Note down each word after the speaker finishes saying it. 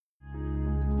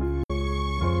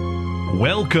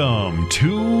Welcome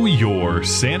to your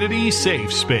Sanity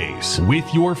Safe Space with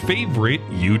your favorite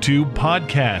YouTube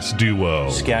podcast duo.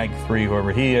 Skag3,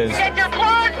 whoever he is. Get your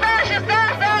plug fascist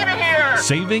ass out of here!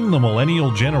 Saving the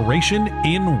millennial generation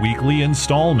in weekly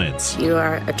installments. You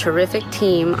are a terrific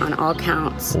team on all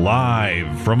counts.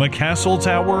 Live from a castle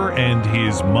tower and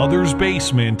his mother's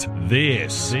basement,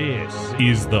 this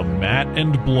is the Matt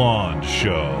and Blonde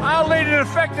Show. I'll lead an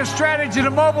effective strategy to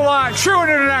mobilize true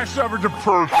international effort to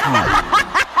pursue.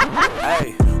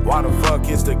 Hey, why the fuck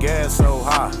is the gas so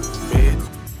high, bitch?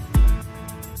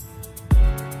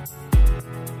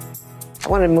 I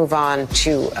want to move on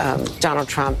to Donald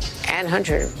Trump and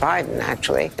Hunter Biden,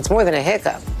 actually. It's more than a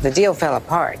hiccup. The deal fell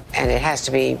apart, and it has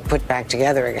to be put back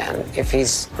together again if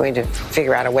he's going to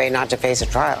figure out a way not to face a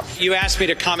trial. You asked me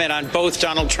to comment on both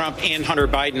Donald Trump and Hunter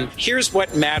Biden. Here's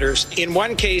what matters. In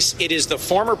one case, it is the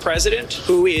former president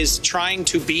who is trying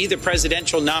to be the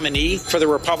presidential nominee for the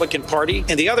Republican Party.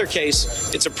 In the other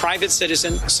case, it's a private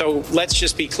citizen. So let's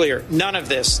just be clear. None of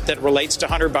this that relates to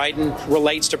Hunter Biden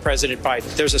relates to President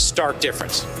Biden. There's a stark difference.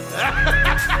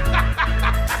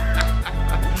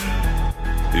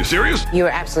 Are you serious? You are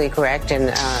absolutely correct, and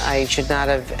I should not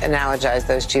have analogized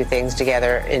those two things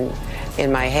together in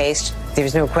my haste.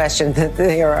 There's no question that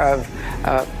they are of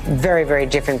very, very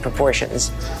different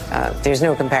proportions. There's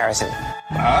no comparison.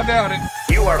 I doubt it.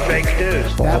 You are fake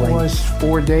news. That was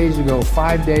 4 days ago,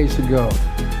 5 days ago.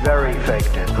 Very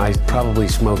fake news. I probably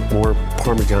smoked more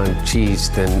Parmesan cheese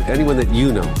than anyone that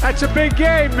you know. That's a big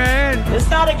game, man. It's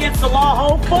not against the law,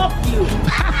 ho. Fuck you.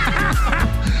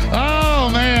 Oh,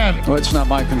 man. Well, it's not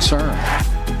my concern.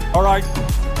 All right,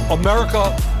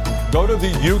 America, go to the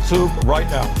YouTube right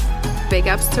now. Big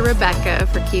ups to Rebecca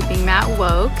for keeping Matt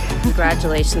woke.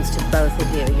 Congratulations to both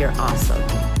of you. You're awesome.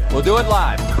 We'll do it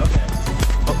live. Okay.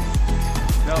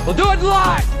 No. We'll do it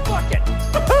live. Fuck it.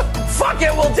 Fuck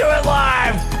it, we'll do it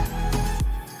live.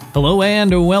 Hello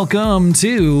and welcome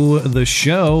to the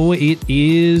show. It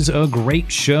is a great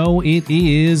show. It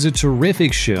is a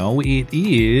terrific show. It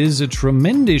is a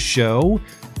tremendous show.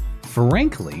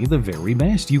 Frankly, the very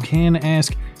best. You can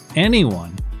ask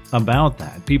anyone about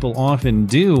that. People often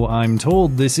do. I'm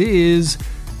told this is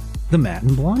the Matt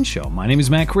and Blonde Show. My name is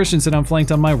Matt Christensen. I'm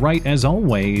flanked on my right, as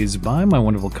always, by my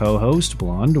wonderful co-host,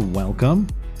 Blonde. Welcome.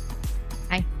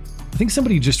 Hi. I think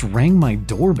somebody just rang my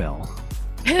doorbell.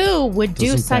 Who would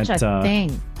do Doesn't such a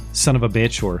thing? Son of a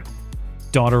bitch or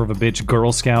daughter of a bitch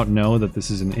Girl Scout know that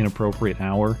this is an inappropriate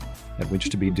hour at which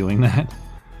to be doing that?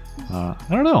 I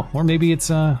don't know. Or maybe it's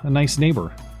a nice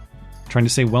neighbor trying to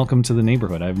say welcome to the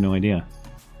neighborhood. I have no idea.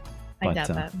 I doubt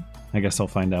that. I guess I'll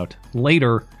find out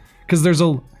later, because there's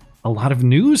a lot of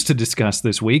news to discuss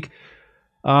this week.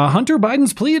 Hunter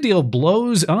Biden's plea deal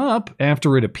blows up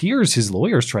after it appears his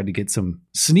lawyers tried to get some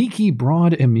sneaky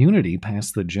broad immunity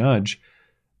past the judge.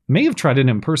 May have tried an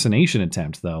impersonation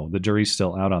attempt, though. The jury's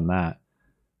still out on that.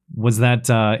 Was that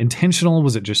intentional?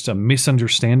 Was it just a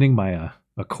misunderstanding by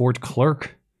a court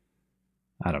clerk?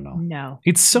 I don't know. No.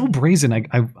 It's so brazen.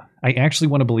 I actually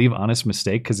want to believe honest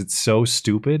mistake because it's so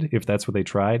stupid if that's what they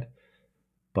tried.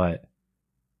 But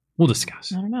we'll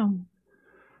discuss. I don't know.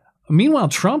 Meanwhile,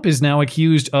 Trump is now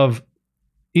accused of,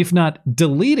 if not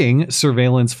deleting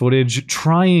surveillance footage,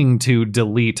 trying to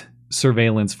delete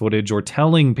surveillance footage or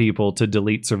telling people to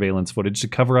delete surveillance footage to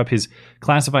cover up his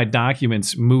classified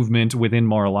documents movement within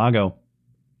Mar-a-Lago.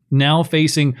 Now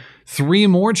facing 3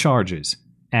 more charges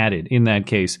added in that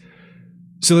case.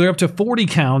 So they're up to 40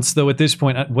 counts, though at this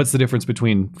point, what's the difference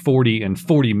between 40 and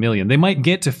 40 million? They might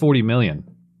get to 40 million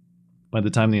by the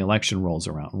time the election rolls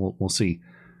around. We'll see.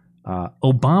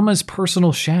 Obama's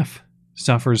personal chef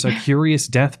suffers a curious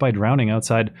death by drowning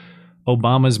outside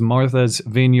Obama's Martha's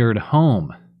Vineyard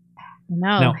home.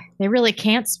 No, now, they really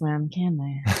can't swim, can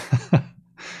they?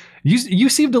 You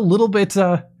seemed a little bit,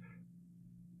 I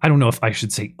don't know if I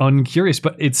should say uncurious,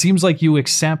 but it seems like you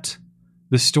accept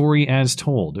the story as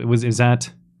told. Is that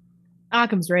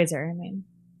Occam's razor? I mean,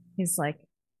 he's like,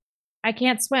 I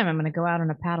can't swim. I'm going to go out on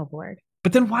a paddleboard.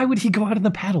 But then why would he go out on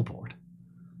the paddleboard?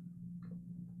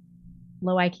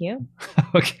 Low IQ.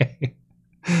 Okay.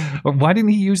 Or why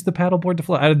didn't he use the paddleboard to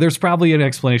float? There's probably an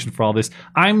explanation for all this.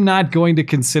 I'm not going to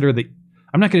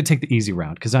take the easy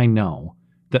route because I know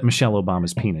that Michelle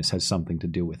Obama's penis has something to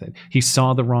do with it. He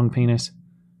saw the wrong penis.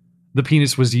 The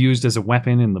penis was used as a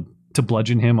weapon to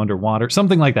bludgeon him underwater.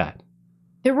 Something like that.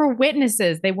 There were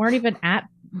witnesses. They weren't even at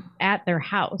their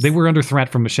house. They were under threat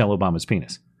from Michelle Obama's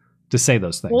penis to say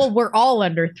those things. Well, we're all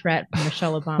under threat from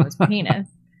Michelle Obama's penis.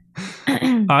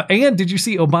 And did you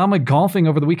see Obama golfing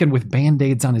over the weekend with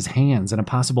Band-Aids on his hands and a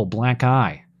possible black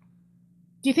eye?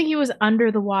 Do you think he was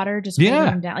under the water just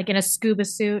waiting down, like in a scuba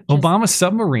suit? Obama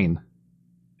submarine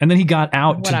And then he got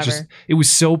out to Whatever. it was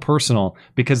so personal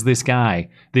because this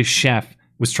chef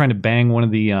was trying to bang one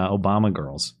of the Obama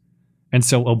girls. And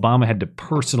so Obama had to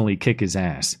personally kick his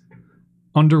ass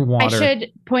underwater. I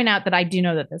should point out that I do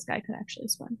know that this guy could actually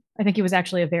swim. I think he was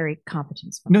actually a very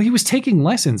competent swimmer. No, he was taking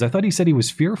lessons. I thought he said he was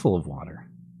fearful of water.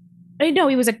 No,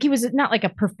 he was not like a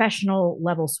professional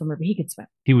level swimmer, but he could swim.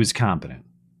 He was competent.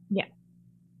 Yeah.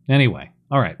 Anyway,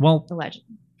 all right. Well,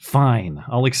 Allegedly. Fine.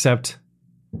 I'll accept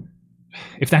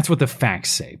if that's what the facts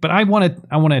say. But I want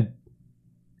to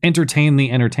entertain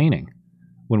the entertaining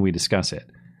when we discuss it.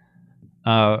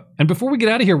 And before we get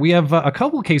out of here, we have a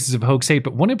couple cases of hoax hate,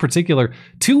 but one in particular,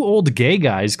 2 old gay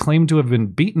guys claim to have been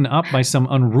beaten up by some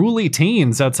unruly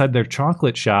teens outside their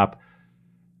chocolate shop.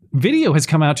 Video has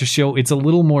come out to show it's a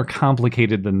little more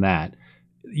complicated than that.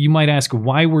 You might ask,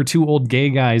 why were 2 old gay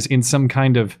guys in some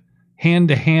kind of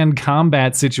hand-to-hand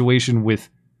combat situation with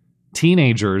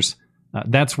teenagers?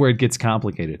 That's where it gets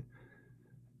complicated.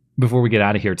 Before we get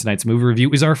out of here, tonight's movie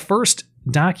review is our first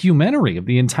documentary of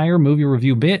the entire movie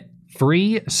review bit,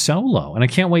 Free Solo. And I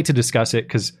can't wait to discuss it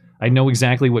because I know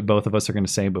exactly what both of us are going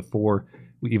to say before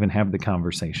we even have the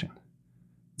conversation.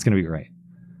 It's going to be great.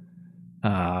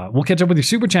 We'll catch up with your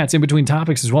super chats in between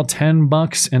topics as well.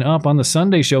 $10 and up on the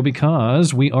Sunday show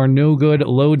because we are no good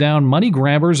low down money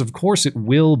grabbers. Of course it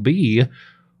will be.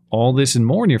 All this and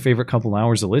more in your favorite couple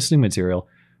hours of listening material.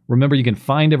 Remember, you can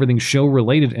find everything show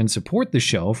related and support the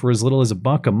show for as little as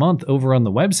 $1 a month over on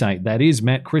the website. That is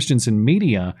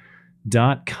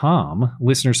mattchristiansenmedia.com.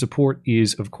 Listener support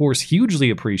is, of course, hugely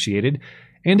appreciated,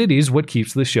 and it is what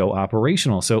keeps the show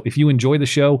operational. So if you enjoy the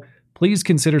show, please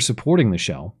consider supporting the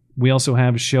show. We also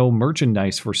have show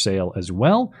merchandise for sale as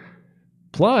well.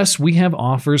 Plus, we have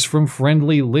offers from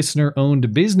friendly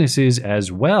listener-owned businesses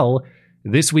as well.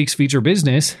 This week's feature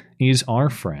business is our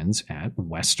friends at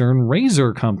Western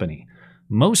Razor Company.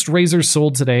 Most razors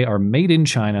sold today are made in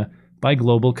China by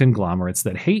global conglomerates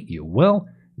that hate you. Well,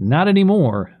 not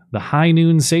anymore. The High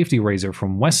Noon Safety Razor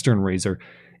from Western Razor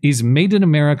is made in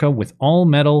America with all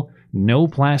metal, no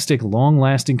plastic,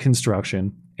 long-lasting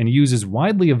construction, and uses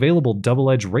widely available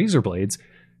double-edged razor blades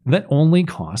that only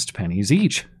cost pennies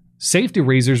each. Safety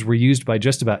razors were used by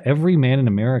just about every man in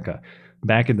America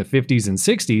back in the 50s and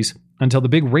 60s until the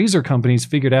big razor companies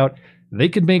figured out they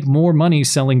could make more money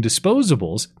selling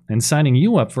disposables and signing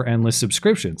you up for endless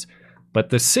subscriptions. But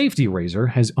the safety razor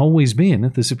has always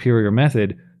been the superior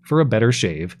method for a better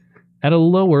shave at a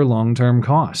lower long-term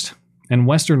cost. And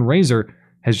Western Razor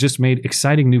has just made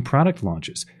exciting new product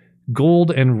launches. Gold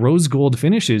and rose gold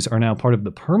finishes are now part of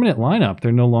the permanent lineup.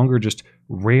 They're no longer just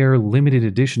rare limited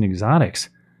edition exotics.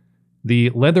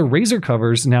 The leather razor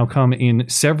covers now come in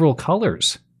several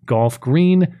colors: golf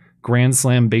green, Grand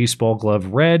Slam baseball glove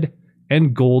red,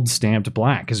 and gold stamped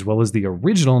black, as well as the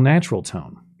original natural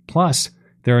tone. Plus,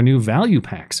 there are new value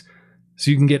packs, so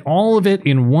you can get all of it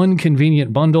in one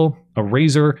convenient bundle: a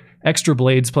razor, extra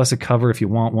blades, plus a cover if you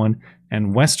want one.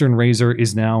 And Western Razor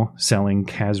is now selling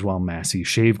Caswell Massey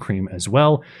shave cream as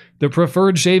well, the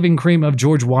preferred shaving cream of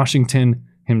George Washington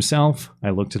himself.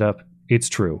 I looked it up. It's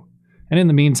true. And in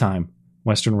the meantime,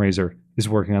 Western Razor is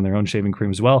working on their own shaving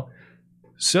cream as well.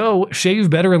 So shave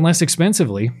better and less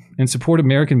expensively and support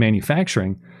American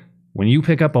manufacturing. When you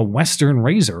pick up a Western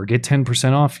Razor, get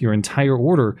 10% off your entire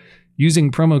order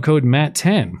using promo code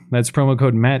MATT10. That's promo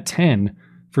code MATT10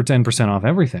 for 10% off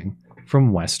everything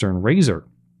from Western Razor.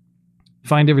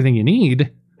 Find everything you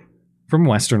need from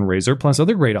Western Razor, plus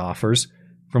other great offers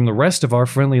from the rest of our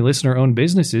friendly listener-owned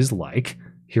businesses like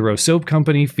Hero Soap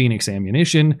Company, Phoenix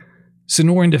Ammunition,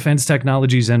 Sonoran Defense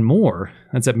Technologies, and more.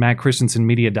 That's at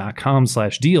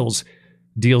mattchristiansenmedia.com/deals.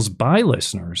 Deals by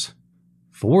listeners,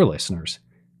 for listeners.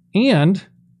 And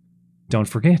don't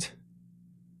forget,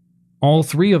 all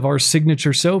 3 of our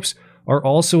signature soaps are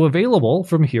also available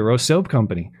from Hero Soap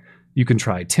Company. You can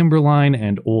try Timberline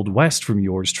and Old West from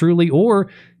yours truly, or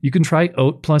you can try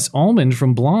Oat plus Almond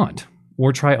from Blonde,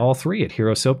 or try all 3 at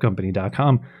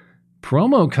herosoapcompany.com.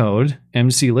 Promo code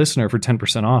MCListener for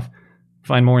 10% off.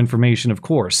 Find more information, of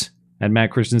course, at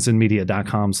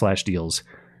mattchristiansenmedia.com/deals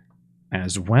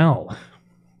as well.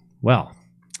 Well,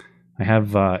 I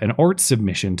have an art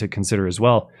submission to consider as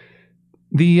well.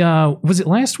 Was it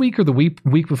last week or the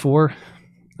week before?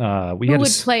 Who would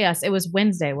play us? It was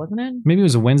Wednesday, wasn't it? Maybe it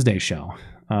was a Wednesday show.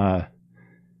 A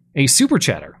super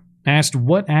chatter asked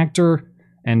what actor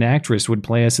and actress would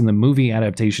play us in the movie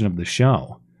adaptation of the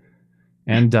show.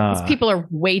 And these people are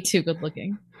way too good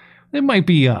looking. It might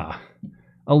be a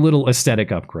little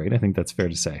aesthetic upgrade. I think that's fair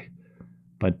to say.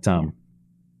 But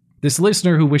this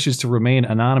listener who wishes to remain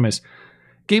anonymous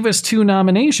gave us 2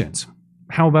 nominations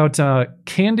How about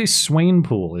Candice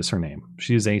Swainpool is her name.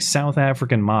 She is a South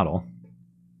African model.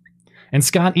 And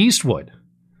Scott Eastwood.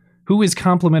 Who is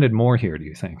complimented more here, do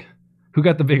you think? Who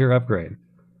got the bigger upgrade?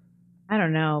 I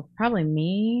don't know. Probably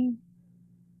me.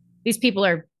 These people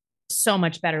are so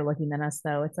much better looking than us,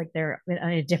 though. It's like they're in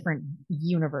a different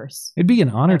universe. It'd be an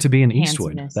honor to be an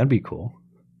Eastwood. Handsomeness. That'd be cool.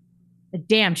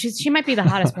 Damn, she might be the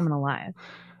hottest woman alive.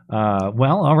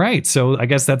 Well, all right. So I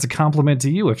guess that's a compliment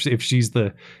to you if she's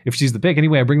the pick.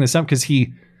 Anyway, I bring this up because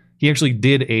he actually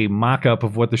did a mock-up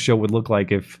of what the show would look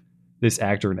like if this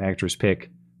actor and actress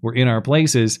pick were in our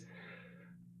places.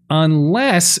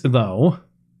 Unless, though,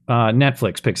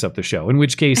 Netflix picks up the show, in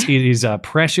which case it is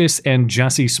Precious and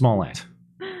Jussie Smollett.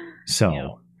 So,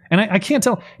 Ew. And I can't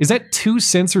tell. Is that 2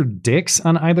 censored dicks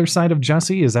on either side of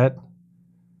Jussie? Is that?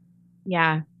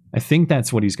 Yeah. I think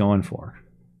that's what he's going for.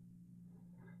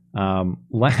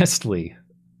 Lastly,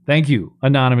 thank you,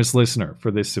 anonymous listener,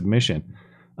 for this submission.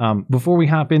 Before we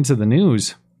hop into the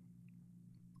news,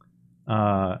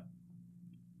 also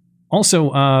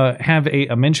have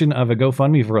a mention of a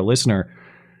GoFundMe for a listener.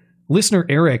 Listener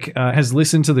Eric has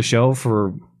listened to the show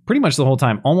for pretty much the whole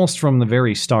time, almost from the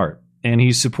very start. And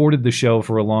he's supported the show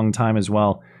for a long time as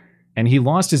well. And he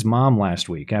lost his mom last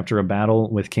week after a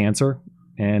battle with cancer.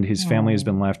 And his family has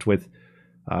been left with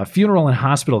funeral and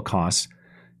hospital costs.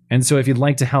 And so if you'd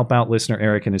like to help out listener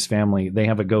Eric and his family, they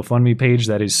have a GoFundMe page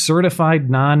that is certified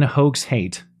non-hoax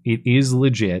hate. It is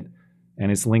legit.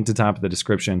 And it's linked to the top of the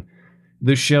description.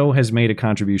 The show has made a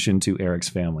contribution to Eric's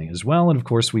family as well. And of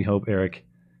course, we hope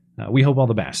all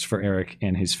the best for Eric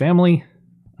and his family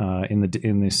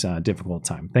in this difficult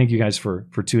time. Thank you guys for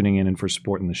tuning in and for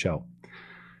supporting the show.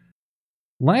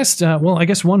 Last, I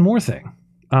guess one more thing.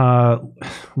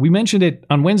 We mentioned it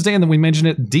on Wednesday, and then we mentioned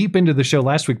it deep into the show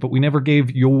last week, but we never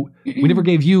gave you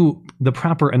the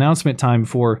proper announcement time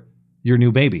for your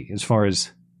new baby as far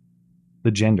as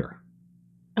the gender.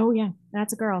 Oh yeah,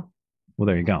 that's a girl. Well,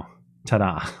 there you go.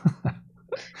 Ta-da.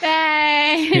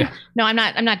 Hey. Yeah. No, I'm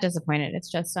not disappointed.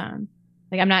 It's just I'm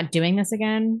not doing this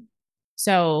again.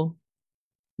 So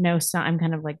no son. I'm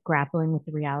kind of like grappling with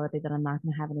the reality that I'm not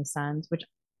going to have any sons, which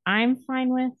I'm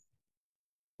fine with.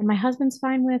 And my husband's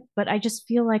fine with, but I just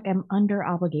feel like I'm under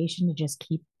obligation to just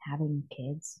keep having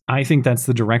kids. I think that's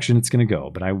the direction it's going to go,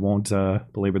 but I won't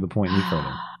belabor the point any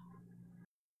further.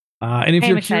 And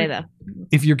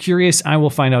if you're curious, I will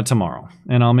find out tomorrow,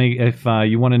 and I'll make if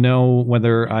you want to know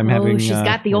whether I'm having. She's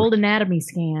got the old anatomy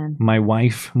scan. My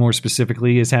wife, more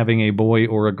specifically, is having a boy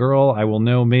or a girl. I will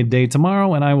know midday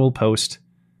tomorrow, and I will post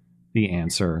the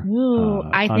answer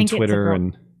on Twitter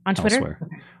and on Twitter. Elsewhere.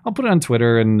 Okay. I'll put it on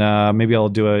Twitter, and maybe I'll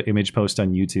do an image post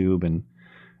on YouTube and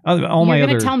all my other. You're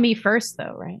going to tell me first,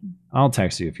 though, right? I'll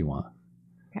text you if you want.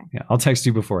 Okay. Yeah, I'll text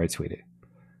you before I tweet it.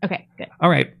 Okay, good. All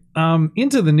right.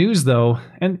 Into the news, though,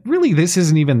 and really this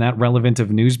isn't even that relevant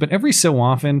of news, but every so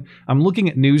often I'm looking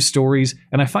at news stories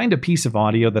and I find a piece of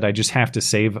audio that I just have to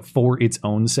save for its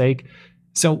own sake.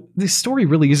 So this story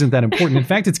really isn't that important. In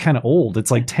fact, it's kind of old.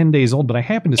 It's like 10 days old, but I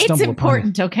happen to stumble upon it.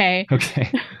 It's important, okay?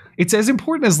 Okay. It's as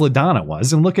important as LaDonna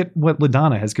was, and look at what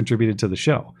LaDonna has contributed to the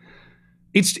show.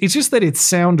 It's just that it's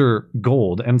sounder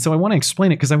gold, and so I want to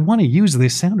explain it because I want to use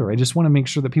this sounder. I just want to make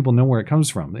sure that people know where it comes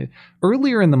from.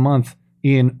 Earlier in the month,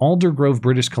 in Aldergrove,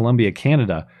 British Columbia,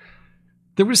 Canada,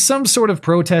 there was some sort of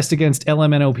protest against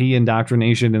LMNOP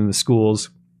indoctrination in the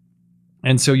schools.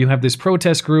 And so you have this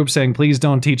protest group saying, please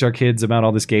don't teach our kids about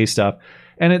all this gay stuff.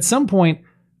 And at some point,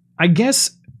 I guess,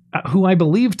 who I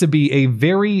believe to be a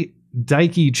very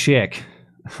dykey chick,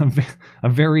 a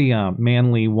very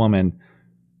manly woman,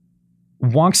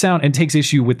 walks out and takes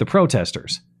issue with the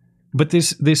protesters. But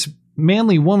this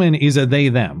manly woman is a they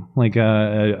them, like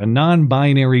a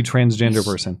non-binary transgender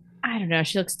person. I don't know.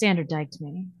 She looks standard dyke to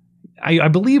me. I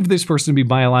believe this person to be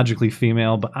biologically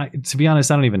female, but to be honest,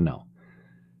 I don't even know.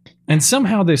 And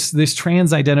somehow this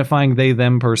trans-identifying they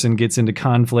them person gets into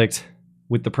conflict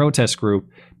with the protest group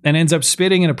and ends up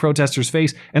spitting in a protester's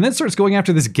face and then starts going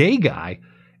after this gay guy.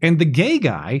 And the gay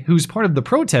guy, who's part of the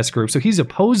protest group, so he's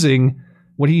opposing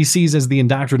what he sees as the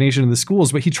indoctrination in the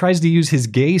schools, but he tries to use his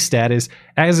gay status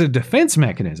as a defense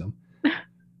mechanism.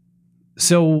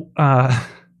 So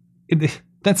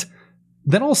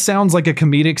that all sounds like a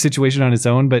comedic situation on its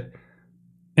own,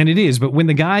 and it is. But when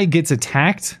the guy gets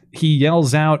attacked, he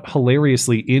yells out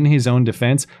hilariously in his own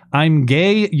defense, "I'm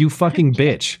gay, you fucking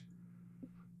bitch."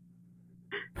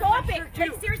 Stop it!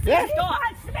 Like, seriously, stop!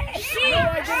 She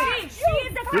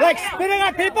is a You like spitting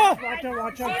on people?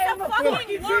 Watch out. He's a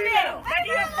fucking woman.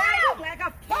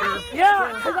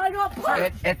 Yeah, because I got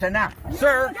punched. It's enough.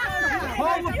 Sir,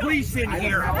 call the police in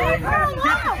here. Get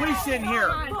the police in here.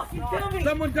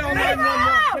 Someone dial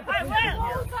 911.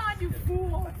 Clothes on, you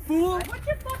fool. Fool? Put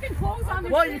your fucking clothes on.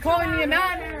 Well, you're calling me a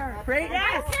man, right?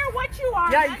 I don't care what you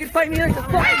are. Yeah, you can fight me like a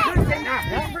fight.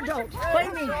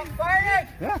 Fight me.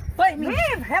 Fight me.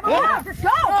 Leave. Have a look. Just go.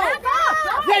 Back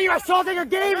off. Yeah, you're assaulting a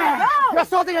gay man. You're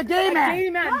assaulting a gay man. Gay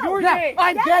man. No. You're Yeah, gay.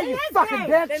 I'm Yes, gay, he you is fucking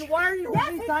gay. bitch. Then why are you Yes,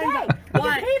 holding he's signs gay. up?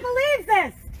 Because he believes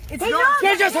this. It's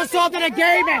You just assaulted a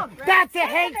gay man. That's a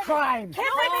hate crime.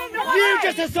 You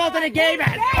just assaulted a gay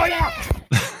man. Oh,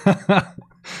 yeah.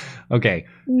 Okay.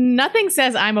 Nothing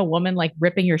says I'm a woman like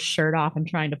ripping your shirt off and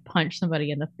trying to punch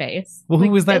somebody in the face. Well, who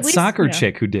Like, was that at least, soccer you know.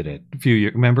 chick who did it a few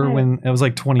years? Remember when it was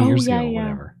like 20 years ago or yeah.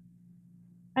 whatever?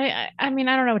 I mean,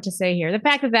 I don't know what to say here. The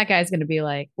fact that guy's going to be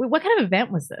like, wait, what kind of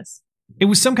event was this? It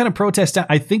was some kind of protest.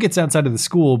 I think it's outside of the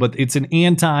school, but it's an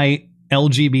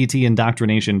anti-LGBT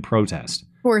indoctrination protest.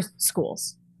 For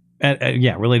schools.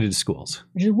 Yeah, related to schools.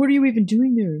 What are you even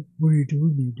doing there? What are you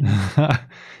doing there?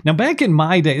 Now, back in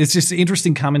my day, it's just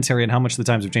interesting commentary on how much the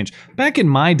times have changed. Back in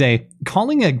my day,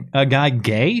 calling a guy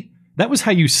gay, that was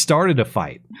how you started a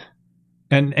fight.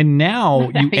 And now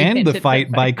you end the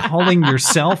fight by calling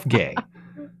yourself gay.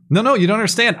 No, you don't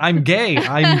understand. I'm gay.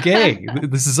 I'm gay.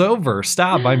 This is over.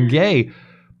 Stop. I'm gay.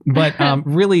 But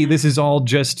really, this is all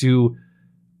just to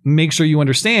make sure you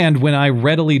understand when I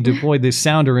readily deploy this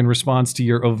sounder in response to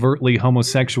your overtly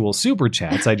homosexual super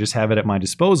chats. I just have it at my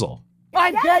disposal.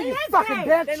 I'm gay, you fucking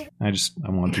bitch. I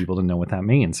want people to know what that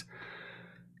means.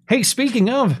 Hey, speaking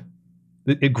of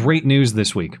great news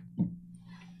this week,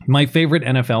 my favorite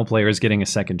NFL player is getting a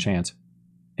second chance.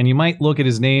 And you might look at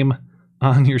his name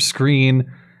on your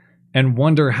screen and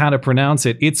wonder how to pronounce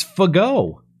it. It's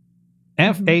Fagot.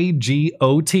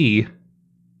 Fagot.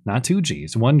 Not two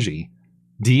G's, one G.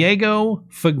 Diego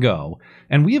Fagot.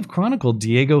 And we have chronicled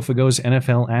Diego Fagot's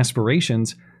NFL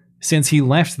aspirations since he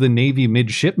left the Navy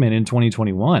midshipman in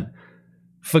 2021.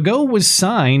 Fagot was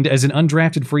signed as an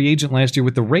undrafted free agent last year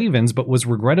with the Ravens, but was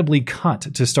regrettably cut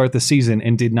to start the season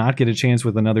and did not get a chance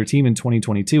with another team in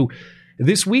 2022.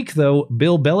 This week, though,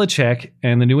 Bill Belichick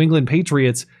and the New England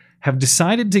Patriots have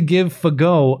decided to give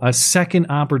Fagot a second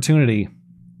opportunity.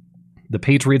 The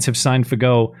Patriots have signed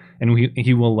Fagot, and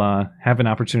he will have an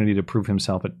opportunity to prove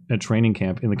himself at training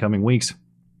camp in the coming weeks.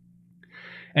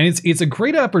 And it's a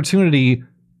great opportunity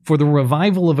for the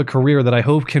revival of a career that I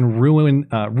hope can ruin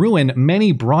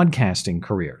many broadcasting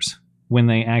careers when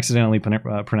they accidentally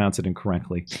pronounce it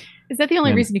incorrectly. Is that the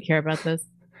only reason you care about this?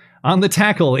 On the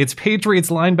tackle, it's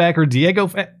Patriots linebacker Diego.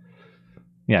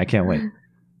 Yeah, I can't wait.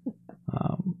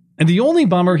 And the only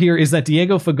bummer here is that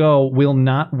Diego Fagot will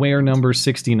not wear number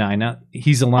 69. Now,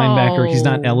 he's a linebacker. He's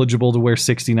not eligible to wear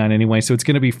 69 anyway, so it's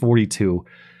going to be 42.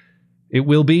 It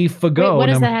will be Fagot. Wait, what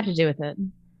does that have to do with it?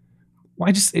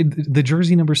 Well, the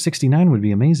jersey number 69 would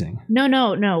be amazing.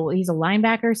 No. He's a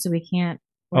linebacker, so we can't.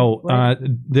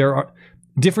 There are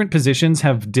different positions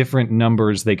have different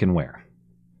numbers they can wear.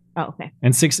 Oh, okay.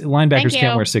 And linebackers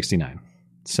can't wear 69.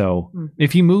 So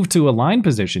if he moved to a line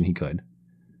position, he could.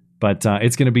 But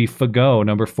it's going to be Fagot,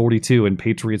 number 42, in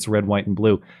Patriots red, white, and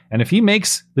blue. And if he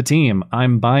makes the team,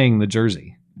 I'm buying the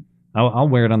jersey. I'll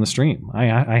wear it on the stream.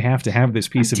 I have to have this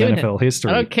piece of NFL history.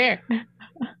 I don't care.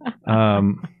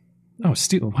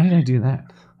 Stupid. Why did I do that?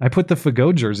 I put the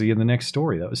Fagot jersey in the next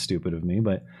story. That was stupid of me.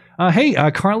 But hey,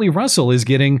 Carly Russell is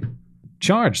getting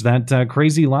charged. That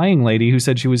crazy lying lady who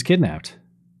said she was kidnapped.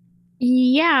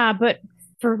 Yeah, but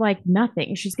for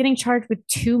nothing. She's getting charged with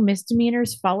 2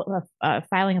 misdemeanors,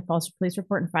 filing a false police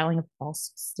report and filing a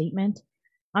false statement.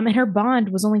 And her bond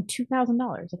was only $2,000,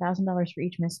 $1,000 for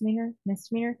each misdemeanor. I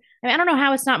mean, I don't know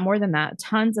how it's not more than that.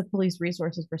 Tons of police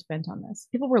resources were spent on this.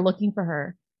 People were looking for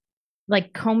her,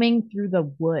 combing through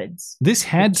the woods. This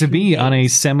had to be on a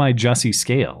semi-Jussie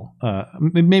scale.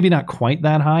 Maybe not quite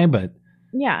that high, but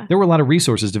yeah, there were a lot of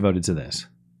resources devoted to this.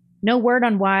 No word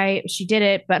on why she did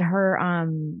it, but her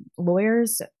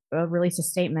lawyers released a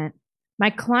statement.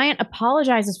 My client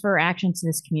apologizes for her actions to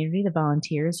this community, the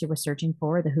volunteers who were searching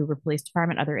for, the Hoover Police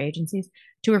Department, other agencies.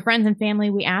 To her friends and family,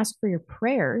 we ask for your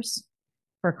prayers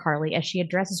for Carly as she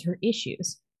addresses her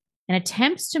issues and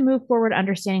attempts to move forward,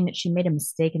 understanding that she made a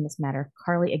mistake in this matter.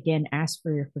 Carly again asks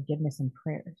for your forgiveness and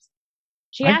prayers.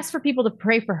 She asked for people to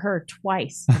pray for her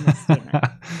twice in this statement.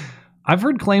 I've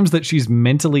heard claims that she's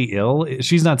mentally ill.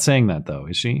 She's not saying that, though,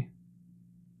 is she?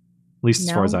 At least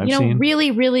as far as I've seen.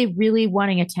 Really, really, really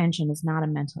wanting attention is not a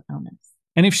mental illness.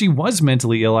 And if she was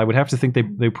mentally ill, I would have to think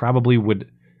they probably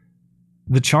would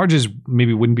the charges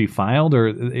maybe wouldn't be filed,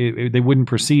 or they wouldn't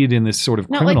proceed in this sort of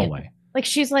criminal way. Like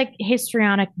she's like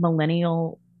histrionic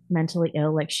millennial, mentally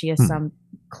ill. Like she has some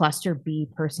cluster B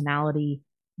personality,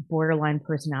 borderline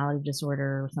personality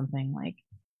disorder or something, like,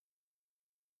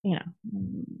 you know.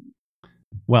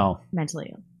 Well,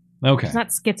 mentally ill. Okay. She's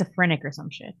not schizophrenic or some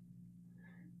shit.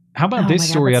 How about this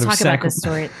story out of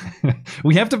Sacramento?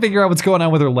 We have to figure out what's going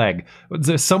on with her leg.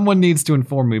 Someone needs to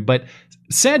inform me. But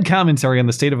sad commentary on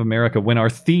the state of America when our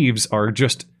thieves are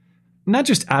just not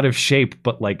just out of shape,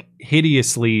 but like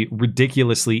hideously,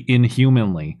 ridiculously,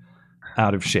 inhumanly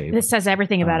out of shape. This says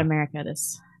everything about America,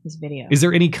 this video. Is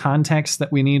there any context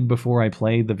that we need before I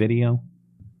play the video?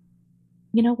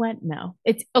 You know what? No.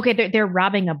 It's okay. They're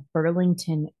robbing a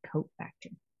Burlington coat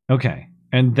factory. Okay.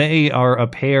 And they are a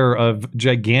pair of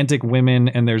gigantic women,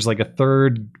 and there's like a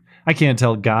third, I can't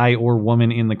tell, guy or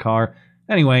woman in the car.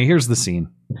 Anyway, here's the scene.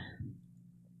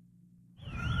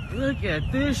 Look at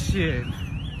this shit.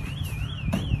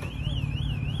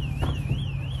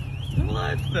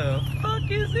 What the fuck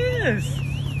is this?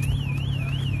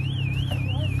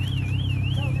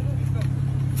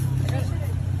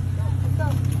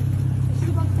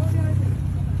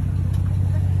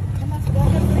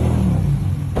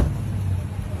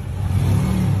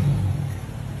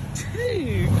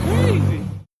 Crazy.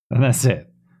 And that's it.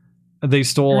 They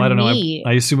stole, I don't know,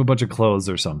 I assume a bunch of clothes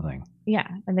or something. Yeah,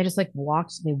 and they just like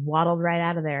they waddled right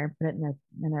out of there and put it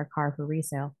in their car for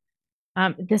resale.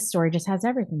 This story just has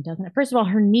everything, doesn't it? First of all,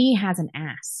 her knee has an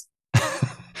ass.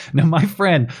 Now, my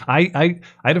friend, I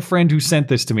had a friend who sent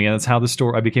this to me, and that's how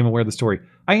I became aware of the story.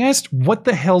 I asked, what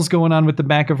the hell's going on with the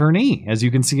back of her knee, as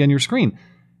you can see on your screen?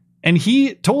 And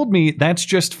he told me that's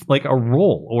just like a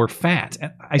roll or fat.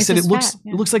 I said, it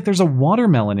looks like there's a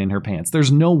watermelon in her pants.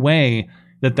 There's no way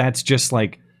that that's just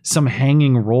like some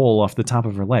hanging roll off the top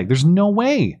of her leg. There's no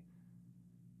way.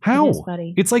 How? It is,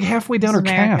 buddy. It's like halfway down her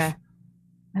calf.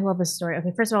 I love this story.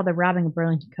 Okay, first of all, they're robbing a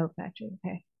Burlington coat factory.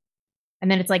 Okay.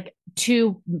 And then it's like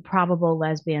two probable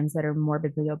lesbians that are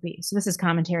morbidly obese. So this is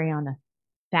commentary on the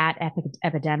fat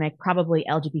epidemic, probably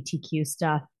LGBTQ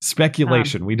stuff.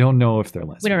 Speculation. We don't know if they're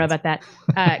lesbians. We don't know about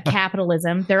that.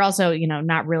 Capitalism. They're also,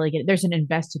 not really getting. There's an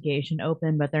investigation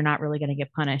open, but they're not really going to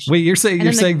get punished. Wait, you're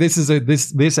saying this is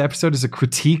this episode is a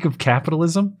critique of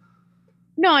capitalism?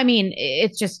 No, I mean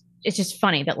it's just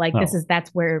funny that like that's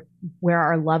where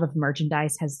our love of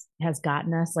merchandise has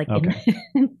gotten us, like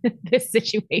in this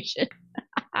situation.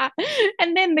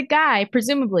 And then the guy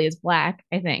presumably is black,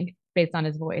 I think, based on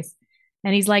his voice.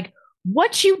 And he's like,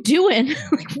 what you doing?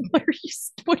 Like, what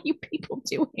are you people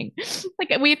doing?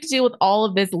 Like, we have to deal with all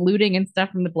of this looting and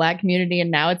stuff from the black community. And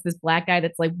now it's this black guy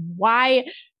that's like, why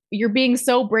you're being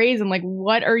so brazen? Like,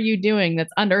 what are you doing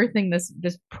that's unearthing this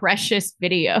precious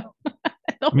video?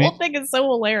 Whole thing is so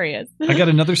hilarious. I got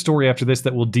another story after this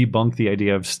that will debunk the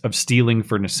idea of stealing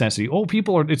for necessity. Oh,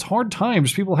 it's hard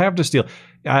times. People have to steal.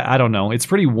 I don't know. It's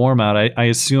pretty warm out. I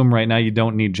assume right now you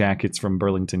don't need jackets from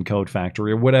Burlington Coat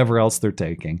Factory or whatever else they're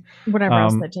taking. Whatever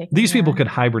else they're taking. These people could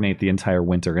hibernate the entire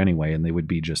winter anyway, and they would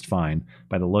be just fine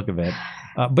by the look of it.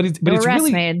 But it's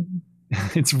really made.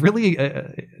 It's really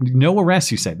no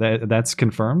arrests. You say that's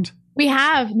confirmed. We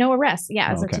have no arrests.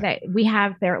 Yeah, as of today. We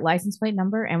have their license plate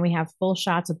number, and we have full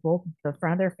shots of both the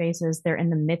front of their faces. They're in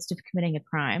the midst of committing a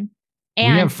crime.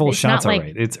 And we have full shots, all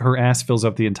right. It's her ass fills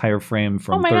up the entire frame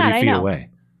from 30 feet away.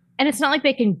 And it's not like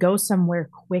they can go somewhere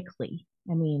quickly.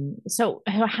 I mean, so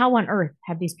how on earth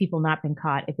have these people not been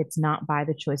caught if it's not by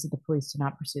the choice of the police to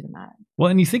not pursue the matter? Well,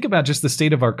 and you think about just the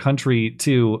state of our country,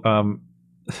 too.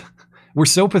 We're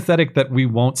so pathetic that we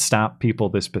won't stop people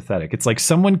this pathetic. It's like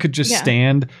someone could just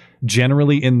stand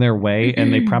generally in their way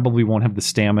and they probably won't have the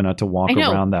stamina to walk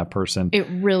around that person. It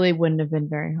really wouldn't have been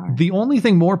very hard. The only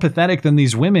thing more pathetic than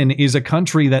these women is a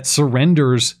country that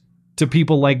surrenders to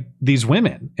people like these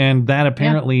women. And that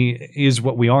apparently is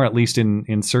what we are, at least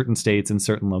in certain states and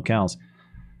certain locales.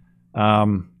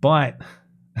 But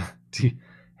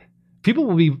people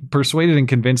will be persuaded and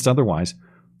convinced otherwise.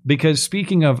 Because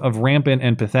speaking of rampant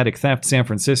and pathetic theft, San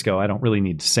Francisco, I don't really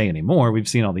need to say anymore. We've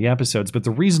seen all the episodes. But the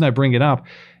reason I bring it up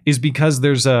is because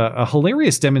there's a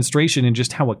hilarious demonstration in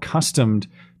just how accustomed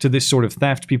to this sort of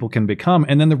theft people can become.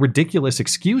 And then the ridiculous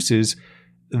excuses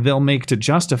they'll make to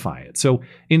justify it. So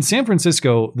in San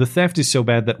Francisco, the theft is so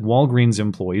bad that Walgreens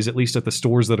employees, at least at the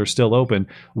stores that are still open,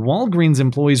 Walgreens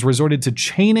employees resorted to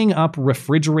chaining up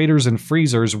refrigerators and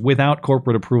freezers without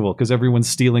corporate approval because everyone's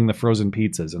stealing the frozen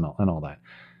pizzas and all that.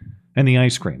 And the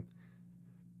ice cream.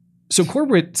 So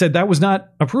corporate said that was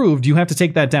not approved. You have to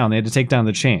take that down. They had to take down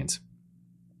the chains.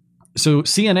 So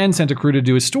CNN sent a crew to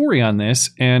do a story on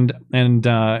this and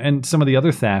some of the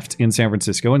other theft in San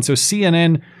Francisco. And so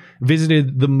CNN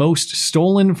visited the most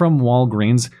stolen from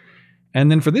Walgreens. And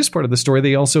then for this part of the story,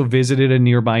 they also visited a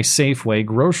nearby Safeway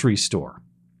grocery store.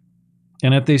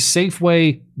 And at this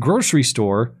Safeway grocery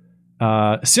store,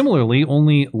 similarly,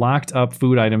 only locked up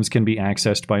food items can be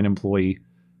accessed by an employee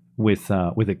with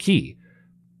a key.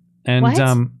 And What?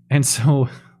 And so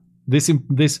this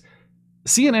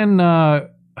CNN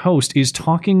host is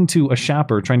talking to a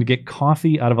shopper trying to get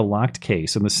coffee out of a locked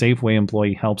case, and the Safeway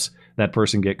employee helps that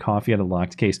person get coffee out of a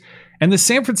locked case. And the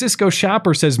San Francisco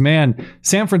shopper says, "Man,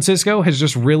 San Francisco has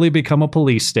just really become a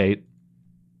police state."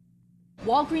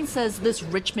 Walgreens says this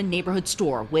Richmond neighborhood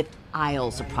store with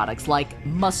aisles of products like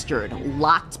mustard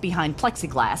locked behind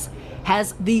plexiglass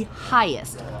has the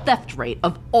highest theft rate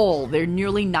of all their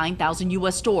nearly 9,000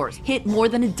 U.S. stores, hit more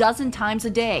than a dozen times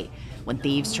a day. When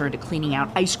thieves turned to cleaning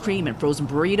out ice cream and frozen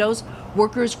burritos,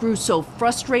 workers grew so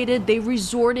frustrated they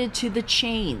resorted to the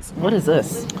chains. What is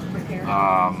this?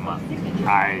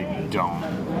 I don't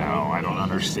know. I don't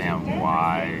understand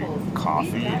why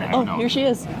coffee. Here she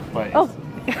is. But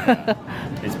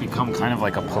it's become kind of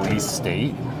like a police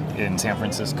state in San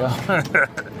Francisco. I don't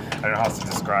know how else to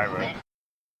describe it.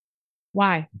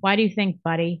 Why? Why do you think,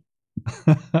 buddy?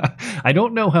 I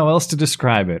don't know how else to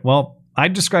describe it. Well,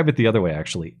 I'd describe it the other way,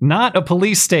 actually. Not a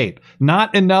police state.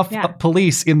 Not enough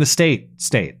police in the state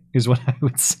is what I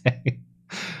would say.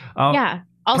 Yeah.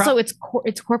 Also,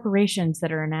 it's corporations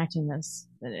that are enacting this.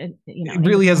 It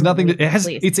really has nothing to.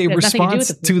 It's a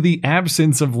response to the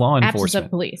absence of law enforcement. Absence of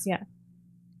police. Yeah.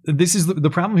 This is the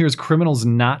problem here: is criminals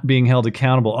not being held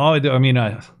accountable.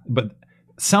 But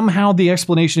somehow the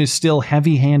explanation is still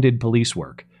heavy-handed police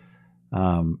work.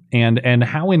 And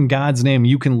how in God's name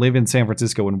you can live in San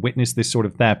Francisco and witness this sort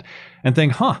of theft and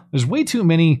think, there's way too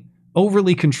many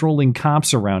overly controlling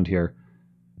cops around here.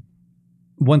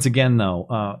 Once again,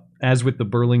 though, as with the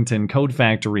Burlington Code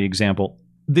Factory example,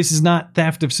 this is not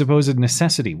theft of supposed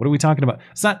necessity. What are we talking about?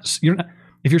 It's not.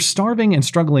 If you're starving and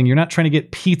struggling, you're not trying to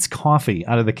get Pete's coffee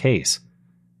out of the case.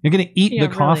 You're going to eat the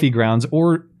coffee grounds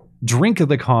or drink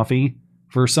the coffee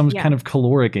for some kind of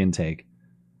caloric intake.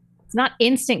 It's not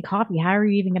instant coffee. How are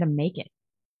you even going to make it?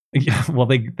 Yeah, well,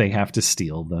 they have to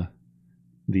steal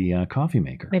the coffee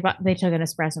maker. They took an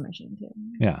espresso machine too.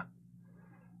 Yeah.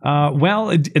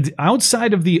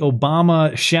 Outside of the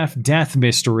Obama chef death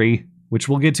mystery, which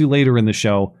we'll get to later in the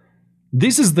show,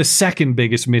 this is the second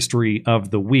biggest mystery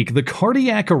of the week. The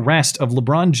cardiac arrest of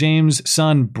LeBron James'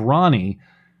 son, Bronny.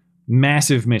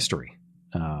 Massive mystery.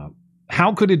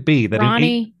 How could it be that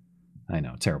Bronny? I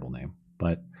know, terrible name,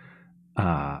 but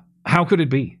how could it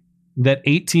be that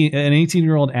an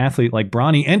 18-year-old athlete like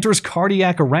Bronny enters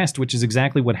cardiac arrest, which is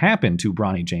exactly what happened to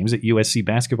Bronny James at USC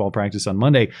basketball practice on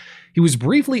Monday. He was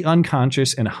briefly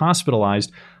unconscious and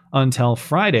hospitalized until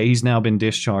Friday. He's now been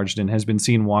discharged and has been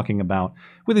seen walking about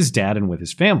with his dad and with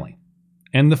his family.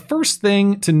 And the first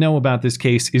thing to know about this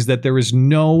case is that there is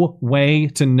no way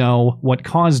to know what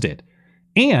caused it.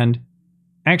 And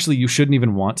actually, you shouldn't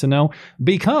even want to know,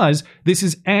 because this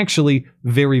is actually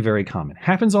very, very common.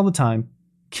 Happens all the time.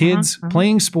 Kids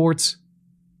playing sports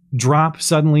drop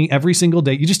suddenly every single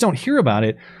day. You just don't hear about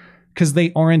it because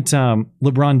they aren't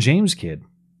LeBron James' kid.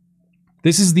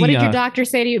 This is the. What did your doctor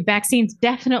say to you? Vaccines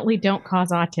definitely don't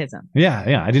cause autism.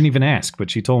 Yeah. I didn't even ask, but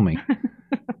she told me.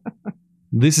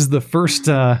 This is the first.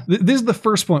 This is the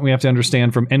first point we have to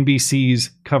understand from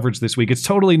NBC's coverage this week. It's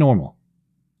totally normal.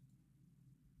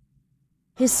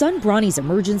 His son Bronny's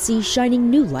emergency shining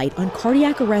new light on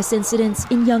cardiac arrest incidents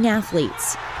in young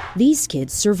athletes. These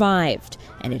kids survived,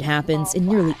 and it happens in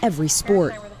nearly every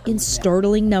sport, in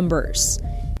startling numbers.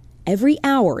 Every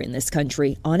hour in this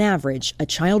country, on average, a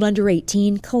child under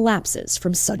 18 collapses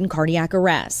from sudden cardiac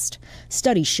arrest.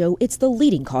 Studies show it's the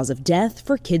leading cause of death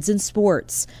for kids in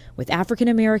sports, with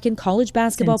African-American college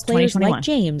basketball players like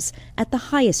James at the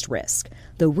highest risk,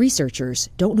 though researchers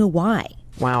don't know why.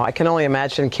 Wow, I can only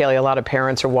imagine, Kaylee, a lot of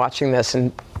parents are watching this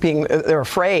and they're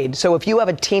afraid. So if you have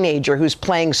a teenager who's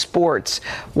playing sports,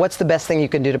 what's the best thing you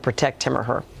can do to protect him or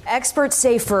her? Experts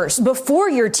say first, before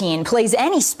your teen plays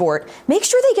any sport, make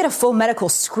sure they get a full medical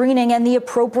screening and the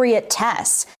appropriate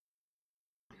tests.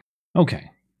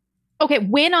 Okay,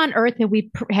 when on earth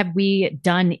have we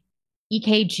done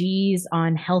EKGs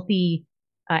on healthy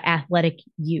athletic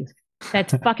youth?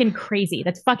 That's fucking crazy.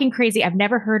 That's fucking crazy. I've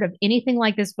never heard of anything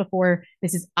like this before.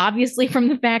 This is obviously from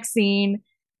the vaccine.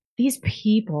 These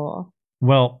people.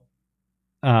 Well,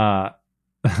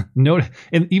 note,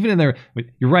 and even in there,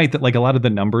 you're right that like a lot of the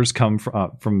numbers come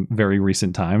from very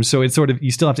recent times. So it's sort of,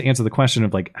 you still have to answer the question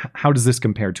of like, how does this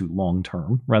compare to long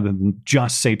term rather than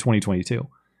just say 2022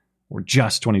 or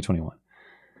just 2021?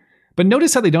 But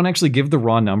notice how they don't actually give the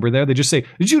raw number there. They just say,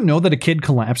 did you know that a kid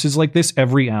collapses like this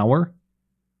every hour?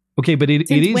 Okay, but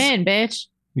it is... When, bitch?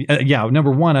 Yeah,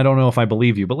 number one, I don't know if I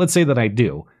believe you, but let's say that I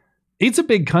do. It's a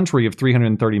big country of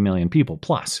 330 million people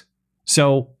plus.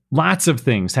 So lots of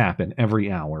things happen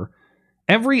every hour.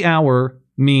 Every hour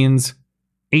means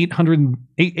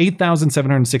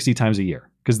 8,760 times a year,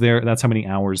 because that's how many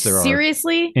hours there are.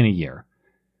 Seriously? In a year.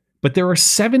 But there are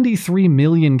 73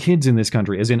 million kids in this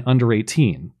country, as in under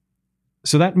 18.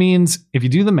 So that means, if you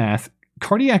do the math,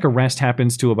 cardiac arrest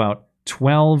happens to about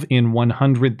 12 in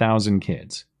 100,000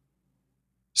 kids.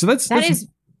 So that is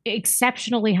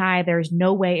exceptionally high. There's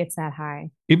no way it's that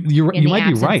high. You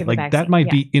might be right. Like that might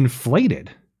be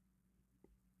inflated.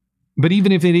 But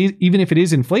even if it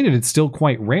is inflated, it's still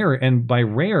quite rare. And by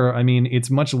rare, I mean it's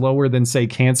much lower than, say,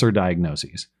 cancer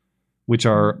diagnoses, which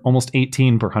are almost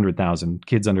 18 per 100,000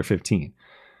 kids under 15.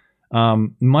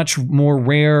 Much more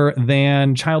rare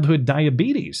than childhood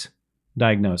diabetes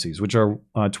diagnoses, which are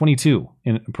 22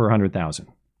 per 100,000.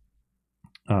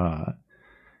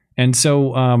 And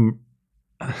so...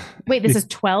 Wait, this is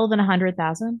 12 in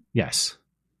 100,000? Yes.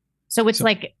 So it's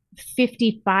like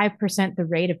 55% the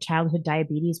rate of childhood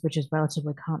diabetes, which is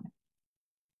relatively common.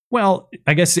 Well,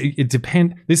 I guess it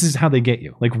depends. This is how they get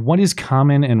you. Like, what is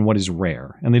common and what is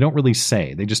rare? And they don't really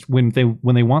say. They just, when they want things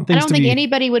to be... I don't think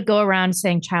anybody would go around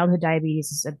saying childhood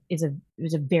diabetes is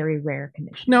a very rare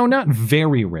condition. No, not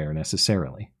very rare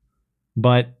necessarily.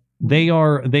 But they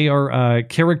are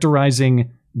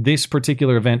characterizing this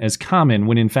particular event as common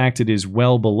when in fact it is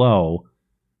well below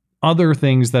other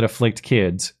things that afflict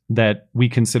kids that we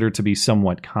consider to be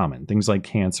somewhat common. Things like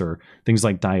cancer, things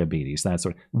like diabetes, that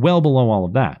sort of, well below all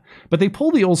of that. But they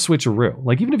pull the old switcheroo.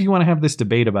 Like, even if you want to have this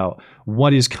debate about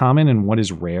what is common and what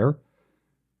is rare,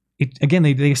 again,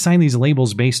 they assign these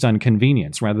labels based on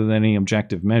convenience rather than any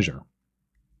objective measure.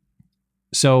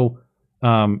 So,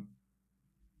 headline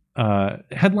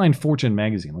Fortune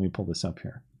magazine. Let me pull this up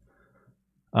here.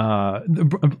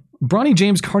 Bronny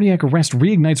James cardiac arrest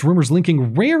reignites rumors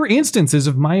linking rare instances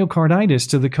of myocarditis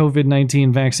to the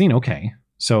COVID-19 vaccine. Okay,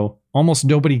 so almost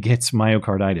nobody gets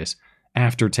myocarditis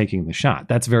after taking the shot.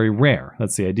 That's very rare.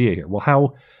 That's the idea here.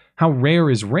 Well, how rare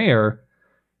is rare?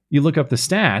 You look up the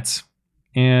stats,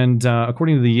 and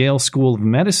according to the Yale School of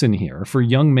Medicine here, for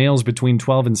young males between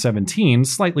 12 and 17,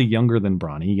 slightly younger than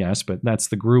Bronny, yes, but that's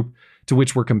the group to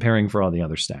which we're comparing for all the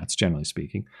other stats, generally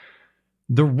speaking.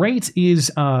 The rate is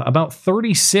about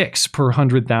 36 per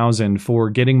 100,000 for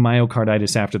getting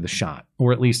myocarditis after the shot,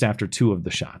 or at least after 2 of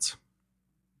the shots.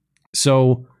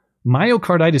 So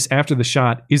myocarditis after the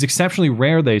shot is exceptionally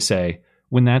rare, they say,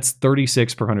 when that's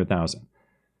 36 per 100,000.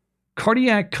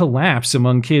 Cardiac collapse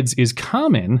among kids is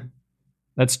common.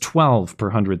 That's 12 per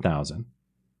 100,000.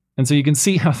 And so you can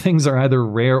see how things are either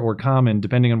rare or common,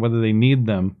 depending on whether they need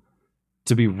them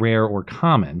to be rare or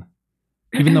common.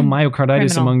 Even though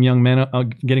myocarditis among young men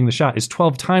getting the shot is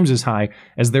 12 times as high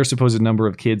as their supposed number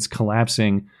of kids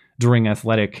collapsing during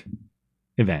athletic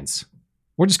events.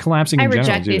 Or just collapsing in general.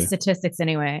 I reject these statistics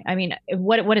anyway. I mean,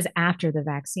 what does after the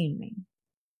vaccine mean?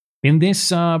 In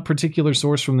this particular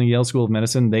source from the Yale School of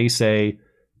Medicine, they say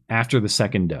after the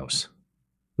second dose.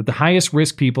 But the highest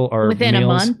risk people are within males. a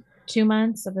month, 2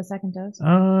 months of the second dose?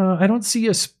 I don't see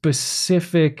a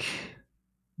specific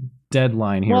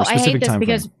deadline here. Well, a specific I hate this time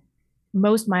because... frame.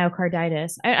 Most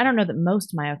myocarditis, I don't know that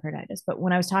most myocarditis, but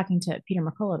when I was talking to Peter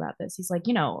McCullough about this, he's like,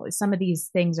 some of these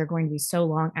things are going to be so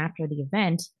long after the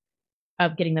event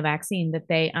of getting the vaccine that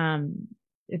they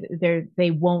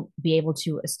won't be able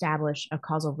to establish a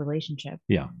causal relationship.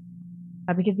 Yeah.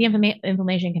 Because the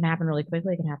inflammation can happen really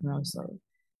quickly, it can happen really slowly.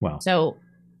 Wow. So.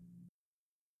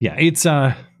 Yeah, it's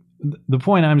the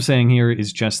point I'm saying here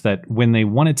is just that when they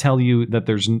want to tell you that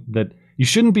that you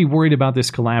shouldn't be worried about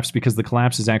this collapse because the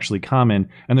collapse is actually common,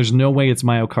 and there's no way it's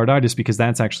myocarditis because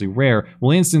that's actually rare.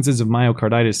 Well, instances of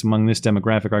myocarditis among this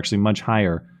demographic are actually much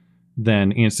higher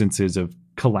than instances of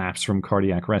collapse from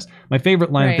cardiac arrest. My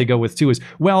favorite line that they go with, too, is,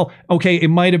 well, okay, it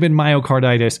might have been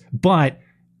myocarditis, but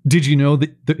did you know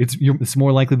that it's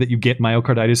more likely that you get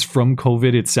myocarditis from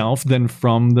COVID itself than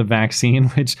from the vaccine,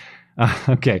 which...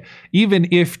 okay, even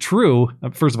if true,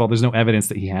 first of all, there's no evidence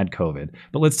that he had COVID,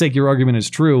 but let's take your argument as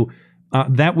true.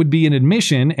 That would be an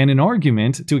admission, and an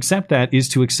argument to accept that is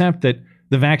to accept that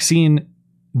the vaccine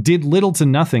did little to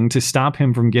nothing to stop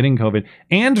him from getting COVID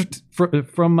and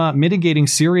from mitigating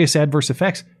serious adverse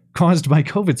effects caused by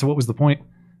COVID. So what was the point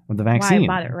of the vaccine?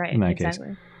 Why bother? Right, in that exactly.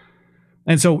 case?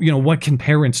 And so, what can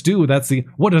parents do?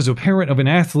 What does a parent of an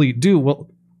athlete do? Well,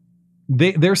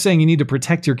 they're saying you need to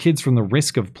protect your kids from the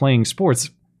risk of playing sports.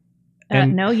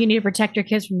 No, you need to protect your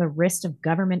kids from the risk of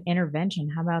government intervention.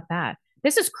 How about that?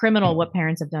 This is criminal what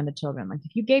parents have done to children. Like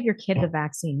if you gave your kid the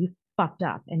vaccine, you fucked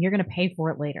up and you're going to pay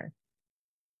for it later.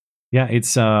 Yeah,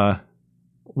 it's and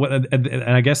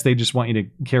I guess they just want you to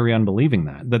carry on believing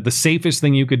that the safest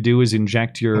thing you could do is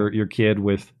inject your kid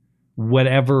with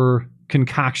whatever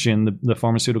concoction the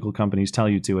pharmaceutical companies tell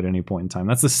you to at any point in time.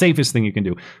 That's the safest thing you can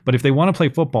do. But if they want to play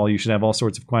football, you should have all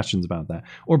sorts of questions about that,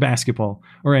 or basketball,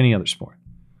 or any other sport.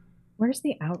 Where's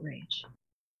the outrage?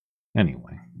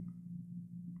 Anyway,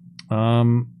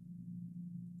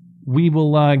 we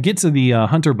will get to the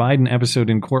Hunter Biden episode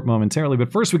in court momentarily,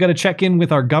 but first we got to check in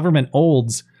with our government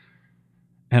olds,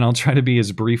 and I'll try to be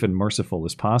as brief and merciful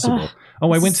as possible. I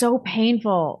went so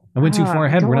painful. I went too far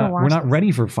ahead. We're not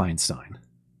ready for Feinstein.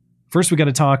 First, we got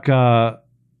to talk.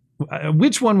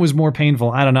 Which one was more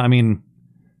painful? I don't know. I mean,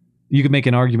 you could make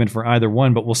an argument for either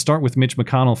one, but we'll start with Mitch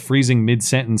McConnell freezing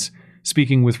mid-sentence,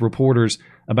 speaking with reporters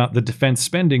about the defense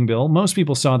spending bill. Most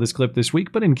people saw this clip this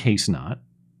week, but in case not,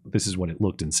 this is what it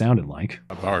looked and sounded like.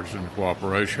 Bipartisan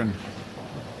cooperation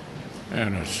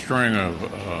and a string of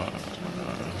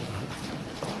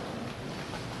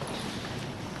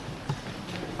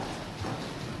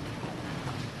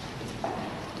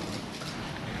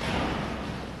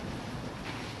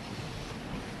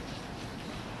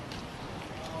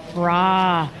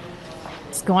Brah.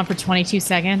 It's going for 22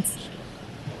 seconds.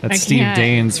 That's Steve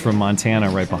Daines from Montana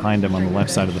right behind him on the left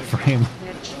side of the frame.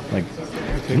 Like,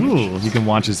 ooh, you can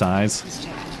watch his eyes.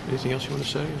 Anything else you want to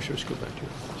say, or should we just go back to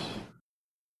your office?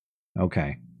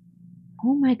 Okay.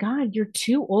 Oh my God, you're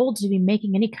too old to be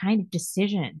making any kind of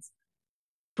decisions.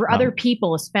 For other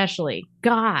people, especially.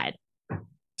 God.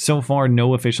 So far,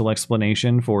 no official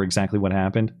explanation for exactly what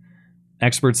happened.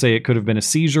 Experts say it could have been a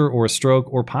seizure or a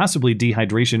stroke or possibly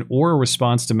dehydration or a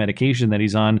response to medication that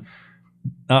he's on.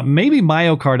 Maybe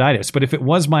myocarditis, but if it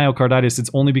was myocarditis,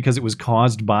 it's only because it was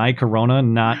caused by corona,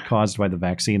 not caused by the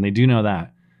vaccine. They do know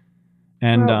that.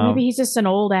 And maybe he's just an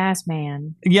old ass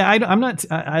man. Yeah, I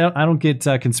don't get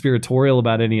conspiratorial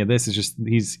about any of this. It's just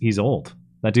he's old.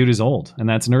 That dude is old, and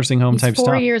that's nursing home type stuff.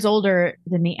 He's 4 years older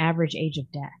than the average age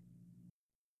of death.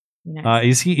 You know?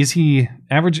 Is he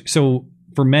average? So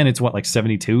for men, it's what, like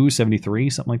 72, 73,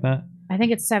 something like that? I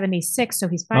think it's 76, so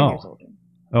he's 5 years older.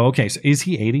 Oh, okay. So is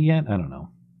he 80 yet? I don't know.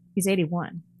 He's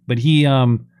 81. But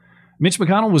Mitch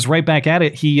McConnell was right back at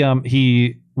it.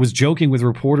 He was joking with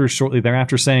reporters shortly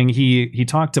thereafter, saying he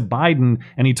talked to Biden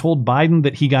and he told Biden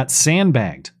that he got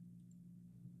sandbagged.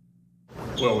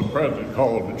 Well, the president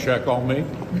called to check on me.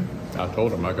 I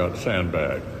told him I got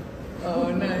sandbagged. Oh,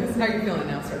 nice. How are you feeling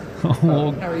now, sir?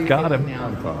 Oh, How are you got him. now?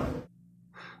 I'm fine.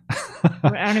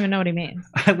 I don't even know what he means.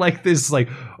 I like this,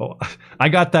 I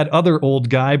got that other old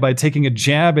guy by taking a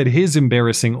jab at his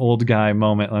embarrassing old guy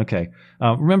moment. Okay.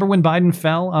 Remember when Biden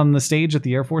fell on the stage at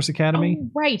the Air Force Academy? Oh,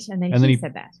 right. And then he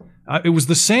said that. It was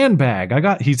the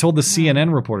sandbag. He told the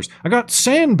CNN reporters, I got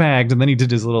sandbagged. And then he did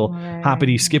his little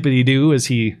hoppity skippity do as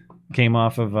he came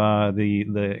off of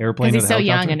the airplane. Because he's so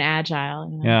young and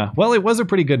agile. You know? Yeah. Well, it was a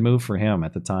pretty good move for him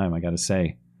at the time, I got to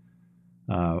say.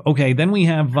 Okay. Then we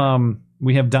have Dianne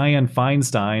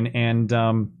Feinstein,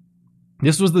 and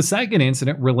this was the second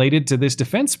incident related to this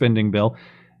defense spending bill.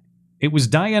 It was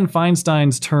Dianne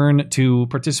Feinstein's turn to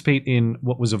participate in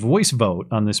what was a voice vote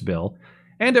on this bill,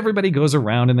 and everybody goes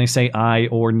around and they say aye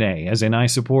or nay, as in I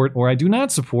support or I do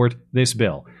not support this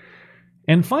bill.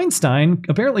 And Feinstein,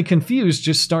 apparently confused,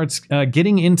 just starts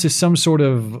getting into some sort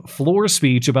of floor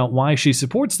speech about why she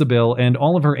supports the bill, and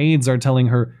all of her aides are telling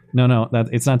her, no,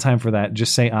 it's not time for that.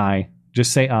 Just say aye.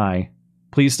 Just say aye.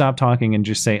 Please stop talking and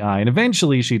just say aye. And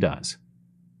eventually she does.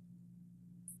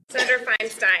 Senator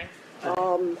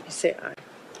Feinstein. Say aye.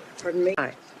 Pardon me?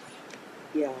 Aye.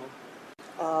 Yeah.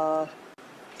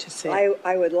 Just say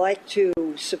I would like to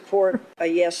support a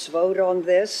yes vote on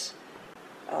this.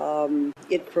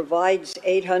 It provides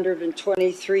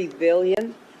 $823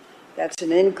 billion. That's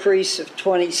an increase of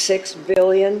 $26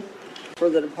 billion for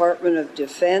the Department of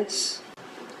Defense.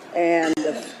 And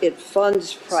it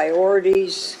funds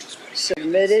priorities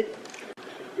submitted.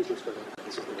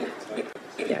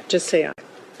 Yeah, just say aye.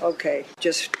 Okay,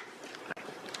 just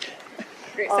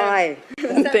Great, aye.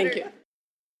 Thank you.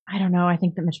 I don't know. I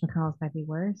think that Mitch McConnell's might be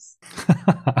worse.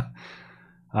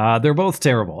 They're both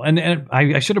terrible. And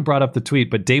I should have brought up the tweet,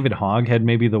 but David Hogg had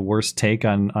maybe the worst take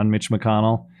on Mitch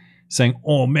McConnell, saying,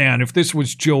 oh man, if this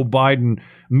was Joe Biden,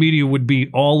 media would be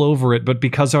all over it. But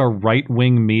because our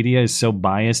right-wing media is so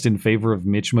biased in favor of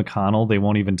Mitch McConnell, they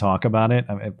won't even talk about it.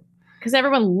 Because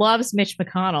everyone loves Mitch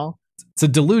McConnell. It's a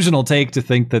delusional take to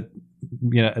think that,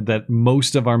 that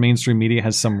most of our mainstream media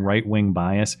has some right-wing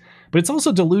bias. But it's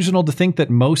also delusional to think that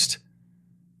most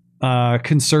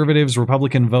conservatives,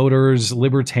 Republican voters,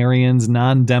 libertarians,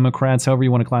 non-Democrats, however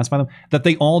you want to classify them, that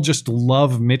they all just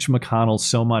love Mitch McConnell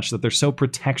so much that they're so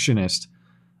protectionist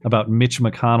about Mitch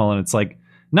McConnell. And it's like,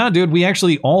 nah, dude, we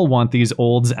actually all want these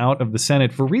olds out of the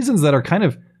Senate for reasons that are kind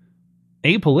of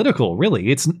apolitical,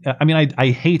 really. I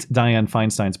hate Dianne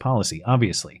Feinstein's policy,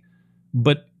 obviously.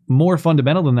 But more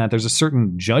fundamental than that, there's a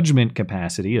certain judgment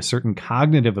capacity, a certain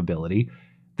cognitive ability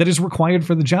that is required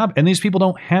for the job. And these people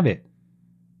don't have it.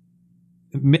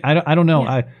 I don't know.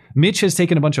 Yeah. Mitch has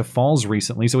taken a bunch of falls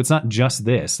recently, so it's not just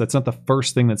this. That's not the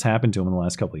first thing that's happened to him in the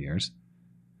last couple of years.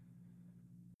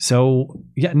 So,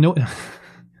 yeah,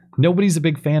 nobody's a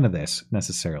big fan of this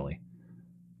necessarily.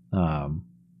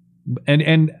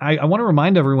 And I want to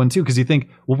remind everyone, too, because you think,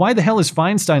 well, why the hell is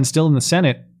Feinstein still in the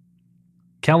Senate?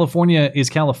 California is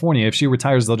California. If she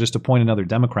retires, they'll just appoint another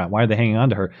Democrat. Why are they hanging on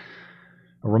to her?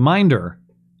 A reminder,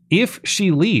 if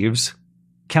she leaves,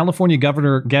 California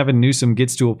Governor Gavin Newsom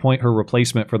gets to appoint her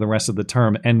replacement for the rest of the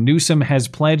term, and Newsom has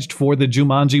pledged for the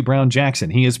Jumanji Brown Jackson.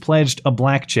 He has pledged a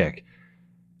black chick.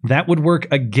 That would work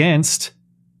against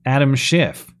Adam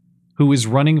Schiff, who is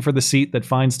running for the seat that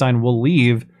Feinstein will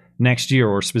leave next year,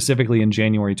 or specifically in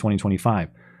January 2025.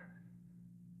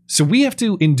 So we have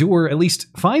to endure at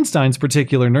least Feinstein's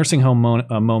particular nursing home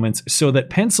moments so that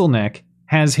Pencil Neck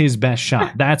has his best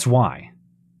shot. That's why.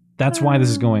 That's why this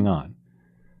is going on.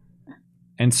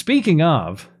 And speaking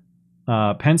of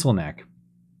Pencil Neck,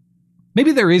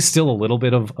 maybe there is still a little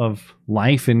bit of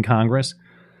life in Congress.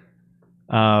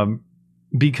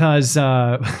 Because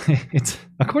it's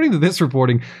according to this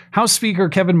reporting, House Speaker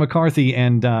Kevin McCarthy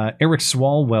and Eric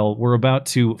Swalwell were about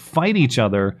to fight each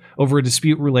other over a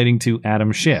dispute relating to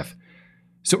Adam Schiff.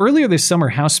 So earlier this summer,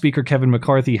 House Speaker Kevin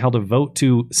McCarthy held a vote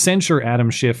to censure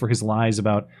Adam Schiff for his lies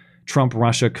about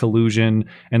Trump-Russia collusion,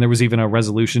 and there was even a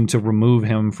resolution to remove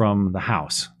him from the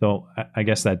House, though I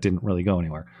guess that didn't really go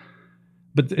anywhere.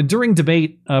 But during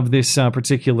debate of this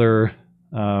particular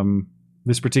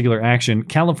action,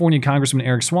 California Congressman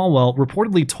Eric Swalwell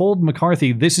reportedly told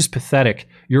McCarthy, "This is pathetic.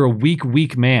 You're a weak,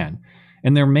 weak man."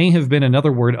 And there may have been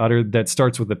another word uttered that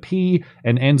starts with a P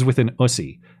and ends with an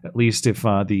ussy, at least if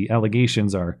the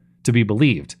allegations are to be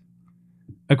believed.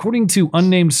 According to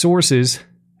unnamed sources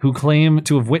who claim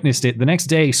to have witnessed it, the next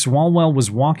day, Swalwell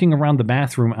was walking around the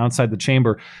bathroom outside the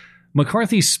chamber.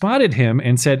 McCarthy spotted him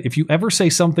and said, "If you ever say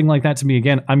something like that to me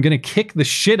again, I'm going to kick the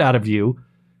shit out of you."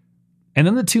 And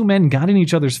then the two men got in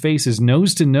each other's faces,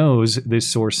 nose to nose, this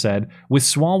source said, with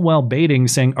Swalwell baiting,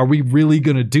 saying, "Are we really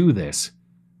going to do this?"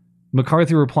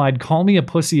 McCarthy replied, "Call me a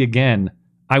pussy again.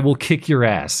 I will kick your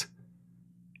ass."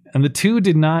 And the two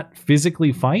did not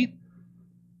physically fight.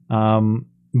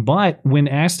 But when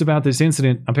asked about this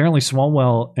incident, apparently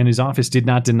Swalwell and his office did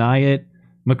not deny it.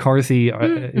 McCarthy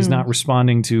is not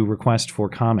responding to request for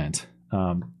comment.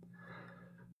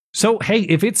 So, hey,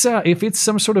 if it's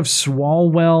some sort of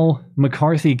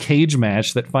Swalwell-McCarthy cage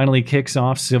match that finally kicks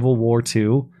off Civil War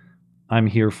II, I'm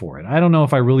here for it. I don't know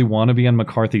if I really want to be on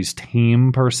McCarthy's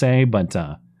team, per se, but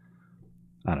I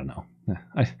don't know.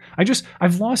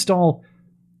 I've lost all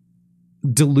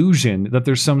delusion that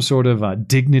there's some sort of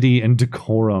dignity and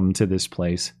decorum to this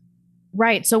place.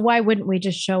 Right. So why wouldn't we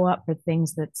just show up for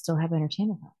things that still have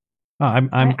entertainment? I'm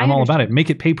all about it. Make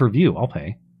it pay-per-view. I'll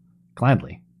pay.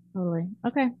 Gladly. Totally.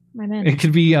 Okay. I'm in. It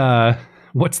could be,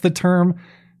 what's the term?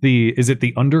 Is it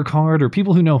the undercard? Or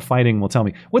people who know fighting will tell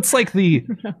me. What's like the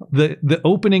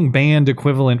opening band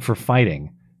equivalent for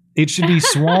fighting? It should be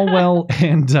Swalwell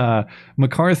and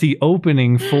McCarthy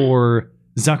opening for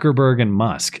Zuckerberg and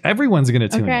Musk. Everyone's going to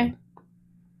tune in.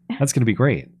 That's going to be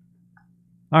great.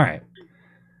 All right.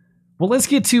 Well, let's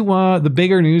get to the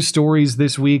bigger news stories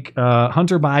this week.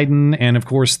 Hunter Biden and, of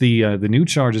course, the new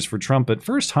charges for Trump. But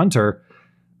first, Hunter,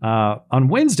 on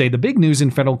Wednesday, the big news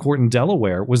in federal court in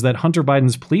Delaware was that Hunter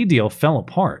Biden's plea deal fell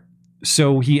apart.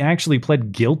 So he actually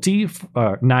pled guilty,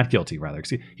 not guilty, rather.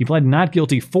 He pled not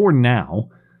guilty for now.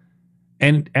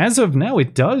 And as of now,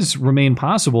 it does remain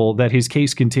possible that his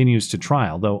case continues to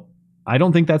trial, though I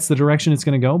don't think that's the direction it's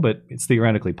going to go, but it's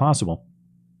theoretically possible.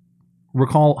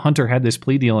 Recall, Hunter had this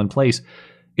plea deal in place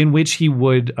in which he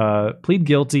would plead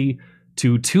guilty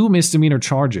to 2 misdemeanor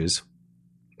charges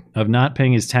of not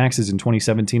paying his taxes in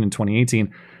 2017 and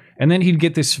 2018, and then he'd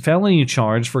get this felony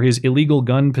charge for his illegal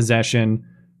gun possession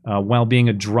while being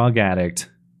a drug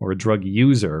addict or a drug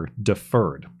user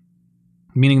deferred.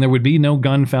 Meaning there would be no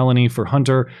gun felony for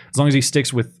Hunter as long as he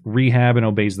sticks with rehab and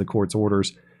obeys the court's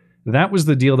orders. That was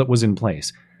the deal that was in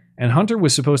place. And Hunter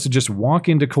was supposed to just walk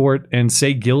into court and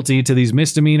say guilty to these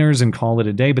misdemeanors and call it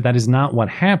a day, but that is not what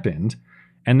happened.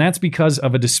 And that's because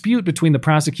of a dispute between the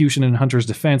prosecution and Hunter's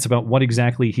defense about what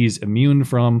exactly he's immune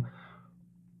from.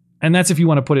 And that's if you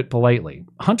want to put it politely.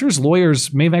 Hunter's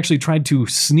lawyers may have actually tried to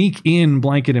sneak in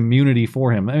blanket immunity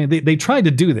for him. I mean, they tried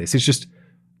to do this. It's just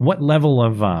what level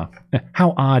of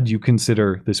how odd you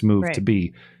consider this move to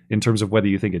be in terms of whether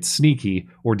you think it's sneaky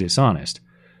or dishonest.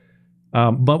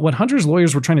 But what Hunter's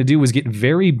lawyers were trying to do was get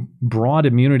very broad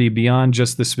immunity beyond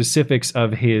just the specifics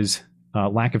of his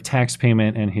lack of tax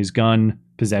payment and his gun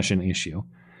possession issue.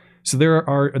 So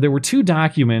there were two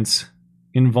documents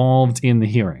involved in the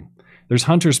hearing. There's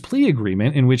Hunter's plea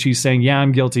agreement in which he's saying, yeah,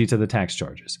 I'm guilty to the tax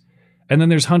charges. And then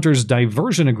there's Hunter's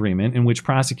diversion agreement in which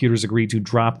prosecutors agree to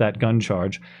drop that gun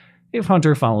charge if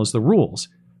Hunter follows the rules.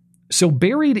 So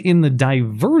buried in the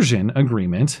diversion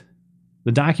agreement,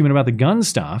 the document about the gun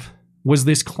stuff, was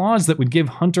this clause that would give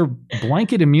Hunter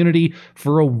blanket immunity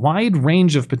for a wide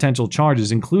range of potential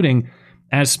charges, including,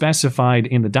 as specified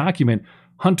in the document,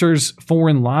 Hunter's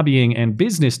foreign lobbying and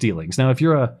business dealings. Now, if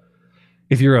you're a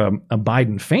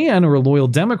Biden fan or a loyal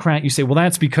Democrat, you say, well,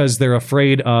 that's because they're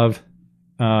afraid of,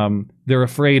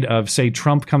 say,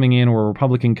 Trump coming in or a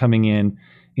Republican coming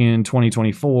in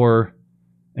 2024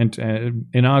 and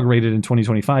inaugurated in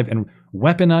 2025 and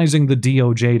weaponizing the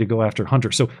DOJ to go after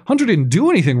Hunter. So Hunter didn't do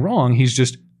anything wrong. He's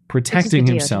just protecting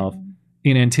himself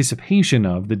in anticipation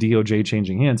of the DOJ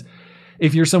changing hands.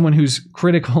 If you're someone who's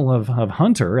critical of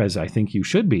Hunter, as I think you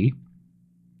should be,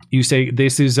 you say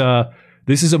this is a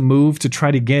move to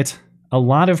try to get a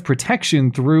lot of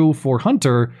protection through for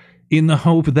Hunter in the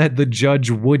hope that the judge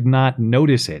would not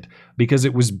notice it because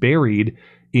it was buried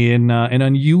in an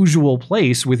unusual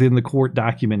place within the court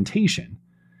documentation.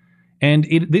 And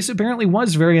this apparently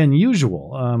was very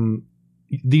unusual.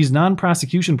 These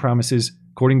non-prosecution promises,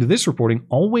 according to this reporting,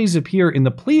 always appear in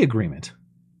the plea agreement.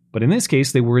 But in this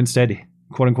case, they were instead,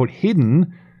 quote unquote,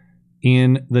 hidden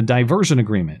in the diversion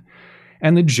agreement.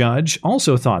 And the judge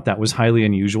also thought that was highly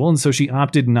unusual, and so she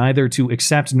opted neither to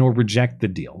accept nor reject the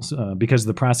deals because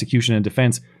the prosecution and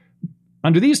defense,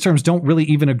 under these terms, don't really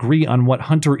even agree on what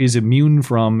Hunter is immune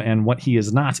from and what he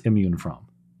is not immune from.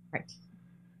 Right.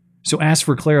 So asked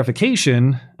for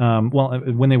clarification,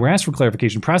 when they were asked for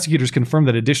clarification, prosecutors confirmed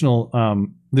that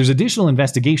there's additional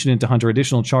investigation into Hunter,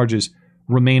 additional charges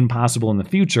remain possible in the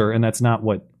future, and that's not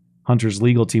what Hunter's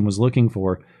legal team was looking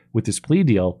for with this plea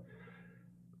deal.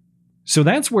 So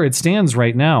that's where it stands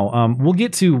right now. We'll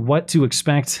get to what to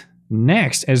expect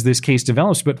next as this case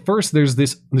develops. But first,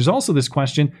 there's also this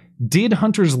question: did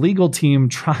Hunter's legal team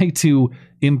try to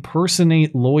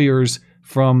impersonate lawyers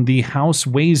from the House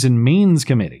Ways and Means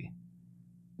Committee?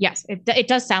 Yes, it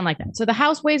does sound like that. So the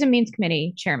House Ways and Means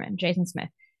Committee chairman, Jason Smith,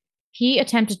 he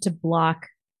attempted to block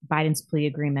Biden's plea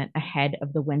agreement ahead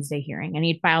of the Wednesday hearing, and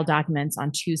he'd filed documents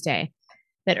on Tuesday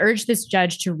that urged this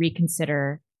judge to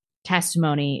reconsider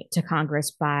testimony to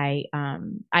Congress by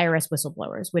IRS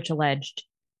whistleblowers, which alleged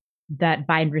that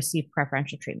Biden received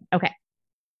preferential treatment. Okay.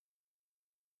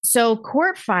 So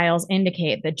court files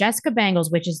indicate that Jessica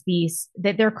Bangles, which is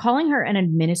that they're calling her an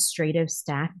administrative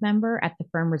staff member at the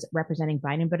firm representing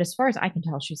Biden, but as far as I can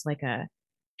tell, she's like a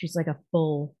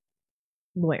full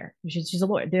lawyer. She's a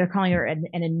lawyer. They're calling her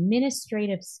an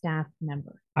administrative staff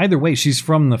member. Either way, she's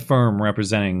from the firm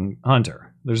representing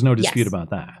Hunter. There's no dispute about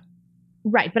that.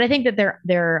 Right, but I think that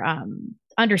they're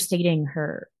understating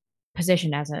her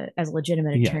position as a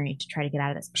legitimate attorney to try to get out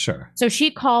of this. Sure. So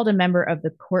she called a member of the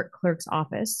court clerk's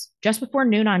office just before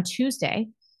noon on Tuesday,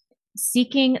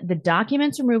 seeking the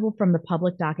documents removal from the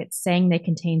public docket, saying they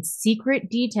contain secret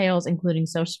details, including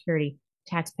Social Security,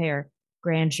 taxpayer,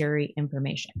 grand jury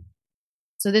information.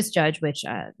 So this judge, which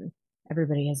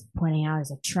everybody is pointing out is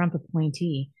a Trump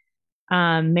appointee,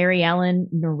 Mary Ellen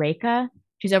Noreka,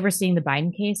 she's overseeing the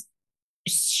Biden case.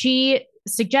 She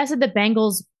suggested that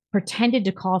Bangles pretended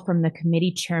to call from the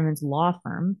committee chairman's law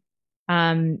firm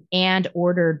and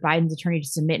ordered Biden's attorney to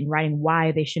submit in writing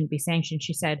why they shouldn't be sanctioned.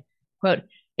 She said, quote,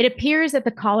 "It appears that the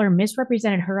caller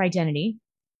misrepresented her identity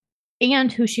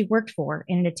and who she worked for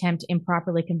in an attempt to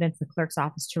improperly convince the clerk's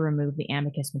office to remove the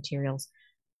amicus materials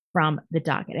from the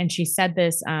docket." And she said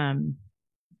this in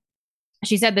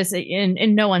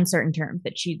no uncertain terms,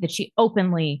 that she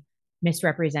openly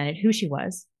misrepresented who she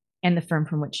was and the firm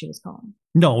from which she was calling.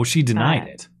 No, she denied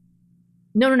it.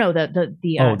 No.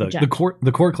 The court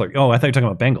clerk. Oh, I thought you were talking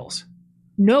about Bengals.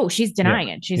 No, she's denying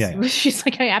it. She's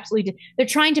like, I absolutely did. They're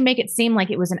trying to make it seem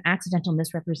like it was an accidental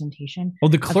misrepresentation. Oh,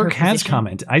 the clerk has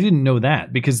commented. I didn't know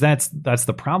that, because that's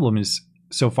the problem. Is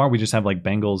so far we just have like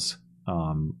Bengals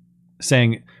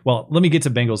saying, well, let me get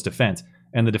to Bengals' defense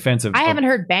and the defense of. I haven't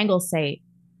heard Bengals say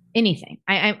anything.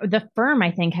 The firm,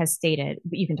 I think, has stated,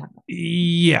 but you can talk about it.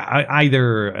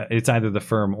 Yeah, it's either the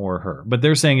firm or her, but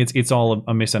they're saying it's all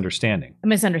a misunderstanding. A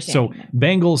misunderstanding. So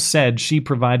Bengals said she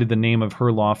provided the name of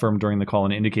her law firm during the call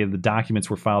and indicated the documents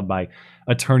were filed by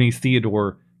attorney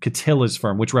Theodore Catilla's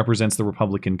firm, which represents the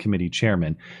Republican committee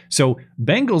chairman. So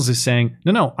Bengals is saying,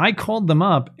 no, I called them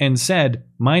up and said,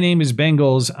 my name is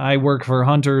Bengals. I work for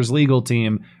Hunter's legal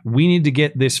team. We need to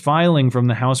get this filing from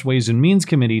the House Ways and Means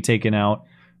Committee taken out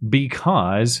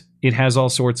because it has all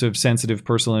sorts of sensitive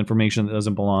personal information that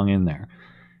doesn't belong in there.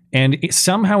 And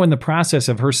somehow in the process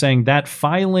of her saying that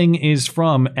filing is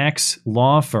from X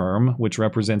law firm, which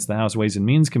represents the House Ways and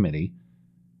Means Committee,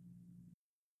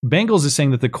 Bengals is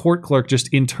saying that the court clerk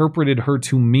just interpreted her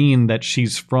to mean that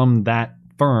she's from that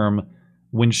firm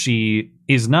when she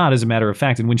is not, as a matter of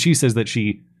fact. And when she says that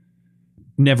she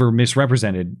never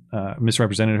misrepresented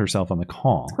herself on the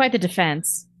call. It's quite the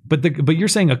defense. But you're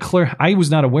saying a clerk, I was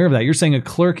not aware of that. You're saying a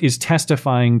clerk is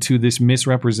testifying to this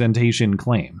misrepresentation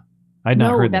claim. I'd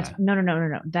not heard that.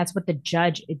 No. That's what the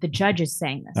judge is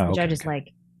saying this. The judge is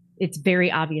like, it's very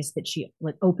obvious that she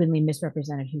openly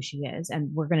misrepresented who she is,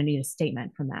 and we're going to need a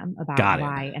statement from them about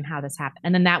why and how this happened.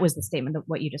 And then that was the statement that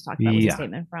what you just talked about was a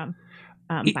statement from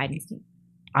Biden's team.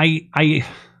 I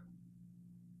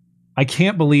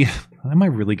can't believe. Am I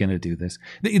really going to do this?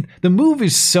 The move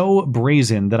is so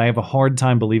brazen that I have a hard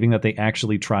time believing that they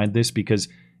actually tried this, because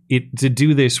to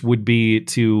do this would be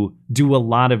to do a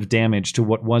lot of damage to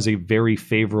what was a very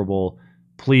favorable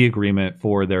plea agreement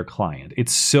for their client.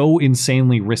 It's so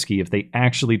insanely risky if they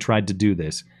actually tried to do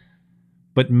this.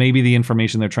 But maybe the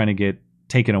information they're trying to get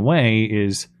taken away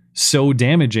is so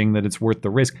damaging that it's worth the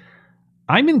risk.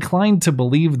 I'm inclined to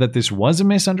believe that this was a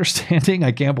misunderstanding.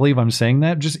 I can't believe I'm saying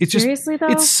that. Seriously, though?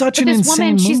 It's such an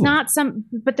insane move. She's not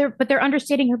but they're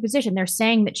understating her position. They're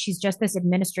saying that she's just this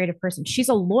administrative person. She's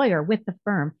a lawyer with the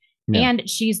firm, and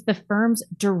she's the firm's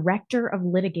director of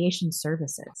litigation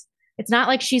services. It's not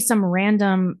like she's some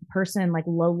random person, like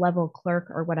low-level clerk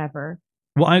or whatever.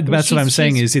 Well, that's what I'm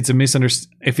saying is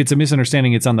if it's a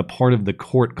misunderstanding, it's on the part of the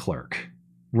court clerk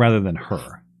rather than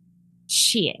her.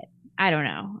 Shit. I don't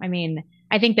know. I mean,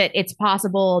 I think that it's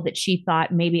possible that she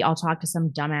thought maybe I'll talk to some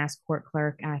dumbass court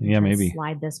clerk and I can maybe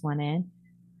slide this one in.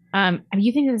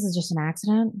 You think this is just an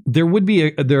accident? There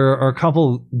are a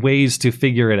couple ways to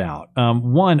figure it out.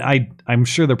 One, I'm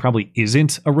sure there probably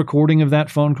isn't a recording of that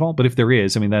phone call, but if there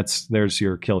is, I mean, there's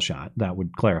your kill shot. That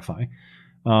would clarify.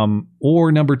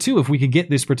 Or number two, if we could get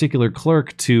this particular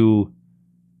clerk to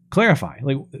clarify,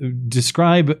 like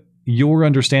describe your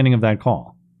understanding of that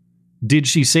call. Did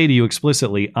she say to you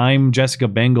explicitly, I'm Jessica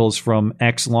Bengals from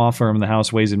X law firm, the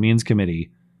House Ways and Means Committee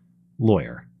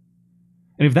lawyer?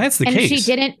 And if that's the case,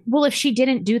 if she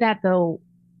didn't do that though,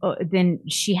 then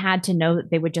she had to know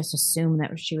that they would just assume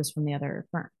that she was from the other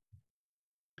firm.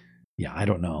 Yeah, I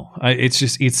don't know.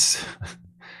 It's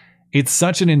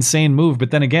such an insane move.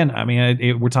 But then again, I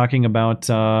mean, we're talking about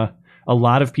a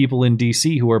lot of people in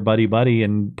DC who are buddy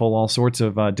and pull all sorts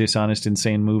of dishonest,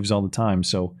 insane moves all the time.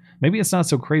 So maybe it's not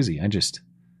so crazy.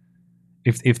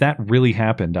 If that really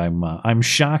happened, I'm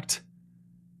shocked,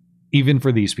 even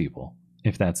for these people,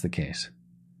 if that's the case.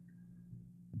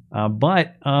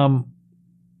 But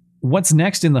what's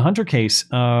next in the Hunter case?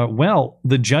 Well,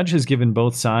 the judge has given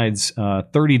both sides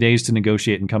 30 days to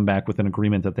negotiate and come back with an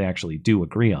agreement that they actually do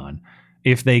agree on.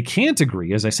 If they can't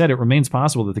agree, as I said, it remains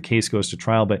possible that the case goes to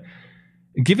trial. But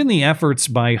given the efforts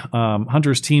by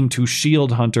Hunter's team to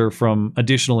shield Hunter from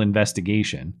additional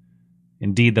investigation,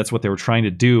 indeed, that's what they were trying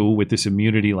to do with this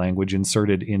immunity language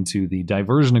inserted into the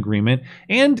diversion agreement.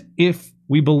 And if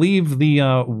we believe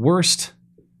the worst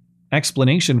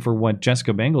explanation for what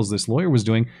Jessica Bengals, this lawyer, was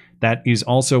doing, that is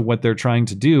also what they're trying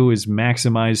to do, is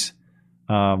maximize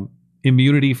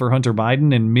immunity for Hunter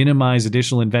Biden and minimize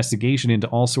additional investigation into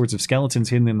all sorts of skeletons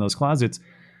hidden in those closets.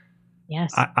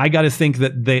 Yes, I got to think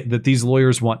that these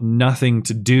lawyers want nothing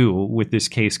to do with this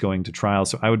case going to trial.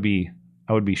 So I would be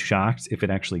shocked if it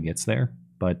actually gets there.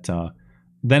 But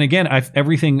then again,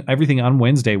 everything on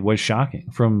Wednesday was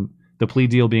shocking, from the plea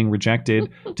deal being rejected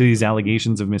to these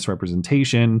allegations of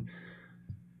misrepresentation.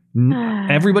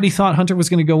 Everybody thought Hunter was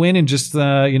going to go in and just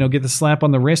get the slap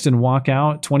on the wrist and walk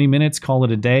out, 20 minutes, call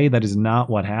it a day. That is not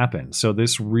what happened. So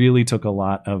this really took a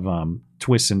lot of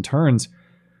twists and turns.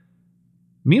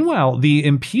 Meanwhile, the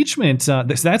impeachment,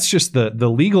 that's just the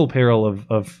legal peril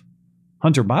of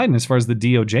Hunter Biden as far as the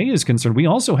DOJ is concerned. We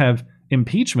also have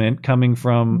impeachment coming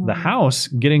from the House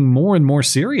getting more and more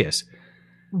serious.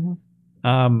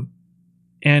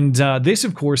 And this,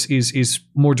 of course, is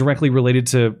more directly related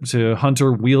to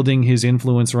Hunter wielding his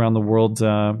influence around the world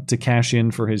to cash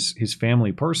in for his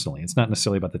family personally. It's not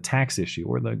necessarily about the tax issue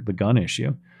or the gun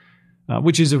issue,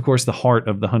 which is, of course, the heart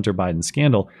of the Hunter Biden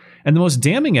scandal. And the most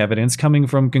damning evidence coming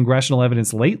from congressional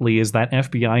evidence lately is that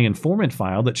FBI informant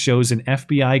file that shows an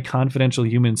FBI confidential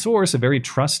human source, a very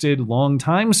trusted,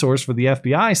 long-time source for the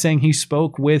FBI, saying he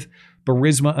spoke with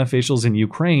Burisma officials in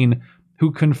Ukraine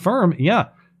who confirm,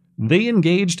 they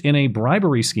engaged in a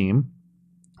bribery scheme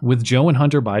with Joe and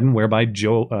Hunter Biden, whereby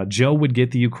Joe would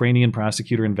get the Ukrainian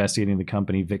prosecutor investigating the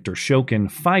company, Viktor Shokin,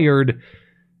 fired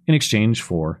in exchange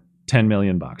for $10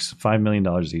 million, $5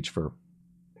 million each for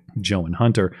Joe and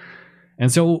Hunter.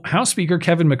 And so House Speaker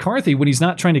Kevin McCarthy, when he's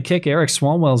not trying to kick Eric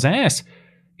Swalwell's ass,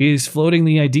 is floating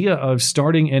the idea of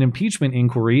starting an impeachment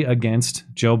inquiry against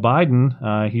Joe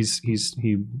Biden.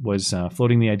 He was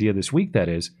floating the idea this week, that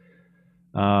is.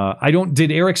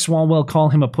 Did Eric Swalwell call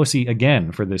him a pussy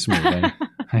again for this move?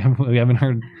 We haven't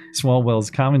heard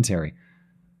Swalwell's commentary.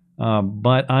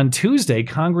 But on Tuesday,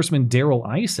 Congressman Darrell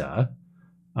Issa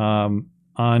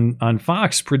on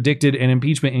Fox predicted an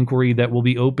impeachment inquiry that will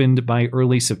be opened by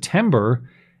early September.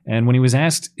 And when he was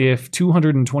asked if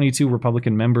 222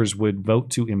 Republican members would vote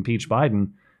to impeach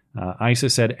Biden, Issa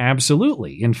said,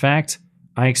 absolutely. In fact,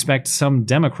 I expect some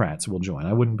Democrats will join.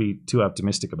 I wouldn't be too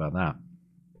optimistic about that.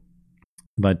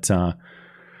 But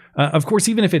of course,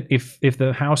 even if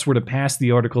the House were to pass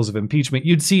the articles of impeachment,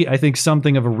 you'd see, I think,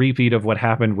 something of a repeat of what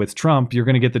happened with Trump. You're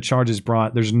going to get the charges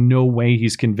brought. There's no way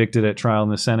he's convicted at trial in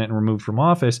the Senate and removed from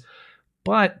office.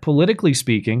 But politically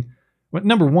speaking,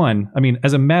 number one, I mean,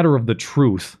 as a matter of the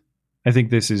truth, I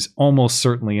think this is almost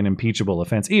certainly an impeachable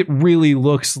offense. It really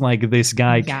looks like this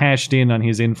guy cashed in on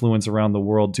his influence around the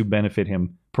world to benefit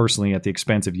him personally at the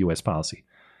expense of U.S. policy.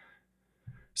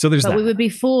 So there's that. We would be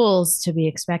fools to be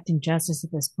expecting justice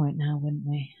at this point now, wouldn't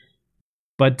we?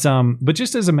 But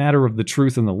just as a matter of the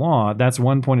truth and the law, that's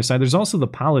one point aside. There's also the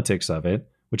politics of it,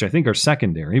 which I think are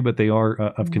secondary, but they are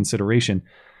of consideration.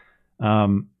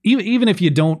 Even if you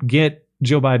don't get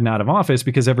Joe Biden out of office,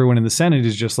 because everyone in the Senate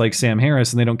is just like Sam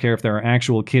Harris and they don't care if there are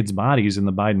actual kids' bodies in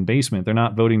the Biden basement, they're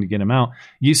not voting to get him out.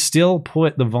 You still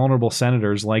put the vulnerable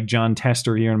senators like John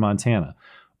Tester here in Montana,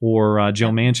 or Joe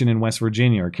Manchin in West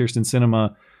Virginia, or Kyrsten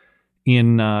Sinema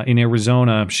in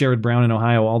Arizona, Sherrod Brown in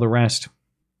Ohio, all the rest.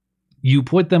 You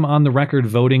put them on the record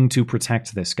voting to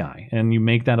protect this guy, and you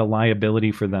make that a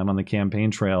liability for them on the campaign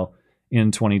trail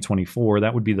in 2024.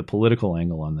 That would be the political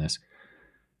angle on this.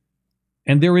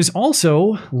 And there is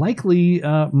also likely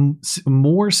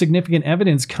more significant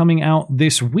evidence coming out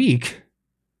this week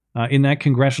in that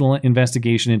congressional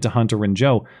investigation into Hunter and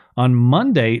Joe. On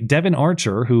Monday, Devin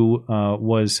Archer, who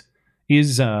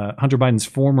is Hunter Biden's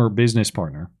former business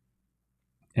partner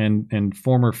and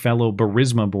former fellow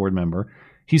Burisma board member,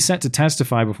 he's set to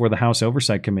testify before the House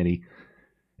Oversight Committee.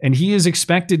 And he is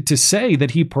expected to say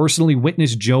that he personally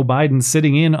witnessed Joe Biden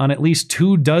sitting in on at least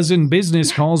 24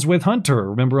 business calls with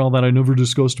Hunter. Remember all that "I never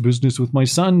discussed business with my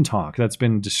son" talk? That's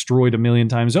been destroyed a million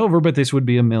times over, but this would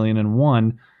be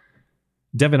 1,000,001.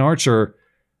 Devin Archer,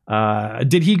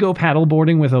 did he go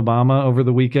paddleboarding with Obama over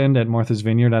the weekend at Martha's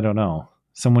Vineyard? I don't know.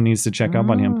 Someone needs to check up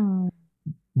on him.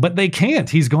 But they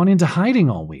can't. He's gone into hiding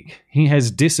all week. He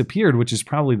has disappeared, which is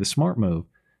probably the smart move.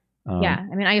 Yeah,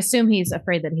 I mean, I assume he's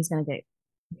afraid that he's going to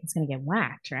get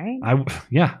whacked, right?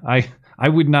 I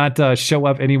would not show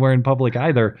up anywhere in public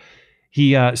either.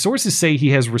 Sources say he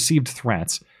has received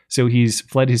threats, so he's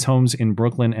fled his homes in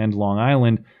Brooklyn and Long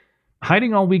Island,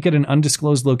 hiding all week at an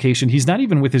undisclosed location. He's not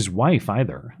even with his wife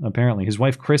either, apparently. His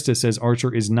wife, Krista, says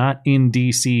Archer is not in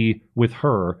D.C. with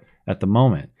her at the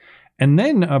moment. And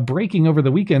then breaking over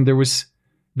the weekend, there was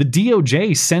the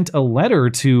DOJ sent a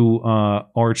letter to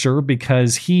Archer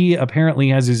because he apparently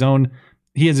has his own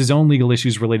legal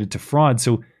issues related to fraud.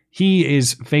 So he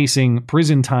is facing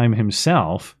prison time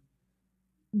himself.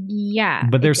 Yeah.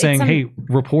 But they're saying, hey,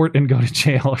 report and go to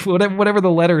jail, or whatever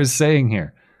the letter is saying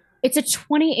here. It's a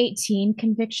 2018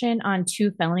 conviction on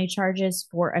 2 felony charges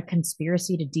for a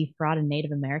conspiracy to defraud a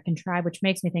Native American tribe, which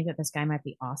makes me think that this guy might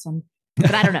be awesome.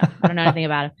 But I don't know. I don't know anything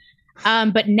about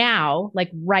him. But now,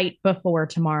 like right before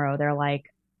tomorrow, they're like,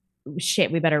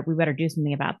 shit, we better do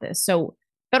something about this. So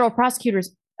federal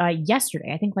prosecutors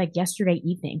yesterday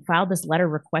evening, filed this letter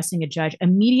requesting a judge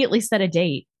immediately set a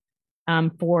date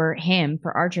for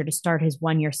Archer to start his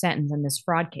 1-year sentence in this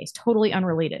fraud case, totally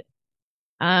unrelated.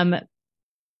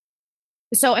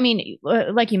 So, I mean,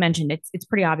 like you mentioned, it's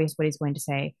pretty obvious what he's going to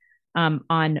say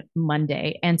on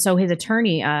Monday. And so his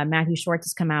attorney, Matthew Schwartz,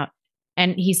 has come out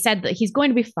And he said that he's going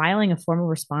to be filing a formal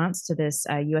response to this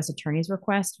U.S. attorney's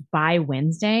request by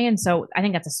Wednesday. And so I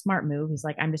think that's a smart move. He's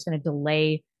like, I'm just going to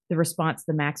delay the response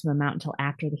the maximum amount until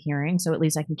after the hearing. So at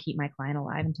least I can keep my client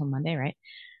alive until Monday, right?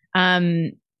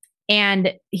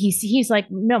 And he's like,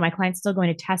 no, my client's still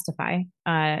going to testify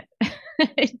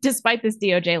despite this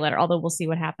DOJ letter, although we'll see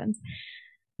what happens.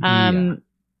 And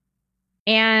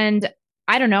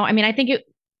I don't know. I mean, I think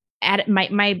at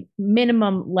my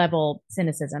minimum level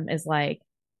cynicism is like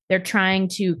they're trying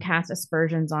to cast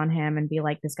aspersions on him and be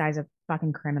like, this guy's a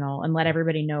fucking criminal, and let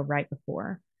everybody know right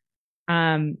before.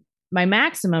 My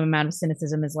maximum amount of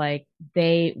cynicism is like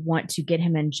they want to get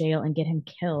him in jail and get him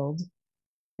killed,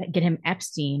 get him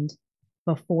Epsteined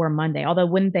before Monday. Although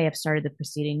wouldn't they have started the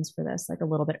proceedings for this like a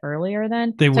little bit earlier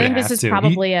then? They would I think have this is to.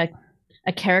 probably a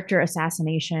character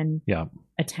assassination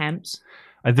attempt.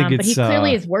 I think but he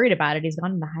clearly is worried about it. He's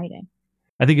gone into hiding.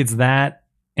 I think it's that,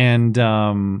 and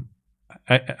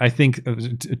I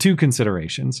think two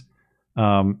considerations.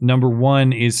 Number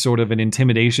one is sort of an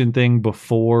intimidation thing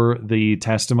before the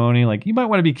testimony. Like, you might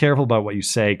want to be careful about what you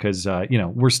say because,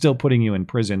 we're still putting you in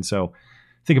prison. So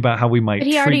think about how we might But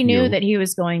he already treat knew you. that he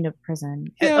was going to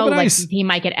prison. Yeah, but he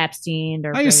might get Epstein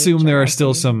or I assume there are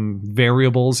still some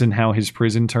variables in how his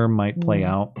prison term might play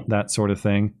out, that sort of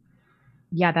thing.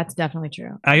 Yeah, that's definitely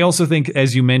true. I also think,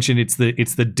 as you mentioned, it's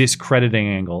the discrediting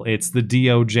angle. It's the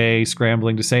DOJ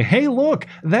scrambling to say, hey, look,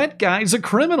 that guy's a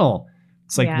criminal.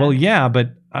 It's like, well, yeah,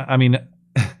 but I mean,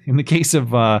 in the case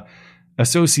of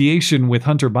association with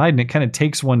Hunter Biden, it kind of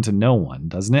takes one to know one,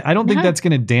 doesn't it? I don't think that's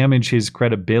going to damage his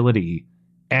credibility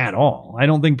at all. I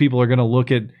don't think people are going to look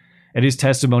at his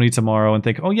testimony tomorrow and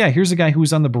think, oh, yeah, here's a guy who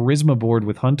was on the Burisma board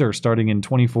with Hunter starting in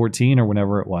 2014 or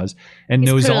whenever it was, and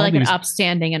knows all like these. An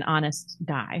upstanding and honest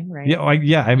guy, right?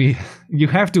 Yeah, I mean, you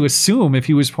have to assume if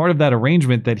he was part of that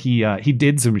arrangement that he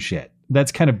did some shit.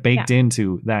 That's kind of baked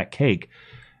into that cake.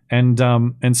 And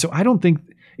so I don't think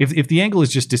if the angle is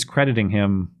just discrediting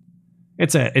him,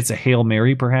 it's a Hail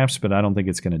Mary perhaps, but I don't think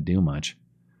it's going to do much.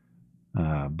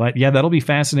 But yeah, that'll be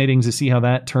fascinating to see how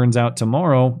that turns out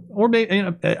tomorrow. Or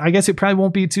maybe, I guess it probably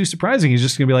won't be too surprising. He's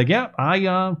just going to be like, yeah,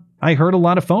 I heard a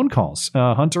lot of phone calls.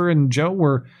 Hunter and Joe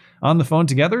were on the phone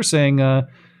together saying,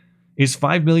 is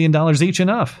 $5 million each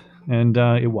enough? And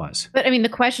it was. But I mean, the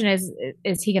question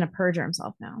is he going to perjure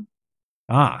himself now?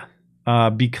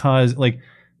 Because like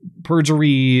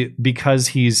perjury because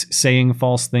he's saying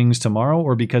false things tomorrow,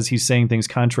 or because he's saying things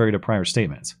contrary to prior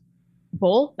statements?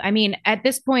 Both. I mean, at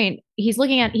this point, he's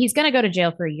going to go to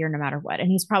jail for a year no matter what.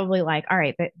 And he's probably like, all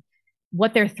right, but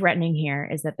what they're threatening here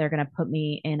is that they're going to put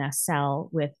me in a cell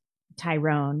with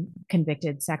Tyrone,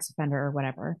 convicted sex offender or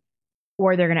whatever,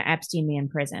 or they're going to Epstein me in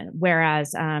prison.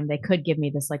 Whereas they could give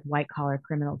me this like white collar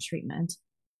criminal treatment.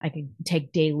 I could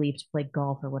take day leave to play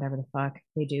golf or whatever the fuck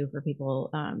they do for people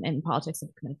in politics that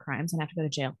have committed crimes and have to go to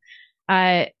jail.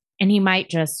 And he might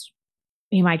just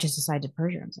decide to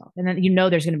perjure himself. And then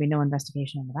there's going to be no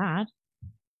investigation into that.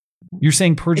 You're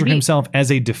saying perjure himself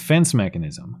as a defense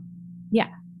mechanism? Yeah.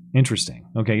 Interesting.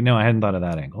 Okay, no, I hadn't thought of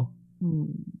that angle.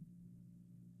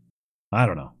 I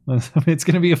don't know. It's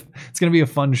gonna be a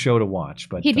fun show to watch.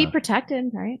 But he'd be protected,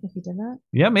 right, if he did that?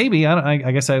 Yeah, maybe.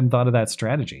 I guess I hadn't thought of that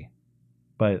strategy.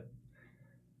 But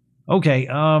okay,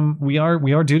 we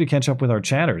are due to catch up with our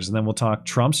chatters, and then we'll talk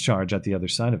Trump's charge at the other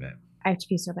side of it. I have to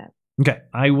be so bad. Okay,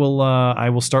 I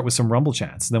will start with some Rumble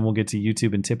chats. Then we'll get to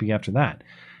YouTube and Tippy after that.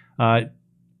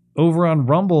 Over on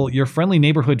Rumble, your friendly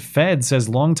neighborhood Fed says,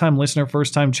 longtime listener,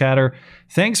 first time chatter.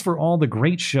 Thanks for all the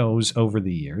great shows over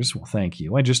the years. Well, thank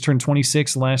you. I just turned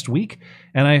 26 last week,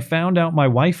 and I found out my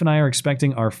wife and I are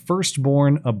expecting our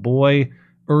firstborn, a boy,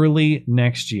 early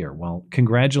next year. Well,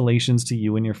 congratulations to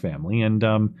you and your family, and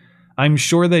I'm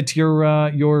sure that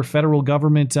your federal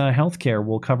government health care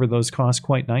will cover those costs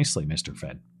quite nicely, Mr.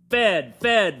 Fed. Fed.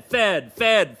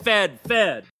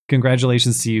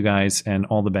 Congratulations to you guys, and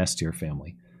all the best to your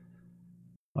family.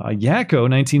 Yakko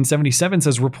 1977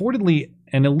 says, reportedly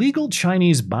an illegal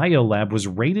Chinese biolab was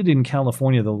raided in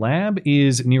California. The lab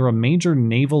is near a major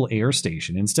naval air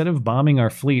station. Instead of bombing our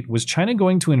fleet, was China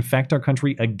going to infect our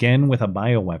country again with a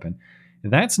bioweapon?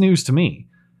 That's news to me,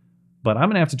 but I'm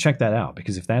going to have to check that out,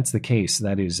 because if that's the case,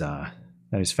 that is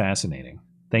fascinating.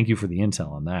 Thank you for the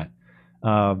intel on that.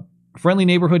 Friendly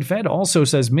Neighborhood Fed also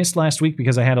says, missed last week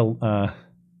because I had a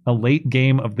late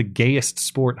game of the gayest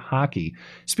sport, hockey.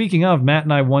 Speaking of, Matt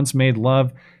and I once made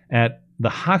love at the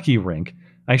hockey rink.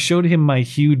 I showed him my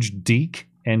huge deek,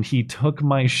 and he took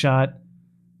my shot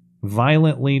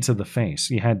violently to the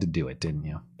face. You had to do it, didn't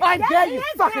you? I dare you,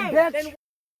 fucking bitch!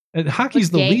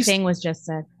 Hockey's the gay least thing was just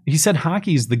said. He said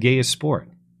hockey's the gayest sport.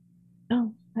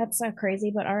 Oh, That's so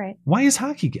crazy, but all right. Why is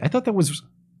hockey gay? I thought that was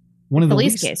one of The the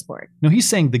least gay sport. No, he's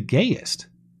saying the gayest.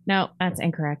 No, that's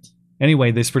incorrect.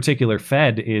 Anyway, this particular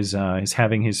Fed is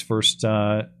having his first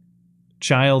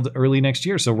child early next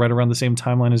year, so right around the same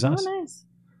timeline as us. Oh, nice.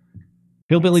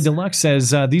 Hillbilly Deluxe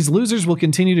says, these losers will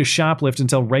continue to shoplift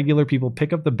until regular people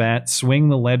pick up the bat, swing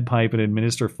the lead pipe, and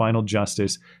administer final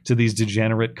justice to these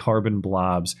degenerate carbon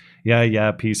blobs.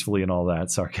 Yeah, peacefully and all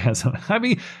that. Sarcasm. I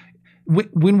mean,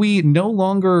 when we no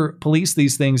longer police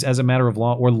these things as a matter of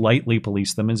law, or lightly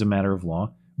police them as a matter of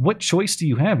law, what choice do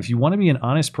you have? If you want to be an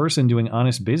honest person doing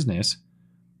honest business,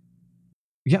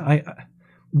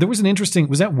 there was an interesting,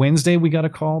 was that Wednesday we got a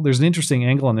call? There's an interesting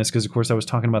angle on this because, of course, I was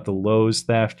talking about the Lowe's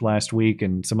theft last week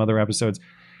and some other episodes.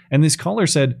 And this caller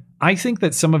said, I think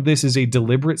that some of this is a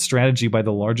deliberate strategy by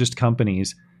the largest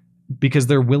companies because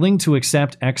they're willing to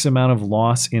accept X amount of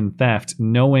loss in theft,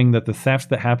 knowing that the theft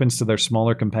that happens to their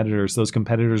smaller competitors, those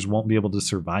competitors won't be able to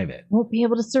survive it. Won't be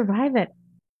able to survive it.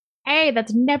 Hey,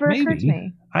 that's never occurred to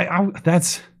me. I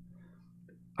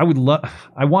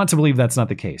want to believe that's not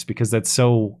the case because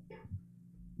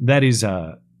that is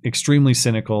extremely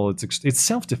cynical. It's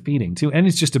self-defeating too, and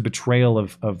it's just a betrayal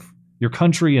of your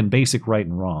country and basic right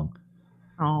and wrong.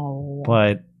 Oh.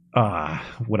 But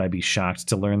would I be shocked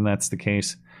to learn that's the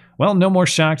case? Well, no more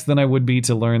shocked than I would be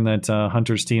to learn that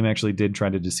Hunter's team actually did try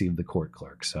to deceive the court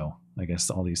clerk. So I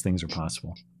guess all these things are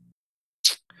possible.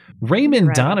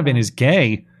 Raymond Donovan is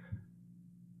gay.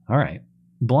 All right.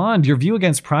 Blonde, your view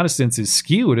against Protestants is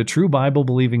skewed. A true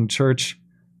Bible-believing church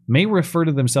may refer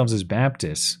to themselves as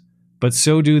Baptists, but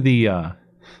so do the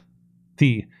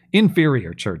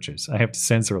inferior churches. I have to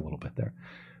censor a little bit there.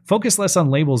 Focus less on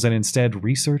labels and instead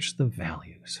research the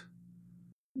values.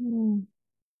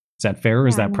 Is that fair or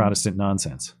is that Protestant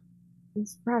nonsense?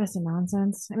 It's Protestant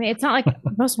nonsense. I mean, it's not like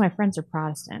most of my friends are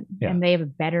Protestant and they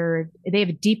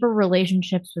have deeper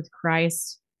relationships with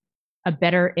Christ, a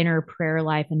better inner prayer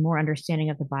life, and more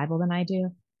understanding of the Bible than I do.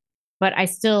 But I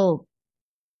still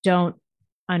don't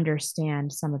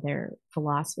understand some of their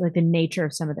philosophy, like the nature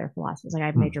of some of their philosophies. Like I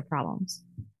have major problems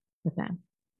with them.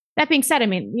 That being said, I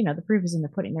mean, the proof is in the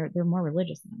pudding. They're more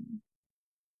religious than me.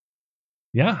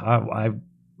 Yeah,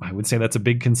 I would say that's a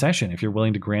big concession. If you're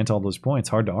willing to grant all those points,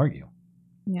 hard to argue.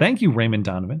 Yeah. Thank you, Raymond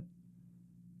Donovan.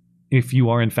 If you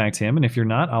are in fact him, and if you're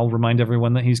not, I'll remind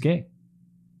everyone that he's gay.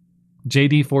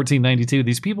 JD1492,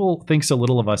 these people think so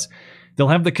little of us. They'll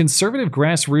have the conservative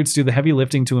grassroots do the heavy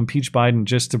lifting to impeach Biden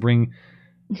just to bring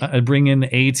in the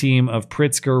A-team of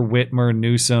Pritzker, Whitmer,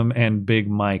 Newsom, and Big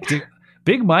Mike. Dude,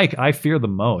 Big Mike, I fear the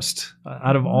most.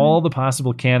 Out of all the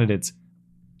possible candidates,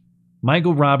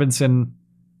 Michael Robinson,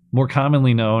 more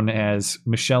commonly known as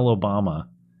Michelle Obama,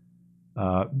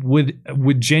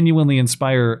 would genuinely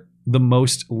inspire the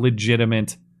most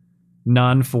legitimate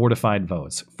non-fortified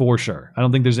votes, for sure. I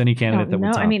don't think there's any candidate that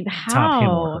would top him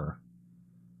or her.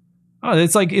 Oh,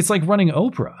 it's like running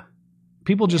Oprah.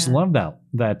 People just love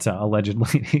that alleged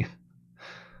lady.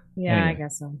 Yeah, anyway. I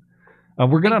guess so.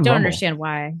 We're good on don't Rumble. Understand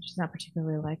why. She's not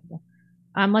particularly likable.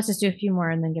 Let's just do a few more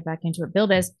and then get back into it. Bill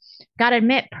Biz, gotta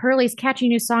admit, Pearlie's catchy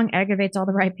new song aggravates all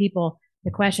the right people.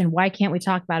 The question, why can't we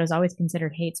talk about, is always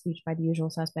considered hate speech by the usual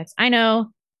suspects. I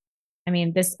know. I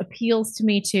mean, this appeals to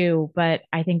me too, but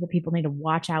I think that people need to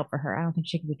watch out for her. I don't think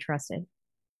she can be trusted.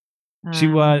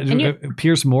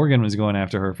 Pierce Morgan was going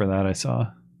after her for that, I saw.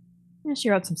 Yeah,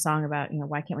 she wrote some song about,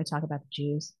 why can't we talk about the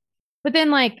Jews? But then,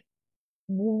 like,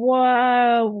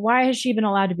 why has she been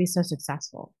allowed to be so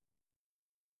successful?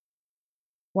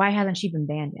 Why hasn't she been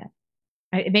banned yet?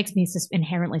 It makes me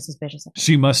inherently suspicious of her.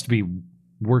 She must be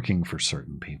working for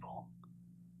certain people.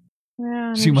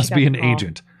 Yeah, she must be an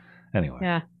agent. Anyway.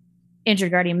 Yeah.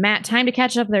 Injured Guardian. Matt, time to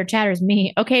catch up with their chatters.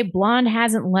 Me. Okay, Blonde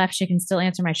hasn't left. She can still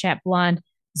answer my chat. Blonde.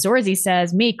 Zorzy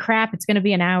says, me, crap, it's going to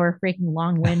be an hour. Freaking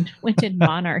long-winded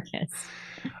monarchist.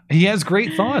 He has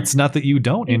great thoughts. Not that you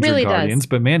don't, Injured really Guardians, does.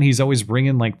 but man, he's always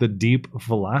bringing like the deep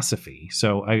philosophy.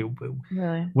 So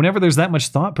whenever there's that much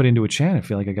thought put into a chat, I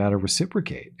feel like I got to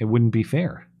reciprocate. It wouldn't be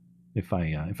fair if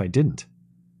I didn't.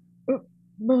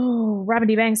 Oh, Robin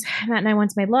D. Banks, Matt and I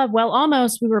once made love. Well,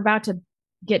 almost. We were about to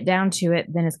get down to it.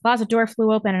 Then his closet door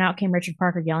flew open and out came Richard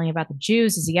Parker yelling about the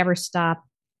Jews. Does he ever stop?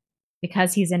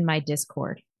 Because he's in my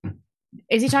Discord.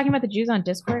 Is he talking about the Jews on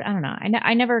Discord? I don't know.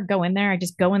 I never go in there. I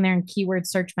just go in there and keyword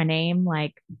search my name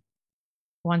like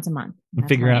once a month. And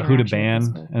figure out who to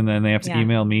ban, and then they have to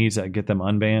email me to get them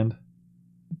unbanned.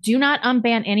 Do not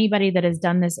unban anybody that has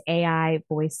done this AI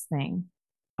voice thing.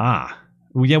 Well,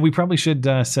 yeah, we probably should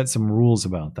set some rules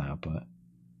about that, but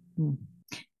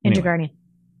Inter Guardian.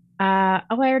 I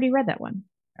already read that one.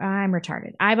 I'm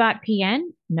retarded. I bought PN.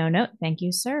 No note. Thank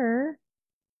you, sir.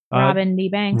 Robin D.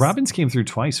 Banks. Robin's came through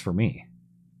twice for me.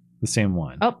 The same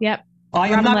one. Oh, yep. I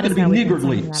am not going to be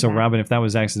niggardly. So, Robin, if that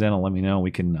was accidental, let me know.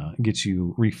 We can get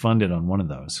you refunded on one of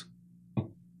those.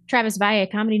 Travis Valle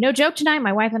comedy. No joke tonight.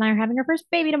 My wife and I are having our first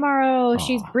baby tomorrow.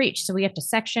 She's breech, so we have to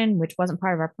section, which wasn't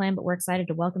part of our plan, but we're excited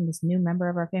to welcome this new member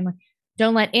of our family.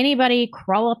 Don't let anybody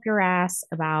crawl up your ass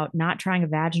about not trying a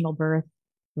vaginal birth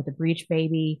with a breech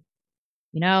baby.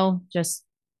 Just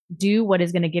do what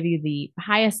is going to give you the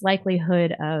highest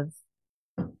likelihood of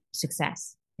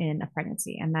success in a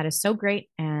pregnancy. And that is so great.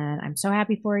 And I'm so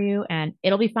happy for you. And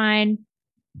it'll be fine.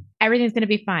 Everything's going to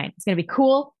be fine. It's going to be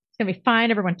cool. It's going to be fine.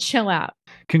 Everyone chill out.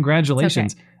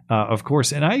 Congratulations, of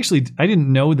course. And I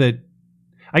didn't know that.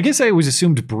 I guess I always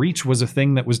assumed breech was a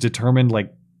thing that was determined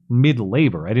like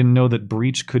mid-labor. I didn't know that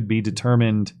breech could be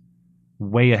determined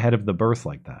way ahead of the birth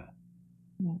like that.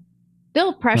 Yeah.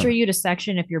 They'll pressure you to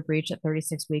section if you're breech at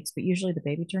 36 weeks, but usually the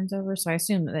baby turns over. So I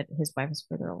assume that his wife is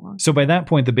further along. So by that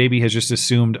point, the baby has just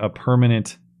assumed a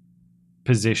permanent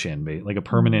position, like a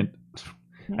permanent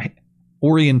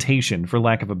orientation, for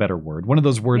lack of a better word. One of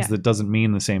those words that doesn't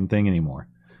mean the same thing anymore.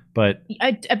 But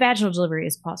a vaginal delivery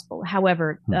is possible.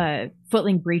 However,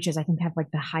 footling breeches, I think, have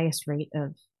like the highest rate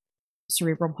of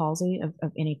cerebral palsy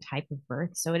of any type of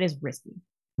birth. So it is risky.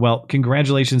 Well,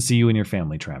 congratulations to you and your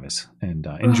family, Travis, and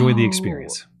enjoy the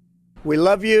experience. We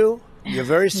love you. You're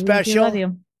very special. Love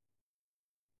you.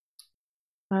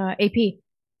 AP,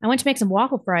 I went to make some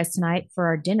waffle fries tonight for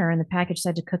our dinner, and the package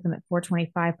said to cook them at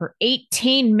 425 for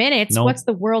 18 minutes. Nope. What's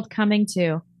the world coming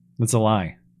to? That's a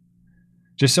lie.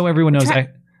 Just so everyone knows, I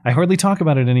hardly talk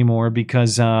about it anymore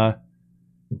because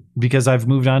I've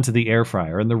moved on to the air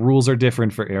fryer, and the rules are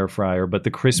different for air fryer, but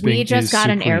the crisping We just is got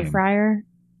supreme. an air fryer.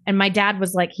 And my dad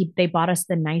was like, they bought us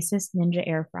the nicest Ninja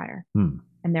air fryer. And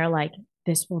they're like,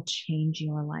 this will change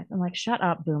your life. I'm like, shut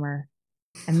up, boomer.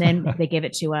 And then they gave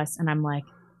it to us. And I'm like,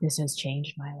 this has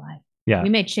changed my life. Yeah. We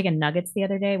made chicken nuggets the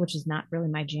other day, which is not really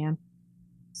my jam.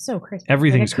 So crispy.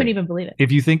 Everything's I couldn't great. even believe it.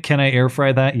 If you think, can I air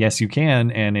fry that? Yes, you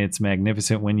can. And it's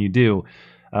magnificent when you do.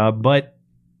 But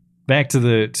back to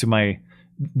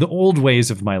the old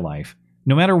ways of my life.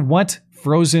 No matter what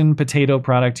frozen potato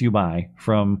product you buy,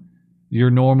 from your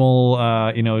normal,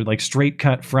 like straight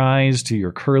cut fries to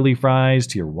your curly fries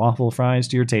to your waffle fries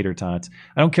to your tater tots.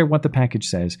 I don't care what the package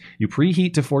says. You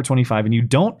preheat to 425 and you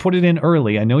don't put it in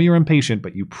early. I know you're impatient,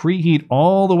 but you preheat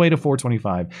all the way to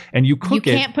 425 and you cook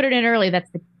it. You can't put it in early.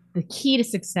 That's the key to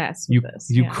success with this.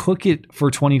 You cook it for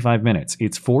 25 minutes.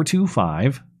 It's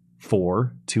 425,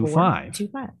 425.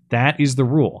 425. That is the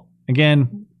rule.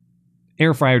 Again,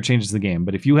 air fryer changes the game,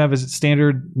 but if you have a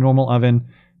standard normal oven,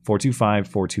 425,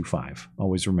 425.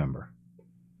 Always remember.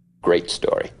 Great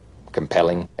story.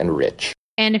 Compelling and rich.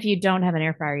 And if you don't have an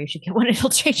air fryer, you should get one. It'll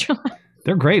change your life.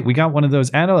 They're great. We got one of those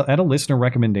at a listener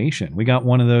recommendation. We got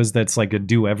one of those that's like a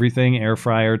do everything air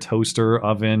fryer, toaster,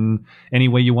 oven, any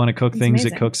way you want to cook things,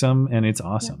 amazing. It cooks them, and it's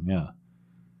awesome. Yeah.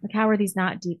 Like, how are these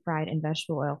not deep fried in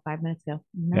vegetable oil 5 minutes ago?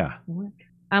 No, Yeah. they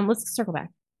weren't. Let's circle back.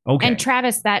 Okay. And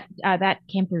Travis, that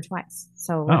came through twice.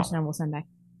 So let us know. We'll send back.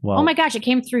 Well, oh my gosh, it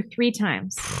came through 3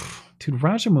 times. Dude,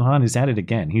 Raja Mohan is at it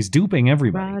again. He's duping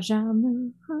everybody.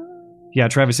 Yeah,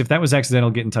 Travis, if that was accidental,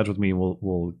 get in touch with me.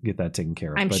 We'll get that taken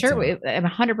care of. I'm sure. I'm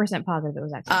 100% positive it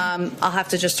was accidental. I'll have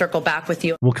to just circle back with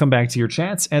you. We'll come back to your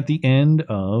chats at the end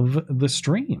of the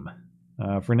stream.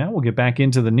 For now, we'll get back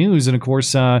into the news. And of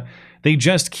course, they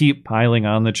just keep piling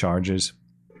on the charges.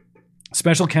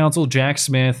 Special counsel Jack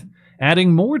Smith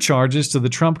adding more charges to the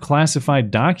Trump classified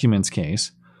documents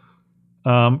case.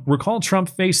 Recall Trump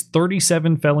faced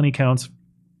 37 felony counts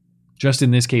just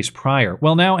in this case prior.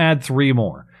 Well, now add 3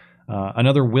 more.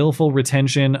 Another willful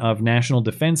retention of national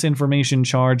defense information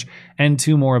charge and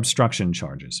 2 more obstruction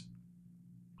charges.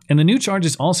 And the new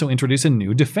charges also introduce a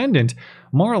new defendant,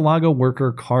 Mar-a-Lago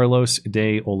worker Carlos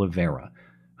de Oliveira,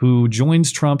 who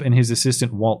joins Trump and his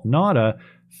assistant Walt Nauta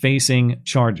facing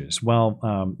charges.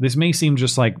 Well, this may seem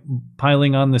just like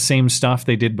piling on the same stuff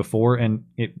they did before, and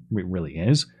it really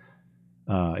is.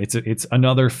 It's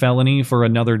another felony for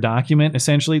another document,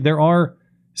 essentially. There are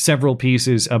several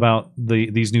pieces about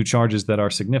these new charges that are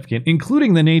significant,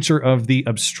 including the nature of the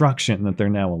obstruction that they're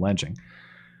now alleging.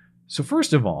 So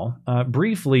first of all,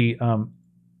 briefly,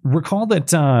 recall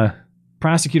that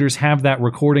prosecutors have that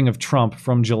recording of Trump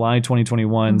from July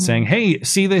 2021 saying, hey,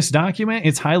 see this document?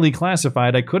 It's highly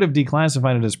classified. I could have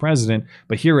declassified it as president,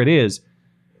 but here it is.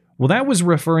 Well, that was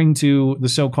referring to the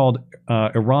so-called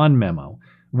Iran memo,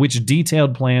 which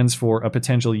detailed plans for a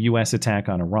potential U.S. attack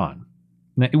on Iran.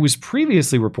 Now, it was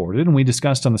previously reported, and we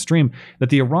discussed on the stream, that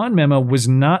the Iran memo was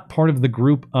not part of the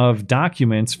group of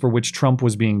documents for which Trump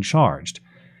was being charged.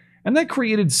 And that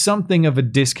created something of a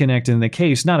disconnect in the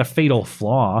case, not a fatal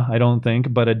flaw, I don't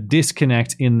think, but a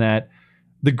disconnect in that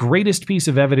the greatest piece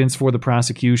of evidence for the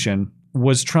prosecution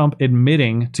was Trump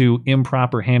admitting to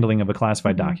improper handling of a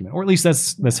classified document, or at least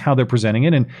that's how they're presenting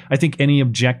it. And I think any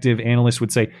objective analyst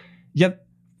would say, yeah,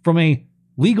 from a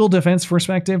legal defense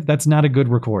perspective, that's not a good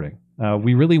recording.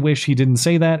 We really wish he didn't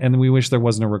say that, and we wish there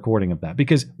wasn't a recording of that.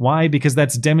 Because why? Because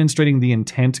that's demonstrating the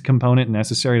intent component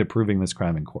necessary to proving this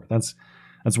crime in court. That's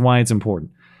why it's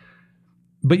important.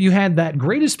 But you had that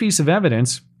greatest piece of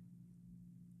evidence,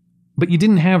 but you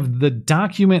didn't have the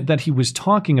document that he was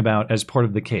talking about as part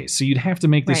of the case. So you'd have to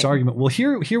make this argument. Well,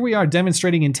 here we are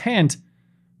demonstrating intent,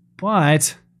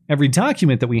 but every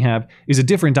document that we have is a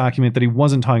different document that he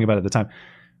wasn't talking about at the time.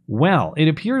 Well, it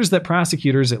appears that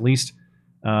prosecutors, at least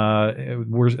as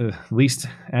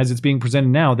it's being presented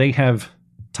now, they have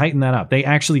tightened that up. They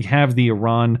actually have the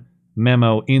Iran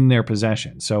memo in their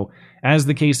possession. So as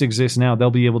the case exists now, they'll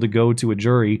be able to go to a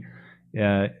jury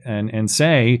and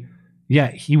say,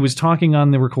 yeah, he was talking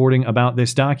on the recording about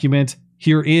this document.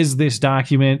 Here is this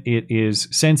document. It is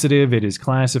sensitive. It is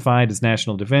classified. It's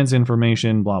national defense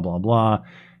information, blah, blah, blah.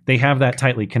 They have that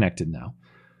tightly connected now.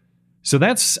 So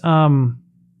that's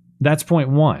point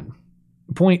one.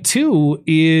 Point two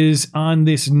is on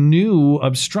this new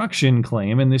obstruction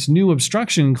claim, and this new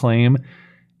obstruction claim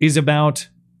is about,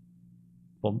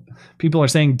 well, people are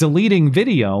saying deleting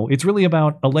video. It's really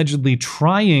about allegedly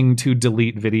trying to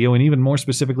delete video, and even more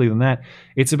specifically than that,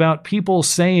 it's about people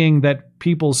saying that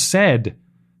people said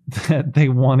that they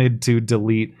wanted to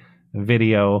delete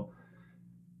video.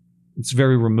 It's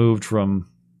very removed from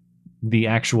the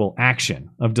actual action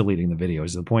of deleting the video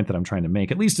is the point that I'm trying to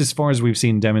make, at least as far as we've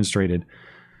seen demonstrated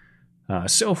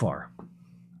so far.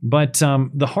 But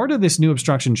the heart of this new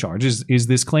obstruction charge is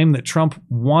this claim that Trump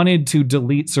wanted to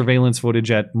delete surveillance footage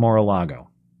at Mar-a-Lago.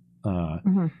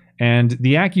 And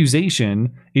the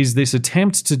accusation is this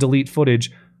attempt to delete footage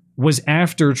was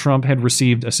after Trump had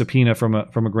received a subpoena from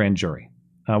a grand jury,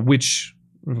 for which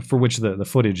the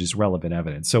footage is relevant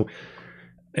evidence. So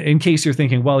in case you're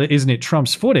thinking, well, isn't it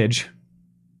Trump's footage?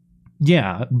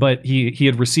 Yeah, but he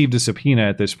had received a subpoena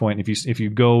at this point. If you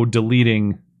go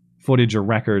deleting footage or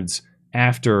records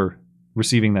after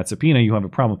receiving that subpoena, you have a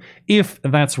problem. If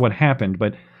that's what happened.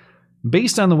 But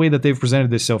based on the way that they've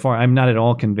presented this so far, I'm not at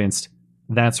all convinced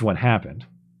that's what happened.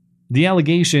 The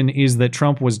allegation is that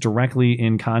Trump was directly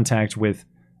in contact with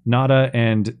Nada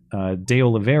and De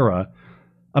Oliveira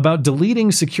about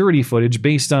deleting security footage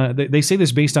based on, they say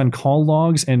this based on call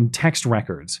logs and text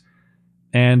records,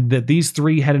 and that these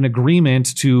three had an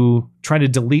agreement to try to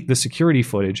delete the security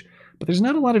footage. But there's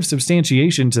not a lot of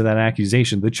substantiation to that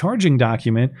accusation. The charging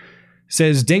document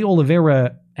says De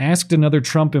Oliveira asked another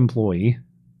Trump employee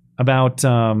about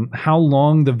how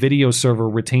long the video server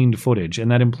retained footage, and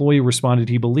that employee responded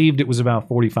he believed it was about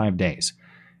 45 days.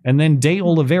 And then De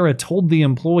Oliveira told the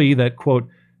employee that, quote,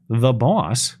 the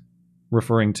boss,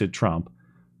 referring to Trump,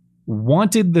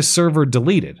 wanted the server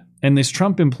deleted. And this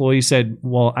Trump employee said,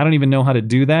 well, I don't even know how to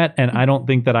do that, and I don't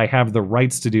think that I have the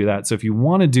rights to do that. So if you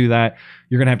want to do that,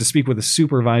 you're going to have to speak with a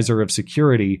supervisor of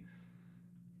security.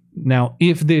 Now,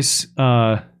 if this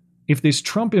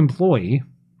Trump employee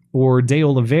or De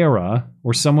Oliveira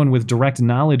or someone with direct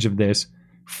knowledge of this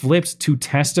flipped to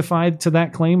testify to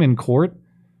that claim in court,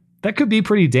 that could be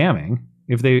pretty damning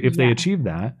if they achieve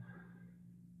that.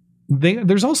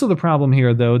 There's also the problem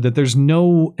here, though, that there's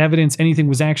no evidence anything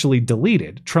was actually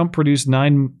deleted. Trump produced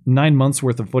nine months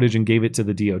worth of footage and gave it to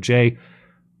the DOJ.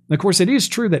 Of course, it is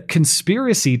true that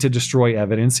conspiracy to destroy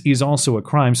evidence is also a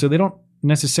crime, so they don't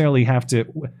necessarily have to...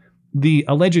 The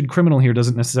alleged criminal here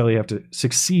doesn't necessarily have to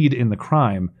succeed in the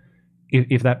crime.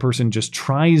 If that person just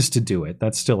tries to do it,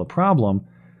 that's still a problem.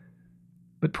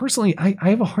 But personally, I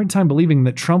have a hard time believing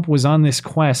that Trump was on this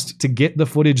quest to get the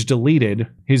footage deleted,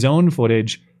 his own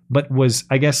footage, but was,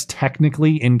 I guess,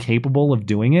 technically incapable of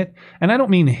doing it. And I don't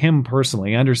mean him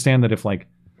personally. I understand that if, like,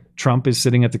 Trump is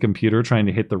sitting at the computer trying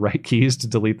to hit the right keys to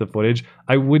delete the footage,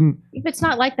 I wouldn't... It's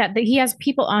not like that. He has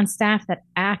people on staff that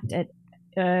act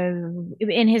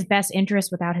in his best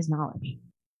interest without his knowledge.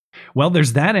 Well,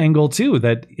 there's that angle, too,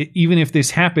 that even if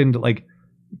this happened, like,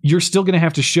 you're still going to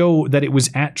have to show that it was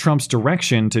at Trump's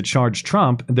direction to charge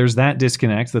Trump. There's that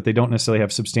disconnect that they don't necessarily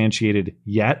have substantiated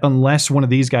yet, unless one of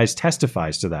these guys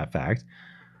testifies to that fact.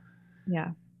 Yeah.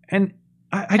 And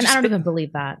I don't even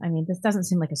believe that. I mean, this doesn't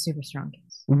seem like a super strong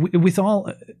case. With all...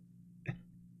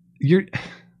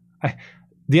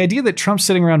 the idea that Trump's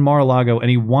sitting around Mar-a-Lago and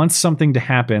he wants something to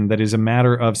happen that is a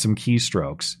matter of some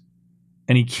keystrokes,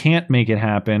 and he can't make it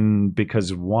happen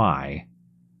because why?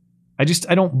 I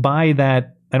don't buy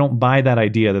that buy that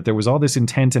idea that there was all this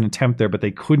intent and attempt there, but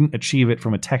they couldn't achieve it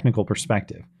from a technical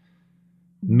perspective.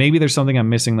 Maybe there's something I'm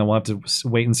missing, that we'll have to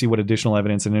wait and see what additional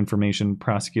evidence and information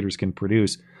prosecutors can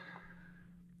produce.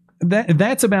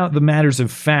 That's about the matters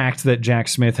of fact that Jack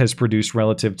Smith has produced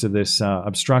relative to this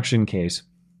obstruction case.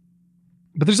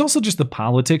 But there's also just the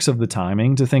politics of the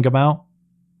timing to think about.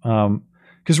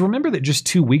 Because remember that just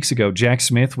 2 weeks ago, Jack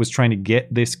Smith was trying to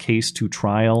get this case to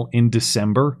trial in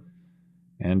December,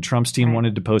 and Trump's team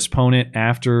wanted to postpone it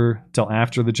till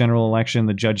after the general election.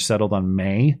 The judge settled on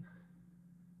May.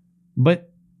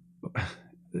 But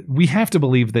we have to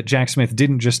believe that Jack Smith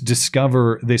didn't just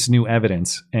discover this new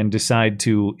evidence and decide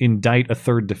to indict a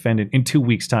third defendant in 2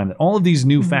 weeks' time. That all of these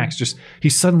new facts, he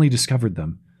suddenly discovered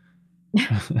them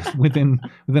within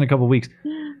a couple of weeks.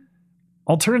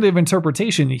 Alternative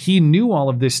interpretation, he knew all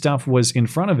of this stuff was in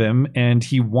front of him, and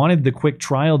he wanted the quick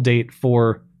trial date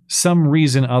for some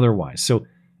reason otherwise. So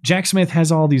Jack Smith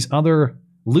has all these other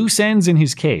loose ends in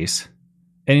his case,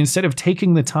 and instead of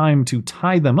taking the time to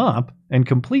tie them up and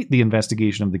complete the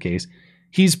investigation of the case,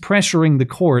 he's pressuring the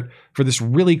court for this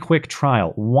really quick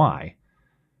trial. Why?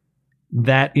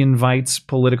 That invites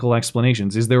political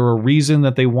explanations. Is there a reason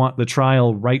that they want the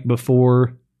trial right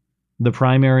before the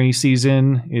primary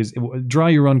season? Draw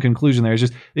your own conclusion there.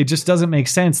 It just doesn't make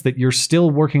sense that you're still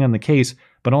working on the case,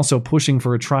 but also pushing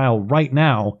for a trial right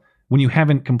now when you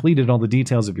haven't completed all the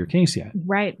details of your case yet.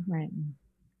 Right.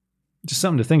 Just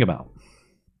something to think about.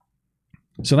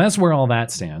 So that's where all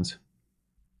that stands.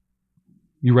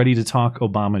 You ready to talk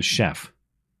Obama's chef?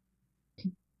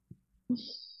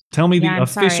 Tell me the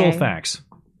official facts.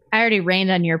 I already rained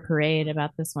on your parade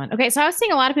about this one. Okay, so I was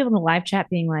seeing a lot of people in the live chat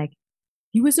being like,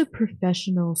 he was a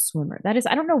professional swimmer. That is,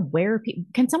 I don't know where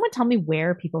can someone tell me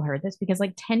where people heard this? Because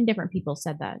like 10 different people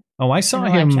said that. Oh, I saw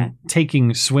him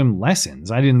taking swim lessons.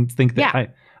 I didn't think that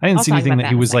I didn't see anything that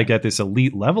he was like at this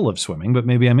elite level of swimming, but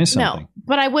maybe I missed something. No,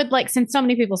 but I would like, since so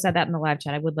many people said that in the live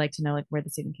chat, I would like to know like where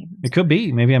this even came from. It could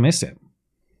be. Maybe I missed it.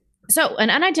 So an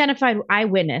unidentified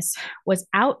eyewitness was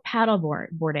out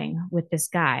paddleboarding with this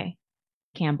guy,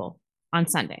 Campbell, on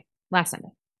last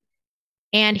Sunday.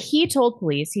 And he told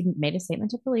police, he made a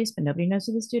statement to police, but nobody knows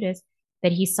who this dude is,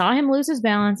 that he saw him lose his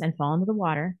balance and fall into the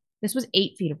water. This was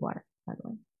 8 feet of water, by the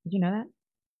way. Did you know that?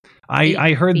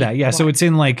 I heard that. Yeah. So it's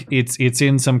in like, it's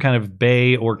in some kind of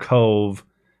bay or cove.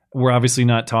 We're obviously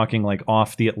not talking like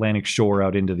off the Atlantic shore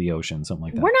out into the ocean, something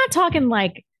like that. We're not talking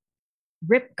like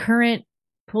rip current,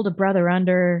 pulled a brother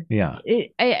under. Yeah.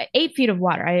 8 feet of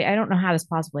water. I don't know how this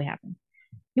possibly happened.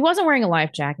 He wasn't wearing a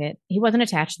life jacket. He wasn't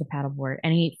attached to the paddleboard,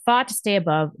 and he fought to stay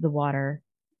above the water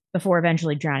before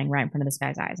eventually drowning right in front of this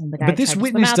guy's eyes. And the guy but this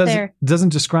witness doesn't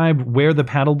describe where the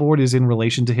paddleboard is in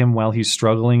relation to him while he's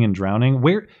struggling and drowning.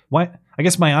 Why? I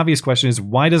guess my obvious question is,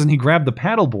 why doesn't he grab the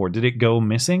paddleboard? Did it go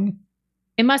missing?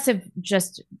 It must have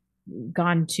just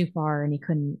gone too far, and he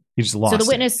couldn't. He just lost. So the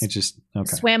witness okay.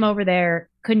 swam over there,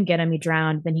 couldn't get him. He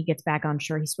drowned. Then he gets back on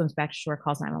shore. He swims back to shore,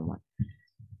 calls 911.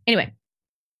 Anyway.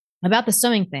 About the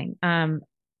swimming thing,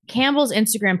 Campbell's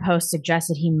Instagram post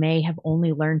suggested he may have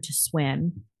only learned to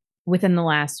swim within the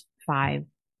last 5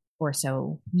 or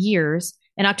so years.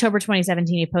 In October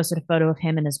 2017, he posted a photo of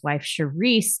him and his wife,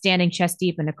 Cherise, standing chest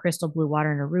deep in a crystal blue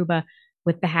water in Aruba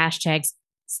with the hashtags,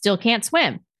 still can't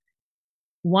swim.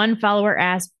 One follower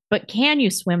asked, but can you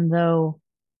swim though?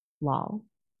 Lol.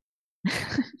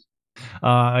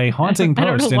 A haunting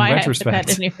post in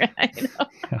retrospect.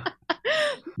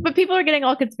 But people are getting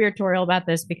all conspiratorial about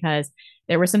this because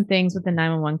there were some things with the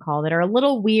 911 call that are a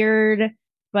little weird,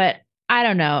 but I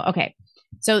don't know. Okay.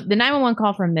 So the 911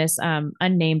 call from this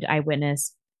unnamed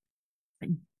eyewitness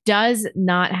does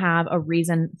not have a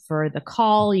reason for the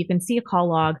call. You can see a call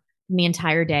log from the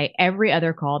entire day. Every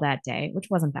other call that day,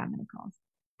 which wasn't that many calls,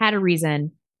 had a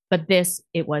reason, but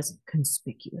it was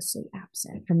conspicuously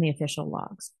absent from the official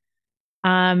logs.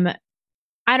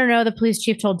 I don't know. The police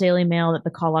chief told Daily Mail that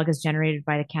the call log is generated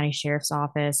by the county sheriff's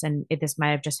office, and this might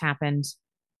have just happened.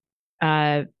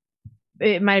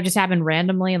 It might have just happened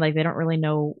randomly. Like they don't really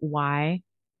know why.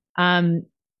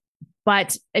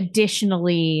 But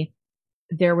additionally,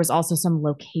 there was also some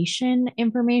location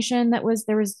information there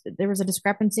was a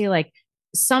discrepancy. Like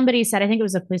somebody said, I think it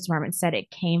was the police department said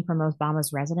it came from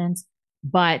Obama's residence,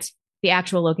 but the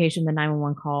actual location, the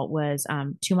 911 call was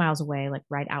 2 miles away, like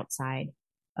right outside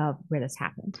of where this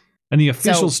happened. And the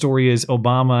official story is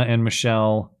Obama and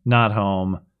Michelle not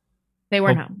home. They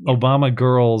weren't home. Yeah. Obama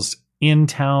girls in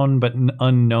town, but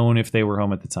unknown if they were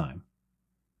home at the time.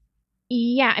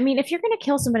 Yeah, I mean, if you're going to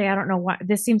kill somebody, I don't know why.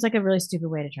 This seems like a really stupid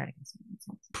way to try to kill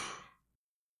somebody.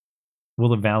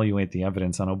 We'll evaluate the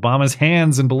evidence on Obama's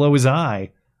hands and below his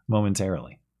eye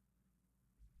momentarily.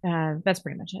 That's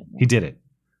pretty much it. He did it.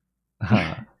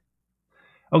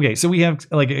 Okay, so we have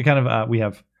like a kind of we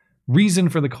have reason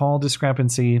for the call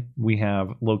discrepancy. We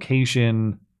have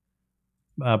location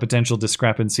potential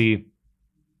discrepancy.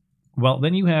 Well,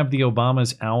 then you have the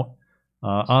Obamas out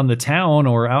on the town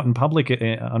or out in public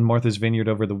on Martha's Vineyard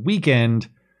over the weekend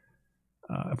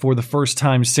for the first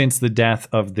time since the death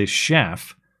of this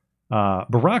chef.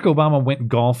 Barack Obama went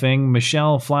golfing.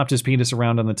 Michelle flopped his penis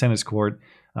around on the tennis court.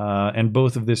 And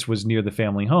both of this was near the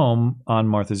family home on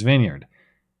Martha's Vineyard.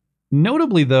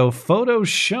 Notably, though, photos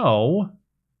show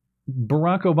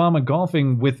Barack Obama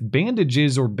golfing with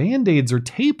bandages or band-aids or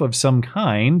tape of some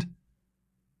kind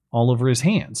all over his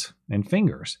hands and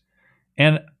fingers.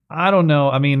 And I don't know.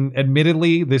 I mean,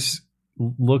 admittedly, this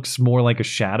looks more like a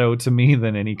shadow to me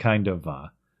than any kind of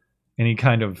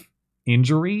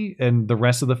injury. And the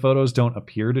rest of the photos don't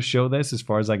appear to show this, as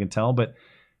far as I can tell. But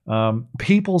some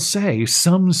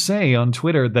say on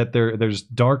Twitter that there's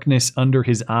darkness under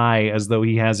his eye, as though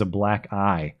he has a black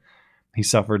eye. He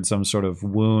suffered some sort of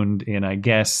wound in, I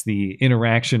guess, the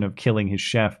interaction of killing his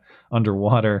chef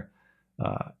underwater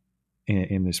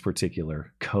in this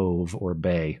particular cove or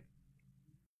bay.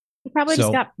 He probably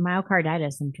just got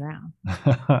myocarditis and drowned.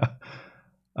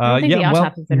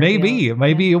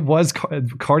 Maybe it was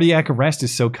cardiac arrest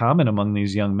is so common among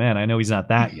these young men. I know he's not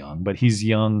that young, but he's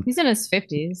young. He's in his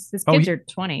 50s. His kids are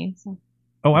 20. So.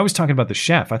 Oh, I was talking about the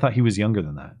chef. I thought he was younger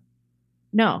than that.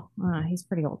 No, he's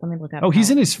pretty old. Let me look up. Oh, he's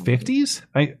in his 50s?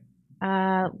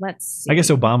 Let's see. I guess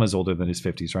Obama's older than his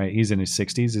 50s, right? He's in his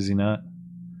 60s, is he not?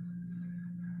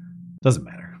 Doesn't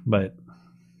matter, but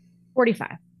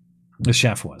 45. The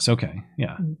chef was. Okay,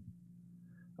 yeah.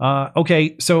 Mm-hmm.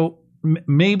 Okay, so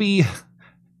maybe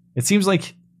it seems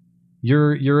like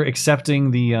you're accepting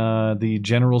the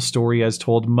general story as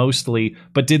told mostly,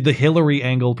 but did the Hillary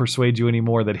angle persuade you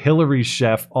anymore that Hillary's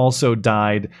chef also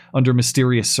died under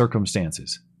mysterious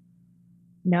circumstances?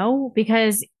 No,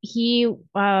 because he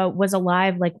was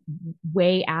alive like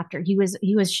way after. He was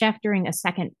chef during a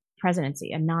second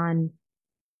presidency, a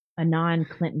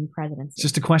non-Clinton presidency. It's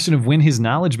just a question of when his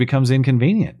knowledge becomes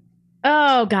inconvenient.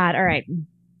 Oh God! All right.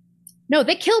 No,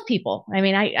 they kill people. I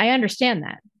mean, I understand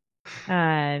that.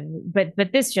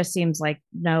 But this just seems like,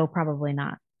 no, probably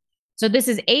not. So this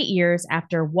is 8 years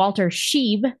after Walter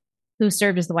Scheib, who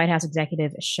served as the White House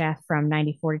executive chef from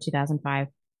 1994 to 2005,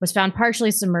 was found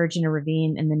partially submerged in a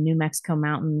ravine in the New Mexico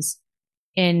mountains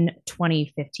in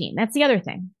 2015. That's the other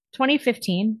thing.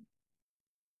 2015.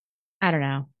 I don't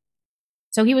know.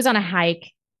 So he was on a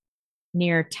hike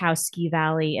near Taos Ski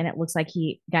Valley, and it looks like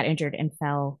he got injured and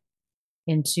fell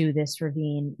into this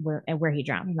ravine where he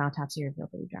drowned. An autopsy revealed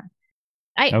that he drowned.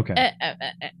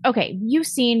 Okay. You've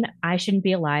seen I Shouldn't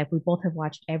Be Alive. We both have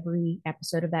watched every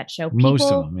episode of that show.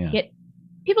 Most of them, yeah.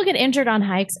 People get injured on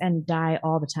hikes and die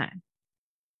all the time.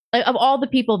 Like, of all the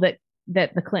people that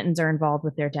the Clintons are involved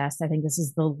with their deaths, I think this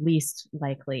is the least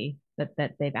likely that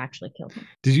they've actually killed him.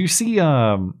 Did you see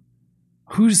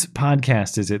whose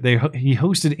podcast is it? He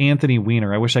hosted Anthony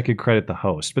Weiner. I wish I could credit the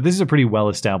host, but this is a pretty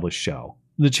well-established show.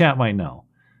 The chat might know.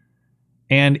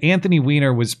 And Anthony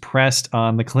Weiner was pressed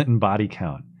on the Clinton body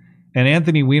count. And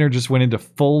Anthony Weiner just went into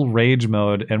full rage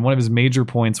mode. And one of his major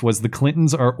points was the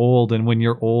Clintons are old. And when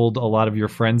you're old, a lot of your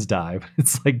friends die.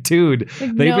 It's like, dude,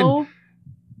 they've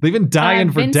been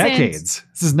dying for decades.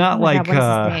 This is not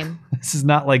this is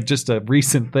not like just a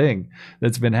recent thing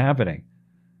that's been happening.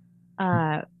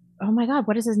 Oh my God,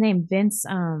 what is his name? Vince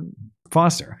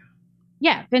Foster.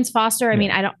 Yeah, Vince Foster. I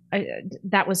mean,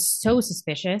 that was so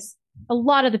suspicious. A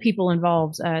lot of the people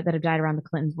involved that have died around the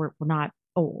Clintons were not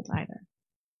old either.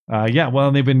 Yeah,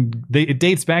 well, it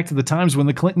dates back to the times when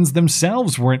the Clintons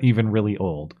themselves weren't even really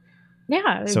old.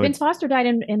 Yeah, so Vince Foster died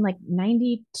in like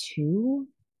 92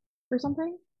 or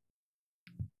something.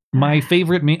 My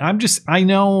favorite meme.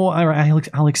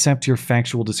 I'll accept your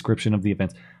factual description of the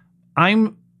events.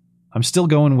 I'm still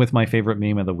going with my favorite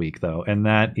meme of the week, though, and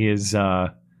that is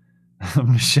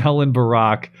Michelle and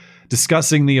Barack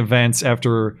discussing the events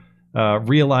after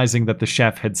realizing that the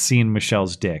chef had seen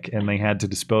Michelle's dick, and they had to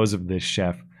dispose of this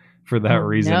chef for that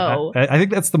reason. No. I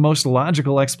think that's the most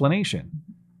logical explanation.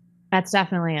 That's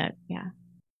definitely it. Yeah.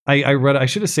 I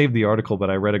should have saved the article, but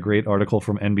I read a great article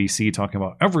from NBC talking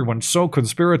about everyone's so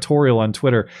conspiratorial on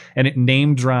Twitter, and it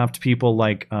name dropped people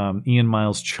like Ian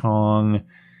Miles Chong.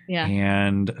 Yeah.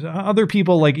 And other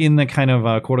people like in the kind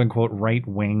of quote unquote right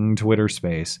wing Twitter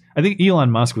space. I think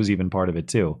Elon Musk was even part of it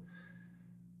too.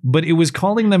 But it was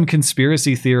calling them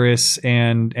conspiracy theorists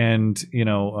and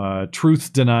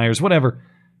truth deniers, whatever.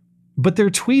 But their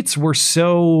tweets were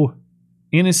so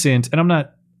innocent, and I'm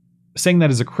not saying that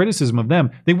as a criticism of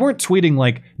them. They weren't tweeting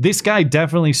like, this guy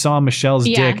definitely saw Michelle's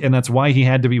dick and that's why he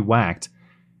had to be whacked.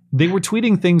 They were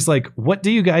tweeting things like, what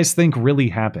do you guys think really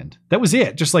happened? That was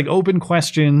it. Just like open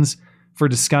questions for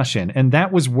discussion. And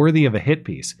that was worthy of a hit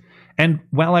piece. And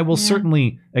while I will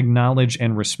certainly acknowledge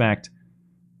and respect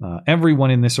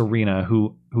everyone in this arena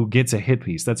who gets a hit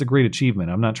piece, that's a great achievement.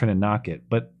 I'm not trying to knock it.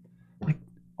 But like,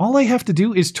 all I have to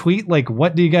do is tweet like,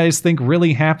 what do you guys think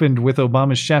really happened with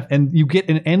Obama's chef? And you get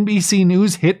an NBC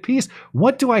News hit piece?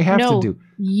 What do I have to do?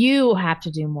 You have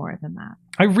to do more than that.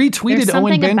 I retweeted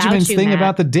Owen Benjamin's thing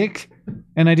about the dick,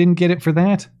 and I didn't get it for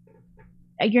that.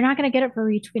 You're not going to get it for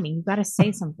retweeting. You got to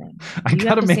say something. I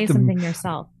got to say something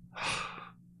yourself.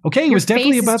 Okay, it was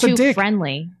definitely about the dick.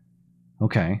 Friendly.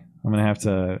 Okay, I'm gonna have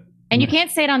to. And you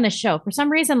can't say it on the show for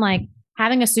some reason. Like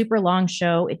having a super long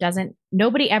show,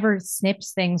 nobody ever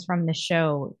snips things from the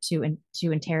show to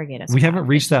interrogate us. We haven't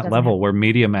reached that level where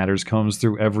Media Matters combs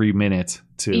through every minute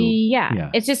to.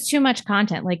 Yeah, it's just too much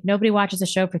content. Like nobody watches a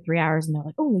show for 3 hours and they're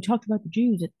like, "Oh, we talked about the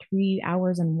Jews at 3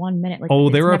 hours and 1 minute." Like,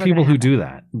 there are people who do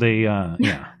that. They,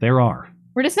 there are.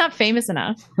 We're just not famous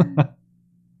enough.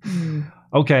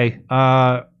 Okay,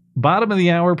 bottom of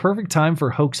the hour, perfect time for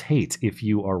hoax hate if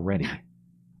you are ready.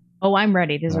 Oh, I'm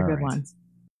ready. These are good ones.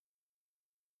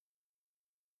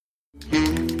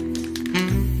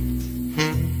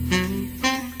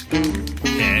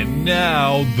 And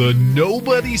now, the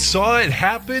nobody saw it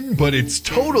happen, but it's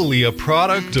totally a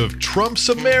product of Trump's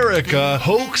America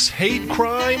hoax hate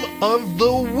crime of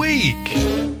the week.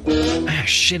 Ah,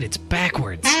 shit, it's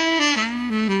backwards.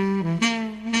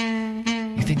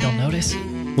 You think they'll notice?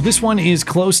 Well, this one is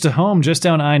close to home, just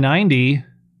down I-90.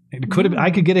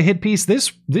 I could get a hit piece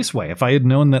this way. If I had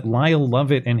known that Lyle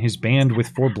Lovett and his band with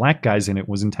 4 black guys in it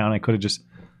was in town, I could have just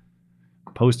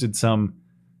posted some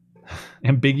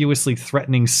ambiguously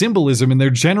threatening symbolism in their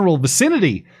general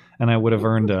vicinity, and I would have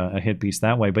earned a hit piece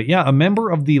that way. But yeah, a member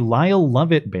of the Lyle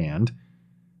Lovett band,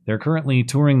 they're currently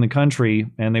touring the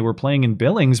country, and they were playing in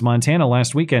Billings, Montana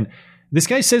last weekend. This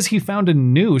guy says he found a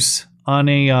noose on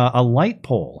a light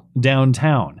pole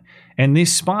downtown. And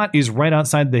this spot is right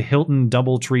outside the Hilton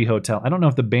Doubletree Hotel. I don't know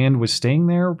if the band was staying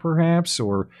there, perhaps,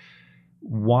 or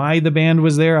why the band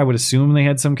was there. I would assume they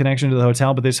had some connection to the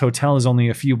hotel, but this hotel is only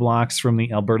a few blocks from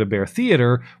the Alberta Bear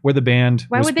Theater where the band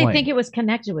Why was would playing. They think it was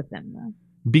connected with them, though?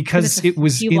 Because it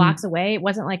was a few blocks away. It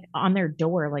wasn't like on their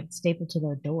door, like stapled to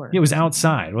their door. It was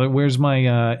outside. Where's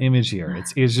my image here?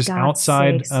 It's just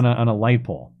outside on a light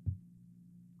pole.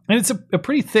 And it's a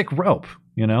pretty thick rope.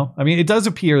 You know, I mean, it does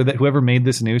appear that whoever made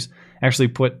this noose actually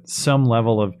put some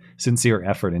level of sincere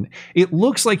effort in. It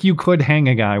looks like you could hang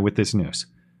a guy with this noose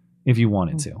if you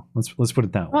wanted to. Let's put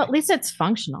it that way. Well, at least it's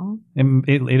functional. And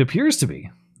it appears to be.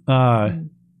 And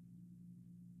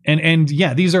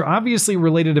yeah, these are obviously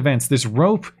related events. This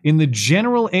rope in the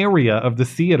general area of the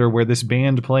theater where this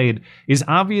band played is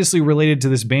obviously related to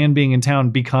this band being in town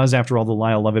because, after all, the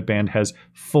Lyle Lovett band has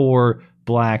 4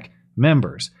 black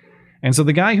members. And so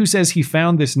the guy who says he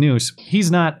found this noose,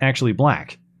 he's not actually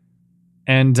black.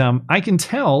 And I can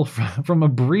tell from a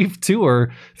brief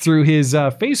tour through his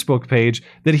Facebook page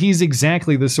that he's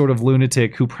exactly the sort of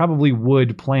lunatic who probably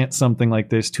would plant something like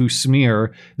this to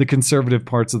smear the conservative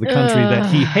parts of the country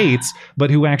that he hates, but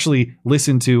who actually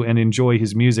listen to and enjoy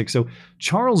his music. So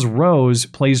Charles Rose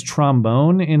plays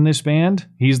trombone in this band.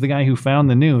 He's the guy who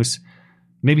found the noose.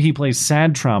 Maybe he plays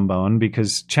sad trombone,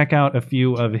 because check out a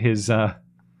few of his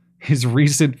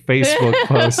recent Facebook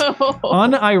posts.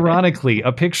 Unironically,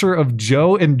 a picture of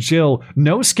Joe and Jill.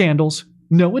 No scandals,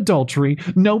 no adultery,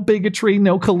 no bigotry,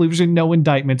 no collusion, no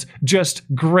indictments. Just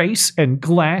grace and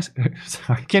class.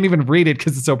 I can't even read it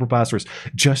because it's so preposterous.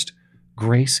 Just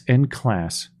grace and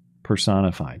class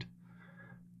personified.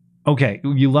 Okay,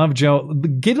 you love Joe.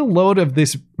 Get a load of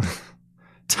this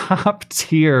top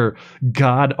tier,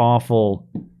 god awful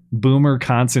boomer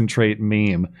concentrate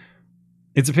meme.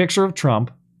 It's a picture of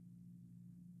Trump.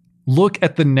 Look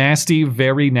at the nasty,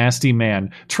 very nasty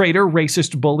man. Traitor,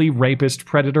 racist, bully, rapist,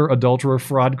 predator, adulterer,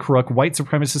 fraud, crook, white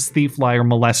supremacist, thief, liar,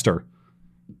 molester.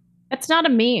 That's not a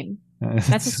meme.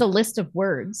 That's just a list of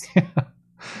words.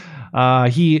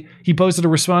 He posted a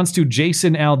response to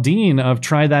Jason Aldean of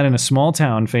Try That in a Small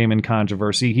Town fame and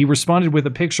controversy. He responded with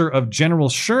a picture of General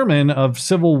Sherman of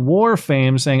Civil War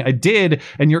fame saying, "I did,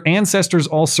 and your ancestors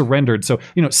all surrendered." So,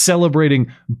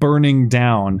 celebrating burning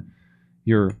down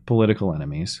your political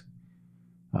enemies.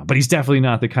 But he's definitely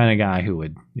not the kind of guy who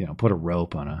would, put a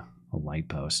rope on a light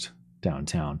post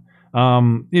downtown.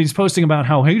 He's posting about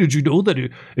how, hey, did you know that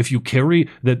if you carry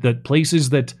that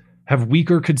places that have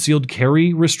weaker concealed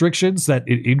carry restrictions, that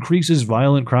it increases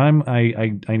violent crime?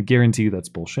 I guarantee you that's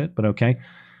bullshit, but okay.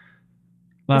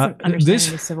 Doesn't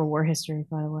understand the Civil War history,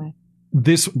 by the way.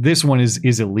 This one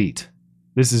is elite.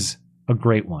 This is a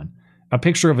great one. A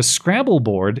picture of a Scrabble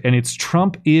board, and it's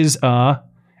Trump is a,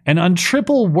 and on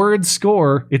triple word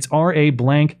score, it's R.A.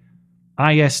 blank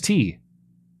I.S.T.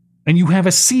 And you have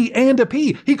a C and a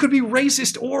P. He could be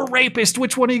racist or rapist.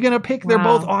 Which one are you going to pick? They're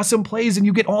both awesome plays, and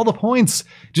you get all the points.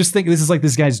 Just think, this is like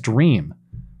this guy's dream.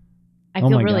 I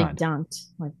feel really dunked.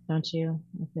 Like, don't you?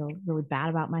 I feel really bad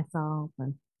about myself.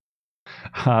 And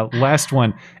last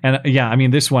one. And yeah, I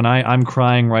mean, this one, I'm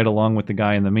crying right along with the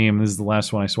guy in the meme. This is the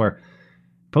last one, I swear.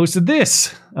 Posted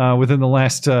this within the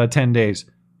last 10 days.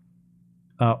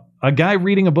 A guy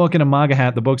reading a book in a MAGA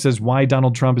hat. The book says why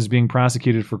Donald Trump is being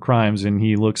prosecuted for crimes, and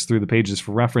he looks through the pages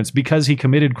for reference because he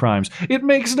committed crimes. It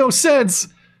makes no sense.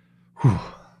 Whew.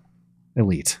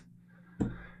 Elite.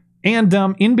 And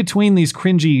in between these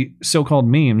cringy so-called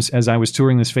memes, as I was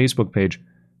touring this Facebook page,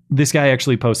 this guy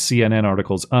actually posts CNN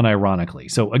articles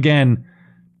unironically. So again,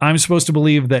 I'm supposed to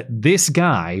believe that this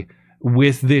guy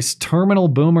with this terminal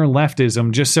boomer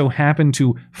leftism just so happened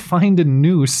to find a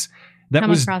noose that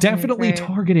was definitely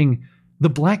targeting the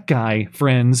black guy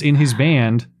friends in his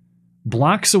band,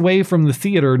 blocks away from the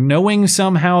theater, knowing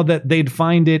somehow that they'd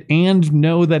find it and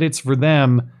know that it's for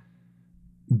them.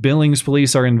 Billings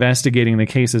police are investigating the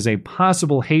case as a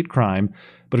possible hate crime.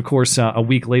 But of course, a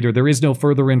week later, there is no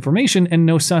further information and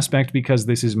no suspect because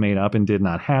this is made up and did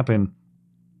not happen.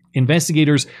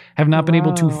 Investigators have not been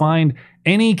able to find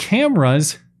any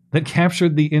cameras that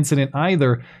captured the incident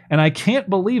either. And I can't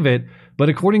believe it, but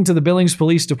according to the Billings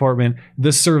Police Department,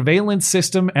 the surveillance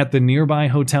system at the nearby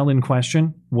hotel in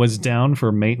question was down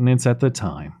for maintenance at the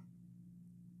time.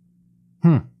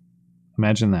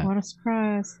 Imagine that. What a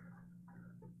surprise.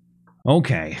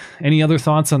 Okay. Any other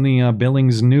thoughts on the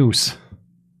Billings noose?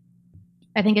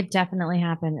 I think it definitely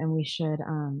happened, and we should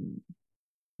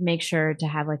make sure to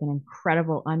have like an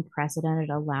incredible, unprecedented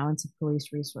allowance of police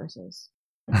resources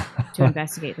to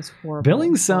investigate this horrible.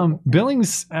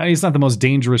 Billings is not the most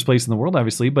dangerous place in the world,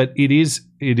 obviously, but it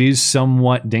is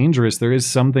somewhat dangerous. There is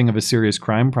something of a serious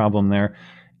crime problem there.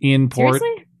 In part,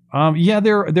 seriously? Yeah,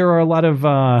 there are a lot of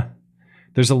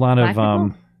there's a lot Black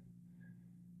of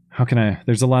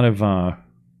there's a lot of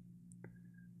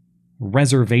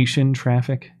reservation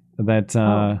traffic that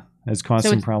has caused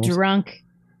some problems. Drunk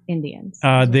Indians.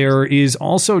 There is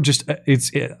also just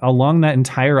it's along that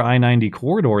entire I-90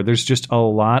 corridor. There's just a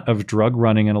lot of drug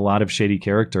running and a lot of shady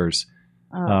characters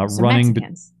running.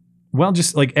 Well,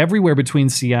 just like everywhere between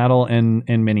Seattle and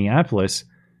Minneapolis,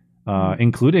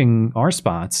 including our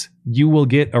spots, you will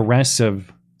get arrests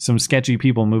of some sketchy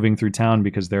people moving through town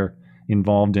because they're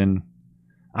involved in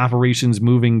operations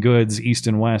moving goods east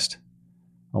and west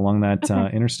along that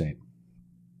interstate.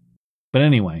 But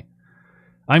anyway,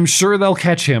 I'm sure they'll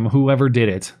catch him, whoever did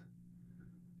it.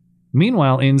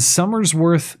 Meanwhile, in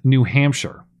Somersworth, New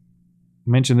Hampshire, I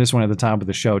mentioned this one at the top of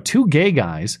the show, 2 gay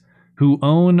guys who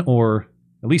own or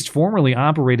at least formerly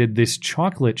operated this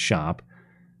chocolate shop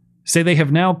say they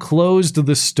have now closed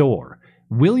the store.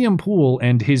 William Poole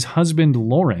and his husband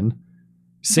Lauren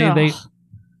say they...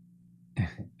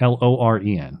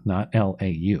 L-O-R-E-N, not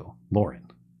L-A-U, Lauren.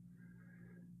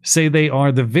 Say they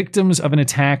are the victims of an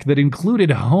attack that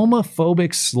included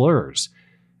homophobic slurs.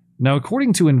 Now,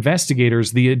 according to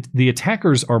investigators, the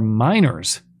attackers are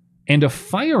minors, and a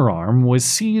firearm was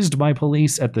seized by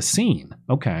police at the scene.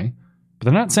 Okay, but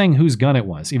they're not saying whose gun it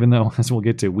was, even though, as we'll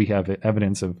get to, we have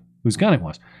evidence of whose gun it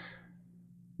was.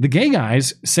 The gay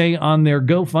guys say on their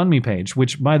GoFundMe page,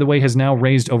 which, by the way, has now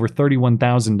raised over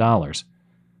 $31,000,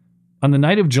 on the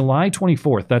night of July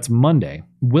 24th, that's Monday,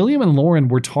 William and Lauren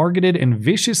were targeted and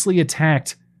viciously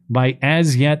attacked by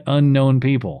as yet unknown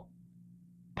people.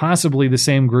 Possibly the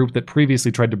same group that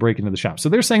previously tried to break into the shop. So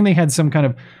they're saying they had some kind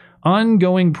of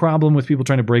ongoing problem with people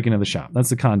trying to break into the shop. That's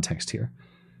the context here.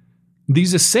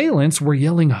 These assailants were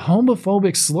yelling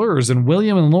homophobic slurs, and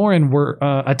William and Lauren were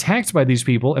attacked by these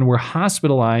people and were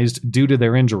hospitalized due to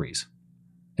their injuries.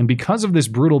 And because of this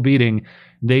brutal beating,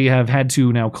 they have had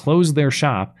to now close their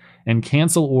shop and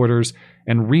cancel orders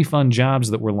and refund jobs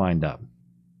that were lined up.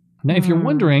 Now, if you're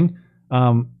wondering,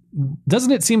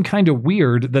 doesn't it seem kind of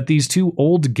weird that these 2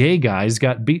 old gay guys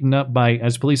got beaten up by,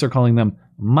 as police are calling them,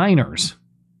 minors?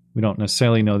 We don't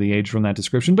necessarily know the age from that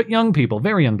description, but young people,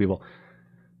 very young people.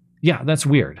 Yeah, that's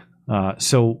weird.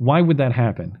 So why would that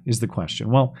happen is the question.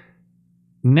 Well,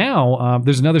 now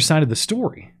there's another side of the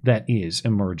story that is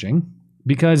emerging,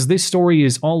 because this story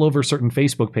is all over certain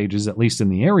Facebook pages, at least in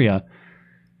the area,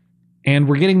 and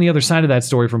we're getting the other side of that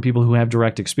story from people who have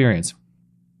direct experience.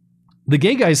 The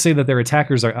gay guys say that their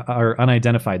attackers are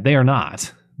unidentified. They are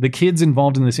not. The kids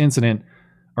involved in this incident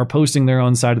are posting their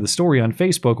own side of the story on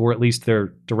Facebook, or at least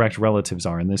their direct relatives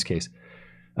are in this case.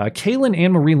 Kaylin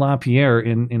Anne-Marie LaPierre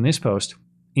in this post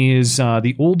is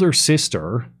the older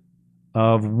sister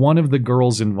of one of the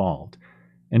girls involved.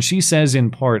 And she says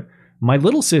in part, "My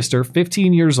little sister,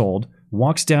 15 years old,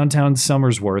 walks downtown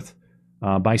Somersworth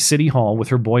by City Hall with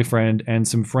her boyfriend and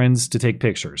some friends to take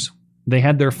pictures. They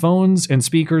had their phones and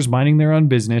speakers minding their own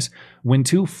business when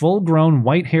two full-grown,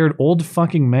 white-haired, old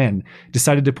fucking men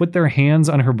decided to put their hands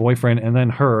on her boyfriend and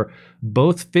then her,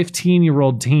 both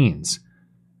 15-year-old teens.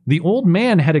 The old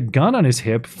man had a gun on his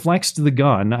hip, flexed the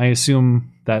gun. I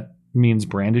assume that means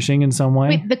brandishing in some way.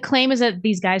 Wait, the claim is that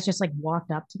these guys just like walked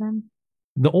up to them?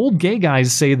 The old gay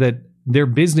guys say that their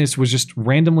business was just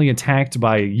randomly attacked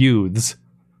by youths.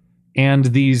 And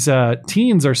these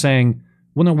teens are saying,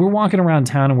 well, no, we're walking around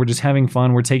town and we're just having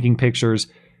fun. We're taking pictures.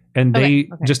 And they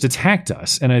just attacked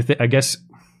us. And I guess...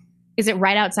 Is it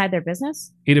right outside their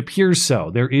business? It appears so.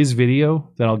 There is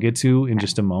video that I'll get to in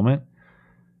just a moment.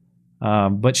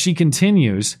 But she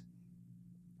continues.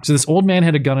 So this old man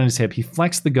had a gun on his hip. He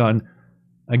flexed the gun.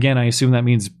 Again, I assume that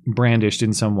means brandished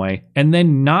in some way. And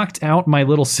then knocked out my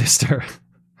little sister.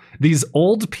 These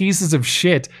old pieces of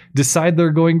shit decide they're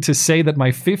going to say that my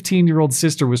 15-year-old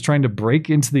sister was trying to break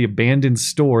into the abandoned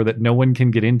store that no one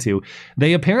can get into.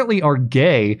 They apparently are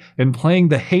gay and playing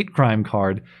the hate crime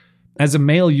card. As a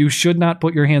male, you should not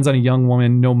put your hands on a young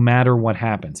woman no matter what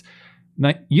happens.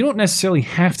 Now, you don't necessarily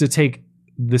have to take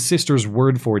the sister's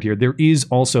word for it here. There is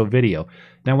also video.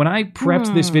 Now, when I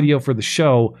prepped this video for the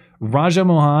show, Raja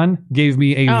Mohan gave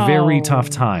me a very tough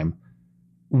time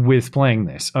with playing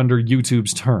this under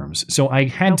YouTube's terms. So I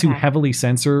had to heavily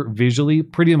censor visually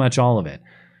pretty much all of it.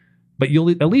 But you'll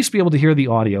at least be able to hear the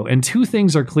audio. And two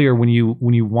things are clear when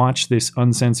you watch this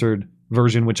uncensored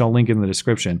version, which I'll link in the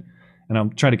description. And I'll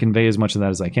try to convey as much of that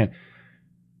as I can.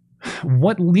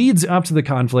 What leads up to the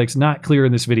conflict's not clear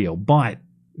in this video, but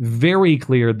very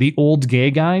clear. The old gay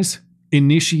guys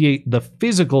initiate the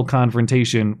physical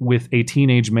confrontation with a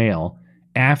teenage male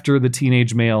after the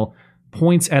teenage male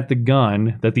points at the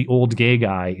gun that the old gay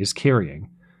guy is carrying.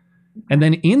 And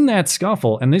then in that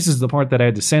scuffle, and this is the part that I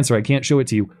had to censor, I can't show it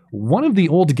to you, one of the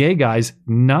old gay guys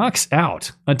knocks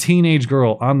out a teenage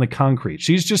girl on the concrete.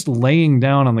 She's just laying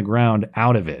down on the ground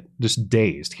out of it, just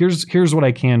dazed. Here's what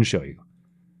I can show you.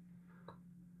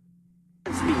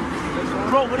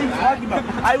 Bro, what are you talking about?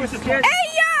 I was scared. Hey,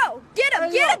 yo! Get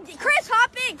him! Get him! Chris,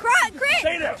 hop in! Chris!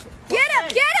 Stay there! Get him!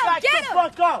 Get him! Back Get the him!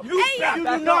 fuck up! You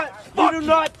do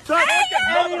not touch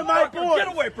any of my boys! Get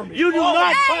away from me! You do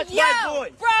not touch my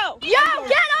boys! Bro! Yo!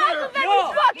 Get off of him,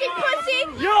 you fucking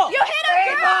pussy! You hit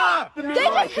a girl! They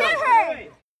just hit her!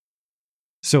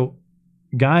 So,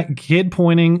 kid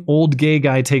pointing, old gay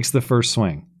guy takes the first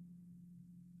swing.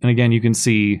 And again, you can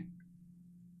see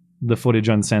the footage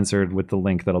uncensored with the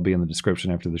link that'll be in the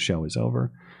description after the show is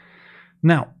over.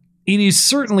 Now, it is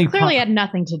certainly clearly had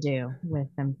nothing to do with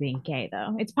them being gay,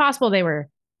 though. It's possible they were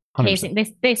casing.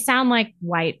 They sound like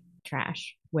white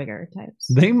trash wigger types.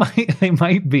 They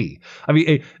might be. I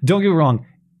mean, don't get me wrong.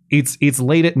 It's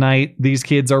late at night. These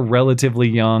kids are relatively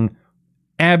young.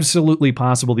 Absolutely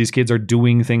possible these kids are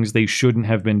doing things they shouldn't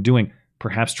have been doing.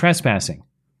 Perhaps trespassing.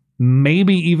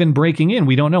 Maybe even breaking in.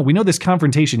 We don't know. We know this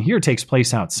confrontation here takes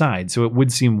place outside, so it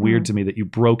would seem weird to me that you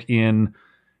broke in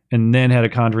and then had a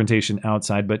confrontation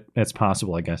outside, but that's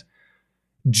possible, I guess.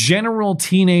 General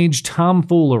teenage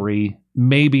tomfoolery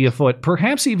may be afoot,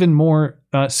 perhaps even more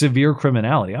severe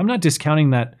criminality. I'm not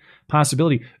discounting that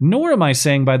possibility, nor am I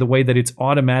saying, by the way, that it's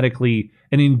automatically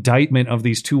an indictment of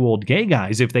these two old gay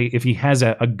guys if he has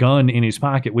a gun in his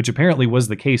pocket, which apparently was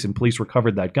the case and police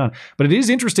recovered that gun. But it is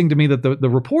interesting to me that the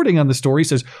reporting on the story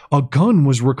says a gun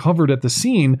was recovered at the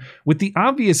scene, with the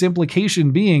obvious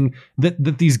implication being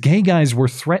that these gay guys were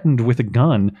threatened with a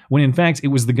gun when in fact it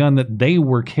was the gun that they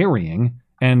were carrying.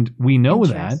 And we know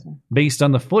that based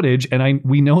on the footage, and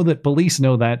we know that police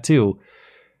know that too.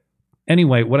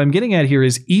 Anyway, what I'm getting at here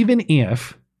is even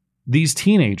if these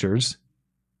teenagers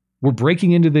were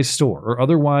breaking into this store or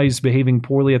otherwise behaving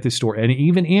poorly at this store, and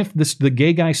even if the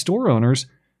gay guy store owners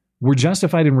were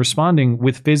justified in responding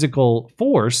with physical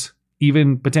force,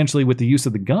 even potentially with the use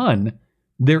of the gun,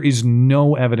 there is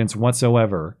no evidence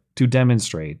whatsoever to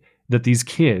demonstrate that these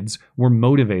kids were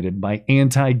motivated by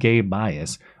anti-gay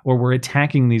bias or were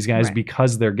attacking these guys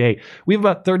because they're gay. We have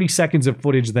about 30 seconds of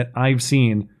footage that I've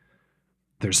seen.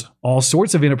 There's all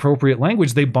sorts of inappropriate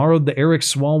language. They borrowed the Eric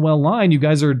Swalwell line. You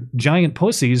guys are giant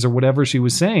pussies or whatever she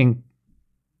was saying.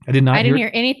 I didn't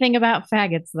hear anything about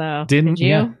faggots, though. Did you?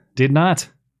 Yeah, did not.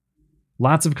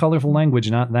 Lots of colorful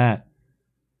language, not that.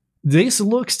 This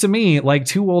looks to me like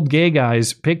two old gay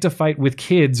guys picked a fight with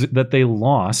kids that they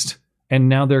lost and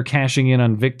now they're cashing in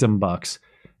on victim bucks.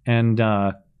 And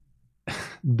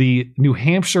the New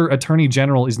Hampshire Attorney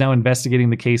General is now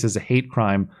investigating the case as a hate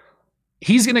crime.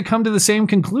 He's going to come to the same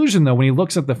conclusion, though, when he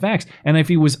looks at the facts. And if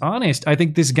he was honest, I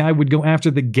think this guy would go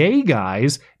after the gay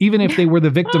guys, even if they were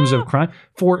the victims of crime,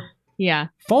 for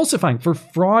falsifying, for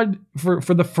fraud, for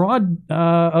the fraud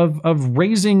of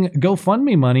raising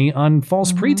GoFundMe money on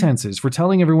false pretenses, for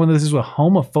telling everyone that this is a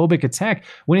homophobic attack,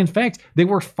 when in fact they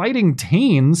were fighting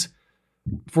teens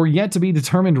for yet to be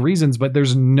determined reasons, but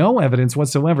there's no evidence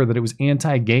whatsoever that it was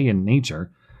anti-gay in nature.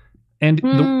 And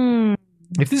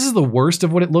if this is the worst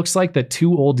of what it looks like, that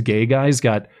two old gay guys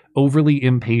got overly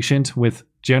impatient with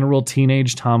general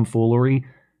teenage tomfoolery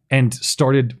and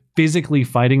started physically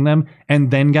fighting them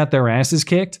and then got their asses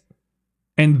kicked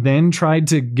and then tried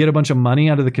to get a bunch of money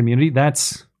out of the community,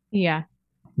 that's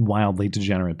wildly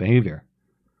degenerate behavior.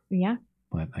 Yeah.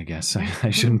 But I guess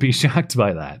I shouldn't be shocked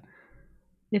by that.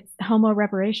 It's homo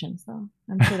reparations, though.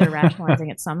 I'm sure they're rationalizing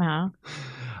it somehow.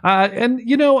 And,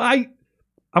 you know, I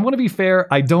want to be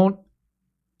fair. I don't,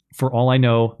 for all I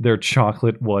know, their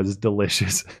chocolate was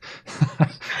delicious.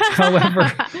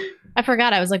 However, I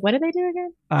forgot. I was like, what did they do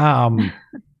again? I'm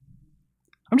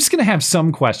just going to have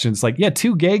some questions. Like, yeah,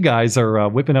 two gay guys are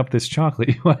whipping up this chocolate.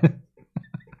 I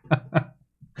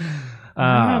don't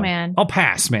know, man. I'll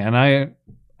pass, man.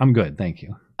 I'm good. Thank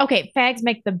you. Okay, fags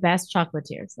make the best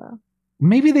chocolatiers, though.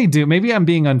 Maybe they do. Maybe I'm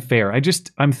being unfair.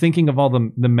 I'm thinking of all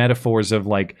the metaphors of,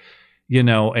 like, you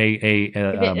know,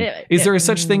 is there a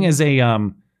such thing as a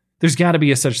there's got to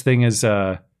be a such thing as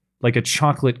like a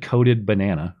chocolate coated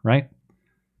banana, right?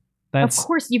 Of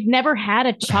course, you've never had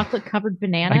a chocolate covered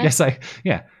banana. I guess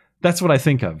that's what I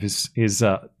think of is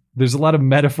there's a lot of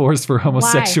metaphors for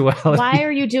homosexuality. Why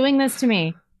are you doing this to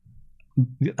me?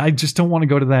 I just don't want to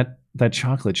go to that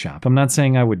chocolate shop. I'm not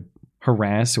saying I would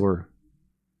harass or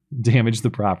damage the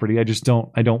property. I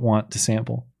don't want to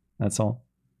sample. That's all.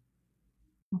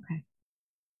 Okay.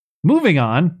 Moving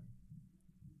on.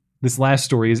 This last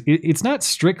story it's not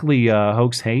strictly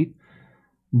hoax hate,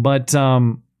 but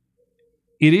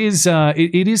it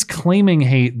is claiming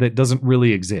hate that doesn't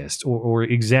really exist or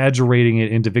exaggerating it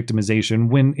into victimization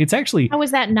when it's actually. How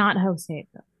is that not hoax hate,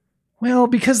 though? Well,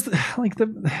 because like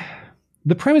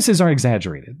the premises are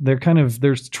exaggerated.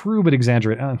 There's true but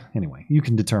exaggerated. Anyway, you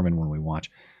can determine when we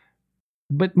watch.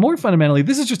 But more fundamentally,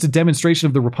 this is just a demonstration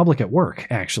of the Republic at work,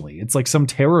 actually. It's like some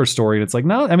terror story. And it's like,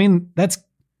 no, I mean, that's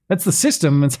the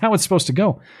system. That's how it's supposed to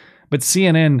go. But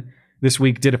CNN this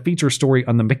week did a feature story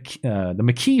on the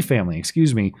McKee family,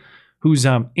 whose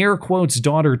air quotes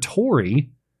daughter,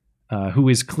 Tori, who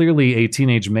is clearly a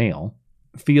teenage male,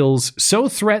 feels so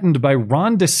threatened by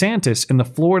Ron DeSantis and the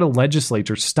Florida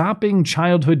legislature stopping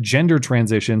childhood gender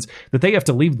transitions that they have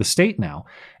to leave the state now.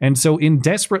 And so in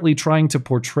desperately trying to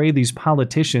portray these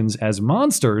politicians as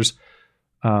monsters,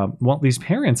 these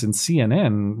parents in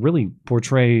CNN really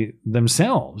portray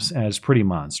themselves as pretty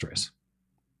monstrous.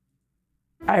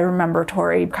 I remember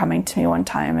Tori coming to me one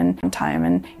time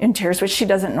and in tears, which she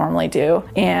doesn't normally do.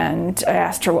 And I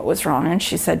asked her what was wrong, and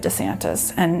she said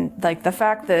DeSantis. And like the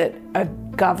fact that a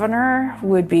governor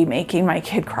would be making my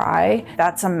kid cry,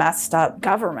 that's a messed up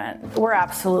government. We're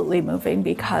absolutely moving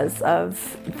because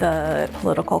of the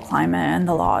political climate and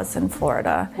the laws in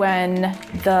Florida. When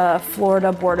the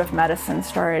Florida Board of Medicine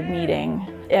started meeting,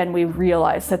 and we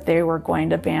realized that they were going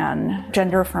to ban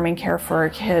gender-affirming care for our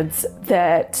kids,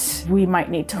 that we might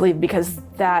need to leave because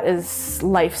that is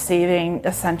life-saving,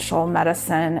 essential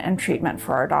medicine and treatment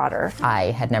for our daughter.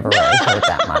 I had never really heard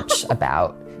that much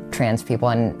about trans people,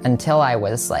 and until I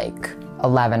was like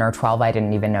 11 or 12, I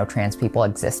didn't even know trans people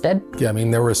existed. Yeah, I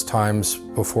mean, there was times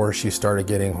before she started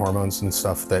getting hormones and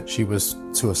stuff that she was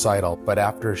suicidal, but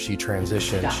after she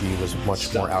transitioned, she was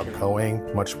much more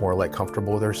outgoing, much more like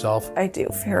comfortable with herself. I do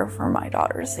fear for my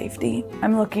daughter's safety.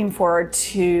 I'm looking forward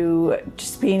to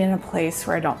just being in a place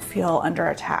where I don't feel under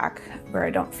attack, where I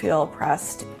don't feel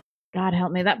oppressed. God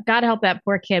help me. God help that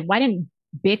poor kid. Why didn't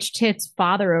bitch tits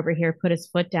father over here put his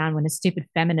foot down when his stupid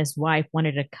feminist wife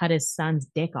wanted to cut his son's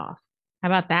dick off? How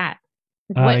about that?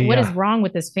 What is wrong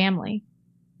with this family?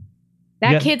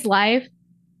 That kid's life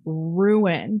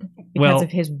ruined because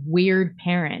of his weird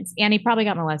parents. And he probably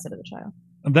got molested as a child.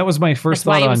 That was my first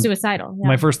thought. That's why he was suicidal. Yeah.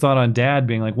 My first thought on dad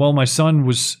being like, well, my son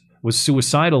was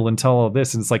suicidal until all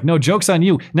this. And it's like, no, joke's on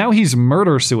you. Now he's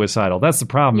murder suicidal. That's the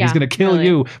problem. Yeah, he's going to kill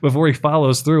you before he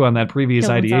follows through on that previous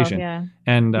ideation.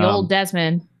 And the old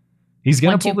Desmond. He's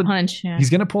gonna pull the punch. Yeah. He's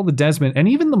gonna pull the Desmond, and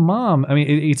even the mom. I mean,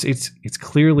 it's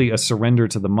clearly a surrender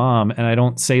to the mom, and I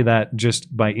don't say that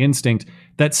just by instinct.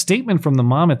 That statement from the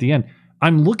mom at the end.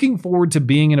 I'm looking forward to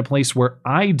being in a place where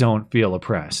I don't feel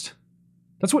oppressed.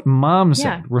 That's what Mom said,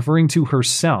 Yeah. referring to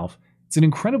herself. It's an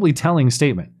incredibly telling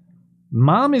statement.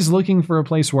 Mom is looking for a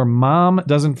place where Mom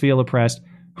doesn't feel oppressed.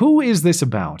 Who is this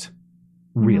about,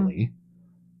 really?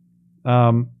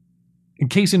 In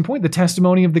case in point, the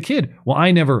testimony of the kid. Well,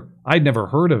 I'd never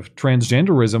heard of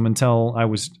transgenderism until I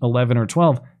was 11 or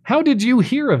 12. How did you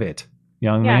hear of it,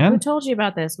 young man? Who told you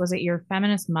about this? Was it your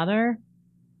feminist mother?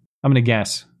 I'm going to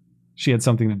guess she had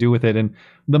something to do with it. And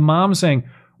the mom saying,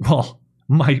 well,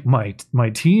 my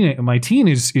teen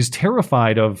is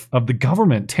terrified of the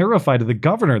government, terrified of the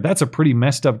governor. That's a pretty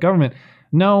messed up government.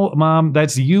 No, Mom,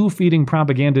 that's you feeding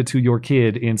propaganda to your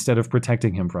kid instead of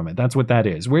protecting him from it. That's what that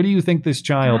is. Where do you think this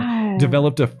child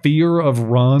developed a fear of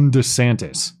Ron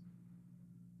DeSantis?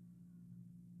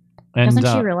 And,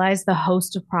 doesn't she realize the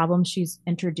host of problems she's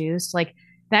introduced? Like,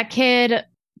 that kid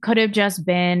could have just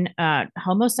been a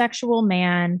homosexual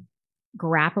man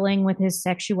grappling with his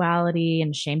sexuality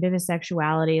and ashamed of his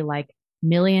sexuality, like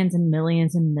millions and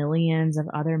millions and millions of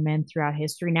other men throughout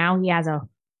history. Now he has a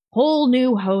whole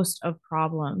new host of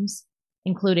problems,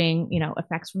 including,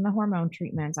 effects from the hormone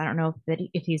treatments. I don't know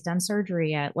if he's done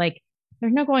surgery yet. Like,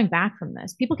 there's no going back from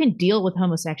this. People can deal with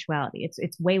homosexuality.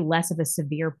 It's way less of a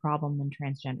severe problem than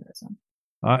transgenderism.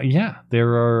 There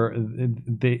are.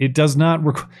 It does not.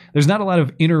 There's not a lot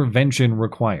of intervention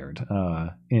required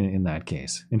in that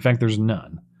case. In fact, there's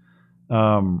none.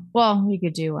 Well, you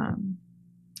could do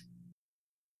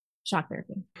shock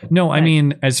therapy. No, I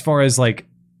mean, as far as like,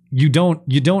 you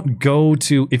don't go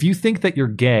to, if you think that you're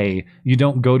gay, you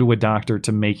don't go to a doctor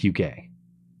to make you gay.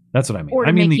 That's what I mean. Or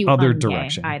I mean make the you other ungay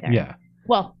direction. either. Yeah.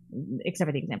 Well, except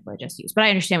for the example I just used, but I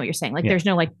understand what you're saying. Like, there's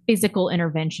no like physical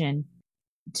intervention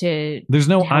to. There's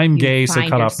no help I'm you gay, so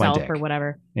find cut off my yourself dick or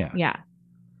whatever. Yeah. Yeah.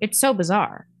 It's so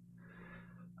bizarre.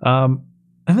 And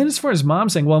then as far as Mom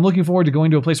saying, well, I'm looking forward to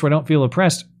going to a place where I don't feel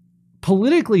oppressed.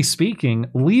 Politically speaking,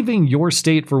 leaving your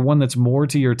state for one that's more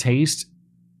to your taste,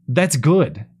 that's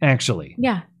good, actually.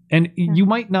 Yeah. And you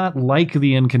might not like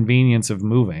the inconvenience of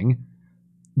moving,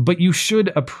 but you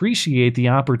should appreciate the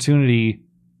opportunity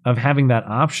of having that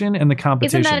option and the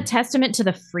competition. Isn't that a testament to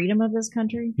the freedom of this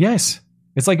country? Yes.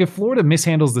 It's like if Florida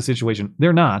mishandles the situation,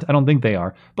 they're not. I don't think they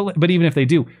are. But even if they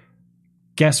do,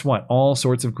 guess what? All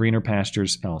sorts of greener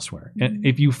pastures elsewhere. Mm-hmm. And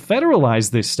if you federalize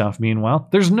this stuff, meanwhile,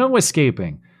 there's no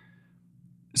escaping.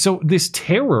 So this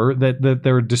terror that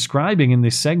they're describing in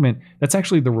this segment, that's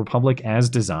actually the Republic as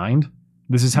designed.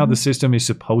 This is how the system is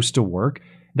supposed to work.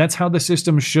 That's how the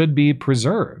system should be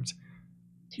preserved.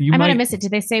 I might have missed it.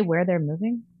 Did they say where they're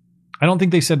moving? I don't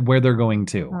think they said where they're going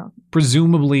to. Oh.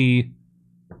 Presumably,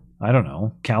 I don't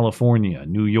know, California,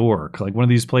 New York, like one of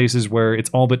these places where it's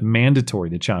all but mandatory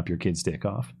to chop your kid's dick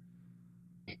off.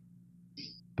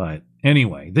 But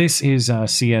anyway, this is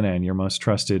CNN, your most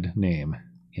trusted name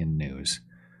in news.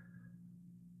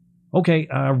 Okay,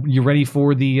 you ready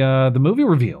for the movie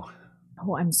review?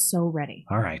 Oh, I'm so ready.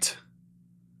 All right.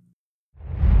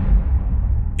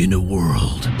 In a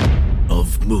world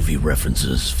of movie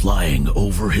references flying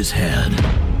over his head,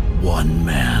 one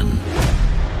man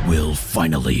will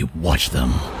finally watch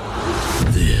them.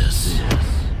 This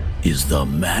is the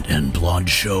Matt and Blonde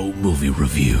Show movie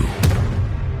review.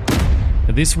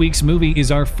 This week's movie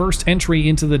is our first entry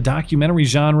into the documentary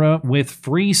genre with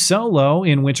Free Solo,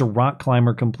 in which a rock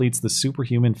climber completes the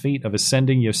superhuman feat of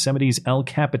ascending Yosemite's El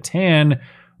Capitan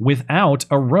without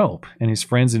a rope, and his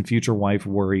friends and future wife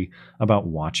worry about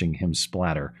watching him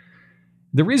splatter.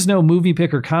 There is no movie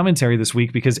pick or commentary this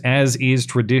week because, as is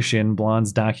tradition,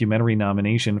 Blonde's documentary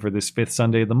nomination for this fifth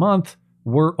Sunday of the month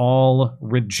were all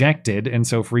rejected, and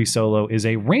so Free Solo is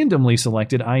a randomly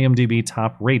selected IMDb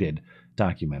top-rated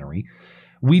documentary.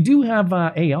 We do have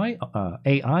AI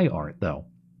art, though,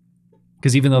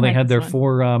 because even though they had their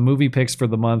 4 movie picks for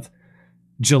the month,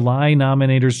 July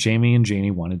nominators Jamie and Janie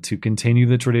wanted to continue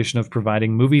the tradition of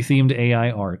providing movie-themed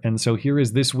AI art, and so here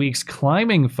is this week's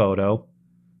climbing photo.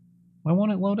 Why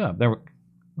won't it load up?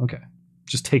 Okay,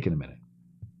 just taking a minute.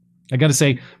 I got to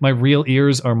say, my real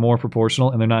ears are more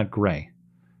proportional, and they're not gray.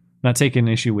 Not taking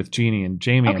issue with Jeannie and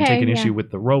Jamie. Okay, I'm taking issue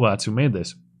with the robots who made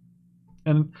this.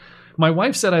 And my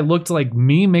wife said I looked like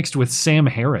me mixed with Sam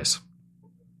Harris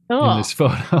in this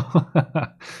photo.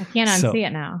 I can't unsee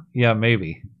it now. Yeah,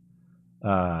 maybe.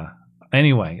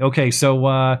 Anyway, okay, so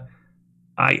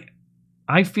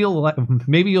I feel like,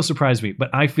 maybe you'll surprise me, but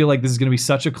I feel like this is going to be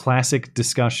such a classic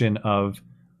discussion of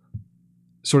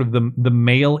sort of the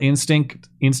male instinct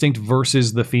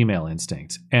versus the female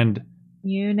instinct. And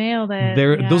you nailed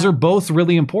it. Those are both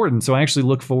really important, so I actually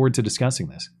look forward to discussing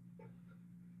this.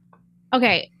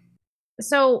 Okay,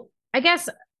 so I guess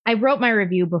I wrote my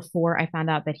review before I found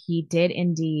out that he did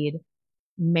indeed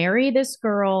marry this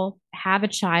girl, have a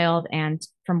child, and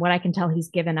from what I can tell, he's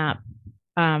given up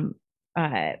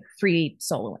free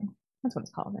soloing. That's what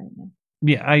it's called. Anyway.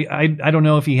 Yeah, I don't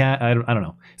know if he had. I don't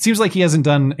know. It seems like he hasn't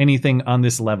done anything on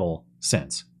this level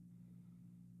since.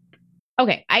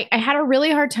 Okay, I had a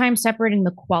really hard time separating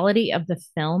the quality of the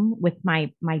film with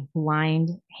my blind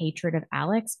hatred of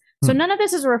Alex. So none of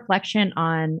this is a reflection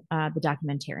on the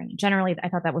documentarian. Generally, I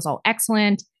thought that was all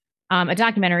excellent. A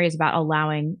documentary is about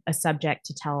allowing a subject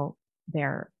to tell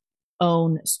their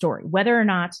own story. Whether or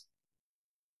not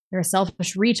they're a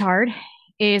selfish retard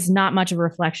is not much of a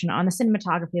reflection on the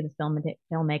cinematography of the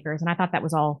filmmakers. And I thought that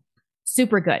was all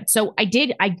super good. So I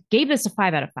gave this a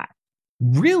 5 out of 5.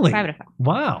 Really? 5 out of 5.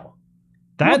 Wow.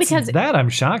 That I'm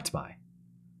shocked by.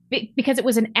 Because it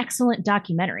was an excellent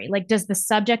documentary. Like, does the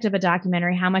subject of a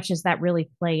documentary, how much does that really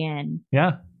play in?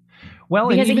 Yeah. Well,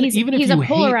 because even he's if a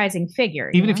polarizing figure.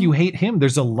 Even if you hate him,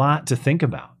 there's a lot to think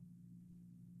about.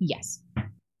 Yes.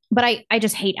 But I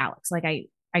just hate Alex. Like,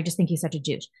 I just think he's such a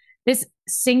douche. This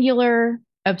singular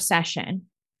obsession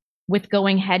with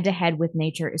going head to head with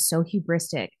nature is so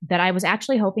hubristic that I was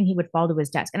actually hoping he would fall to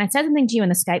his desk. And I said something to you in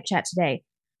the Skype chat today,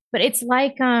 but it's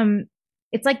like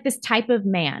this type of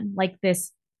man, like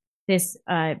this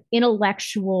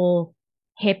intellectual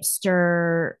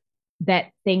hipster that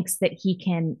thinks that he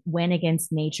can win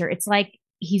against nature. It's like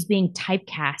he's being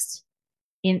typecast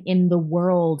in the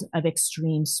world of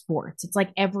extreme sports. It's like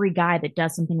every guy that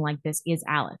does something like this is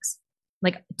Alex,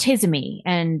 like Tizamy,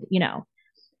 and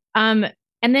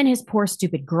and then his poor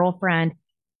stupid girlfriend.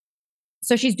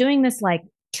 So she's doing this like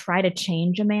try to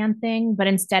change a man thing, but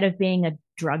instead of being a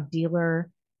drug dealer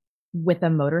with a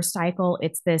motorcycle,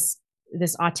 it's this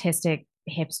autistic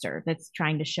hipster that's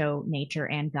trying to show nature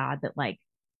and God that like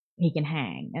he can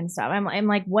hang. And so I'm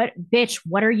like, what, bitch,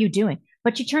 what are you doing?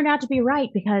 But she turned out to be right,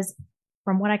 because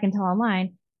from what I can tell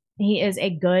online, he is a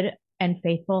good and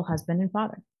faithful husband and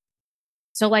father.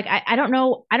 So like, I don't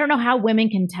know how women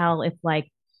can tell if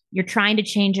like you're trying to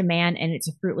change a man and it's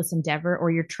a fruitless endeavor, or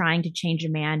you're trying to change a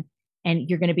man and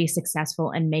you're going to be successful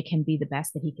and make him be the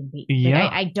best that he can be. Yeah.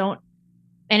 Like, I don't,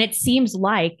 and it seems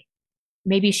like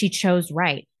maybe she chose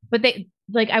right, but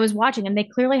I was watching and they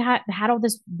clearly had all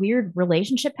this weird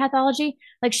relationship pathology.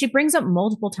 Like, she brings up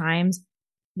multiple times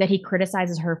that he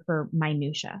criticizes her for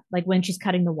minutia. Like when she's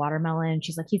cutting the watermelon,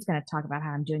 she's like, he's going to talk about how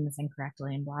I'm doing this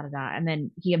incorrectly and blah, blah, blah. And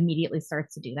then he immediately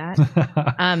starts to do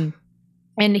that.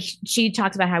 And she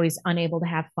talks about how he's unable to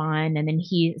have fun. And then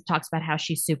he talks about how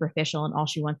she's superficial and all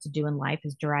she wants to do in life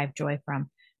is derive joy from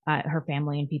her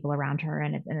family and people around her.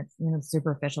 And it's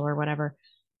superficial or whatever.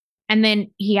 And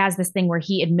then he has this thing where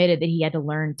he admitted that he had to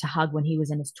learn to hug when he was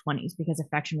in his 20s because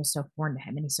affection was so foreign to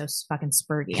him and he's so fucking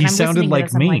spurgy. He sounded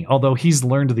like me, although he's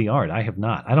learned the art. I have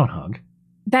not. I don't hug.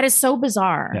 That is so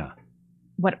bizarre. Yeah.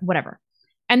 Whatever.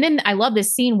 And then I love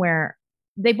this scene where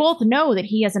they both know that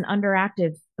he has an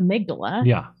underactive amygdala.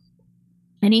 Yeah.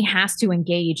 And he has to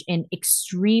engage in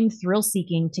extreme thrill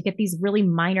seeking to get these really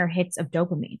minor hits of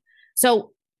dopamine.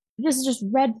 So this is just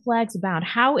red flags about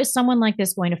how is someone like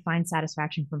this going to find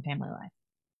satisfaction from family life?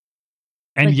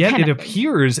 And like, yet it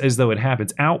appears as though it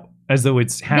happens out, as though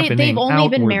it's happening. They've only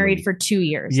outwardly. been married for 2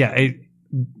 years. Yeah.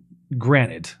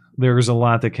 Granted, there's a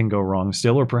lot that can go wrong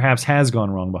still, or perhaps has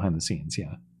gone wrong behind the scenes.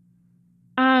 Yeah.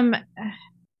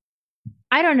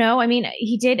 I don't know. I mean,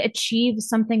 he did achieve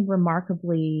something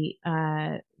remarkably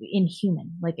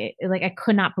inhuman. Like I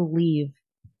could not believe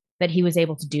that he was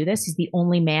able to do this. He's the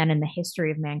only man in the history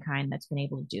of mankind that's been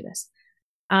able to do this.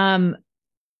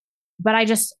 But I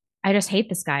just hate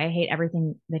this guy. I hate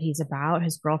everything that he's about.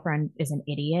 His girlfriend is an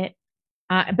idiot.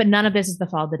 But none of this is the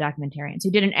fault of the documentarians,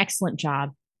 who did an excellent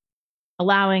job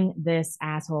allowing this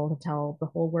asshole to tell the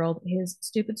whole world his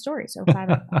stupid story. So 5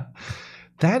 out of 5.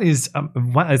 That is,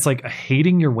 it's like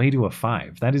hating your way to a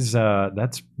 5. That is,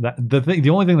 that's that. The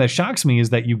only thing that shocks me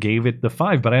is that you gave it the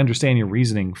 5, but I understand your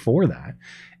reasoning for that.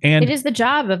 And it is the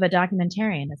job of a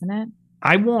documentarian, isn't it?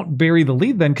 I won't bury the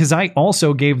lead then, because I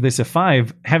also gave this a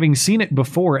 5, having seen it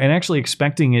before and actually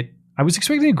expecting it. I was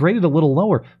expecting it graded a little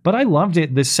lower, but I loved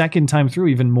it the second time through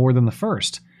even more than the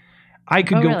first. I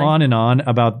could go really? on and on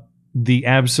about the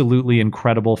absolutely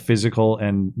incredible physical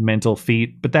and mental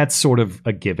feat, but that's sort of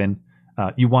a given.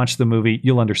 You watch the movie,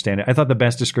 you'll understand it. I thought the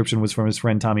best description was from his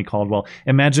friend Tommy Caldwell.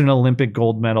 Imagine an Olympic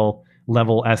gold medal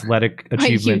level athletic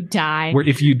achievement. You die. Where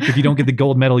if you don't get the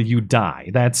gold medal, you die.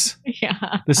 That's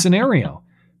the scenario.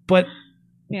 But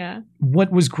yeah,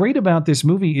 what was great about this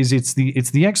movie is it's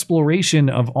the exploration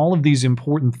of all of these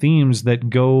important themes that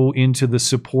go into the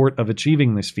support of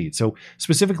achieving this feat. So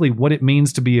specifically what it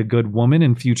means to be a good woman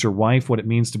and future wife, what it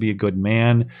means to be a good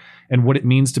man, and what it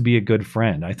means to be a good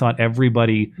friend. I thought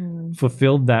everybody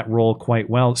fulfilled that role quite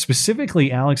well.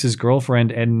 Specifically, Alex's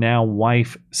girlfriend and now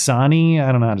wife, Sani.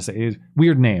 I don't know how to say it.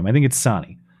 Weird name. I think it's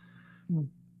Sani.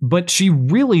 But she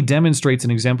really demonstrates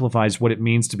and exemplifies what it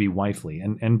means to be wifely.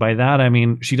 And by that, I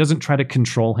mean, she doesn't try to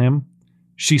control him.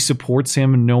 She supports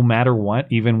him no matter what,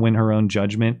 even when her own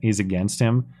judgment is against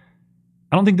him.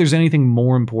 I don't think there's anything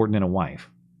more important in a wife.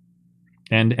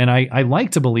 And I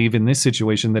like to believe in this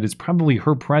situation that it's probably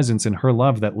her presence and her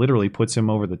love that literally puts him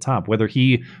over the top, whether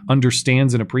he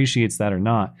understands and appreciates that or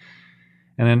not.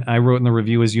 And then I wrote in the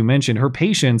review, as you mentioned, her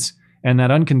patience and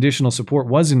that unconditional support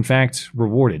was in fact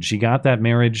rewarded. She got that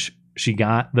marriage. She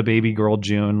got the baby girl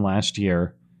June last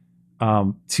year.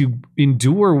 To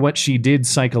endure what she did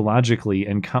psychologically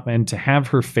and to have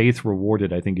her faith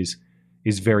rewarded, I think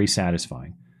is very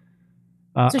satisfying.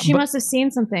 So she must have seen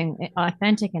something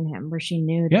authentic in him where she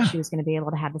knew that she was going to be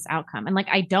able to have this outcome. And like,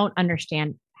 I don't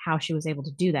understand how she was able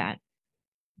to do that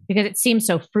because it seems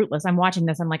so fruitless. I'm watching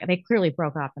this. I'm like, they clearly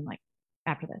broke up and like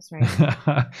after this,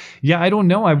 right? Yeah, I don't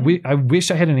know. I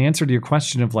wish I had an answer to your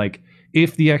question of like,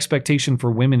 if the expectation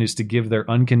for women is to give their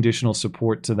unconditional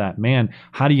support to that man,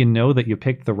 how do you know that you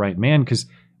picked the right man? Because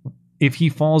if he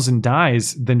falls and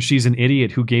dies, then she's an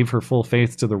idiot who gave her full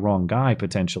faith to the wrong guy,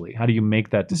 potentially. How do you make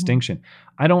that distinction?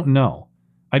 I don't know.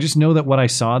 I just know that what I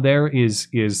saw there is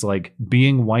like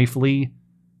being wifely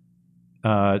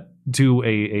to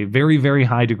a very, very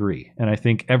high degree. And I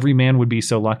think every man would be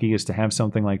so lucky as to have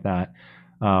something like that.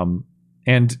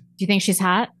 And do you think she's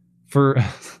hot? For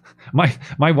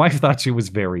my wife thought she was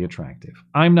very attractive.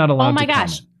 I'm not allowed to comment. Oh my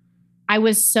gosh. I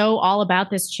was so all about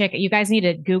this chick. You guys need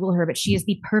to Google her, but she is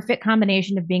the perfect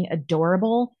combination of being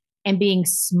adorable and being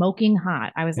smoking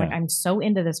hot. I was like, I'm so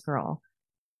into this girl.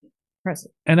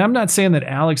 And I'm not saying that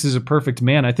Alex is a perfect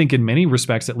man. I think in many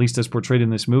respects, at least as portrayed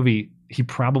in this movie, he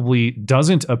probably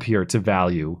doesn't appear to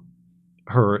value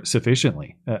her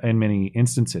sufficiently in many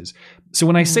instances. So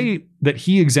when I say that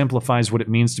he exemplifies what it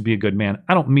means to be a good man,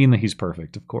 I don't mean that he's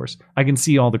perfect, of course. I can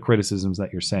see all the criticisms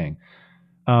that you're saying.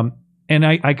 And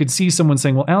I could see someone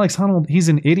saying, well, Alex Honnold, he's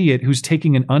an idiot who's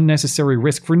taking an unnecessary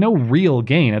risk for no real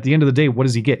gain. At the end of the day, what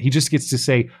does he get? He just gets to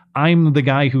say, I'm the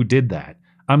guy who did that.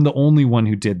 I'm the only one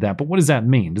who did that. But what does that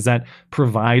mean? Does that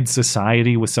provide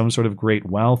society with some sort of great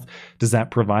wealth? Does that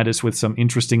provide us with some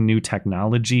interesting new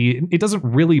technology? It doesn't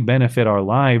really benefit our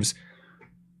lives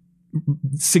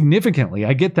significantly.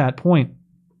 I get that point.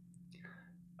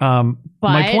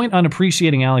 My point on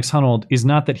appreciating Alex Honnold is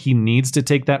not that he needs to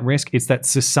take that risk. It's that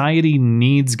society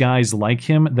needs guys like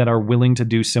him that are willing to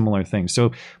do similar things.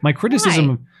 So my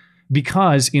criticism,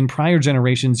 because in prior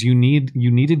generations, you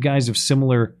needed guys of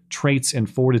similar traits and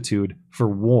fortitude for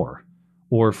war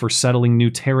or for settling new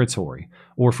territory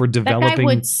or for developing. That guy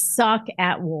would suck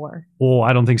at war. Oh,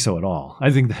 I don't think so at all.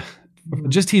 I think that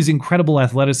just his incredible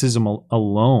athleticism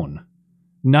alone,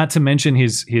 not to mention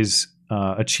his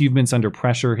achievements under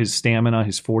pressure, his stamina,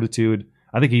 his fortitude.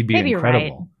 I think he'd be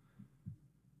incredible.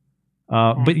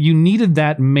 Right. But you needed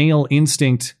that male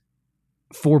instinct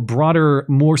for broader,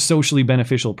 more socially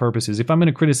beneficial purposes. If I'm going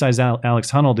to criticize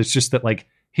Alex Honnold, it's just that like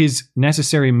his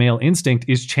necessary male instinct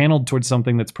is channeled towards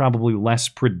something that's probably less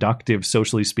productive,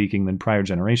 socially speaking, than prior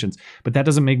generations. But that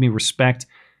doesn't make me respect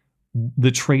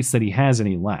the traits that he has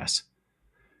any less.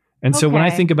 And so when I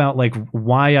think about like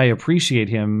why I appreciate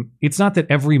him, it's not that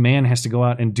every man has to go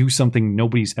out and do something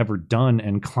nobody's ever done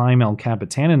and climb El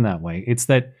Capitan in that way. It's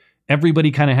that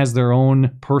everybody kind of has their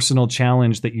own personal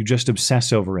challenge that you just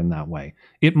obsess over in that way.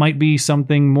 It might be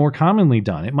something more commonly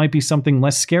done. It might be something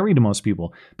less scary to most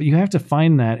people, but you have to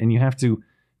find that and you have to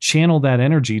channel that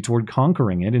energy toward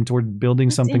conquering it and toward building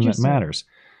something that matters.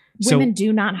 Women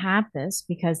do not have this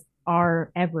because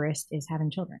our Everest is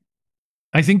having children.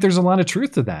 I think there's a lot of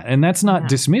truth to that. And that's not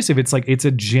dismissive. It's like, it's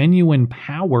a genuine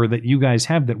power that you guys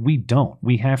have that we don't.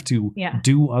 We have to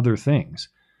do other things.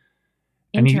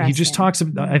 And he just talks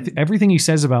about everything he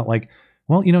says about like,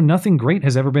 well, you know, nothing great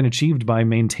has ever been achieved by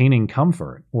maintaining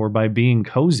comfort or by being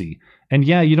cozy. And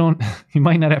yeah, you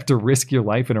might not have to risk your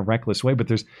life in a reckless way,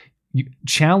 but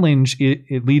challenge,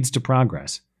 it leads to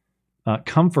progress.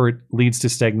 Comfort leads to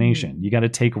stagnation. You got to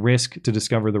take risk to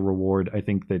discover the reward. I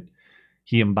think that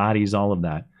he embodies all of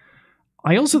that.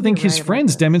 I also think his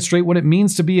friends demonstrate what it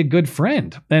means to be a good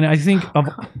friend. And I think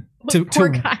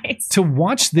to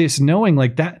watch this knowing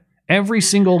like that, every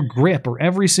single grip or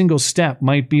every single step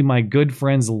might be my good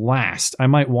friend's last. I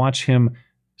might watch him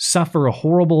suffer a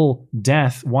horrible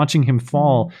death, watching him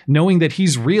fall, knowing that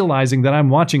he's realizing that I'm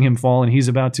watching him fall and he's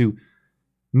about to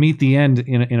meet the end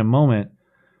in a moment.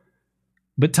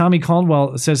 But Tommy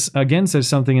Caldwell says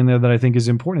something in there that I think is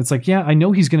important. It's like, yeah, I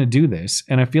know he's going to do this.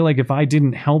 And I feel like if I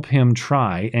didn't help him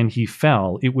try and he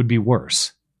fell, it would be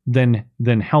worse.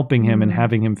 than helping him and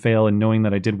having him fail and knowing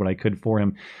that I did what I could for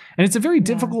him. And it's a very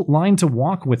difficult line to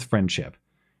walk with friendship.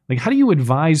 Like, how do you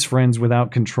advise friends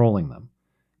without controlling them?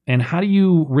 And how do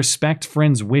you respect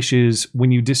friends' wishes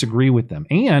when you disagree with them?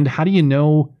 And how do you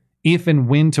know if and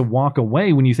when to walk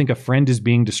away when you think a friend is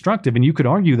being destructive? And you could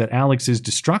argue that Alex is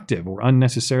destructive or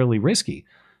unnecessarily risky.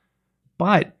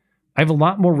 But I have a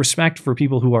lot more respect for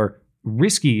people who are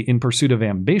risky in pursuit of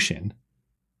ambition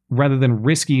rather than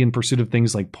risky in pursuit of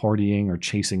things like partying or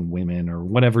chasing women or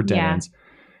whatever dead ends.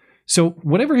 So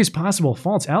whatever his possible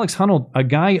faults, Alex Honnold, a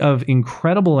guy of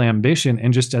incredible ambition,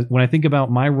 and just when I think about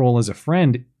my role as a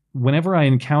friend, whenever I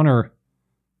encounter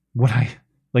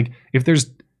if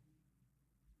there's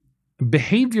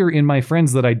behavior in my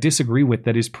friends that I disagree with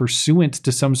that is pursuant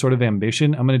to some sort of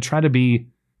ambition, I'm going to try to be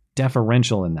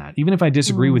deferential in that. Even if I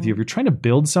disagree with you, if you're trying to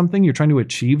build something, you're trying to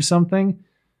achieve something,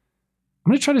 I'm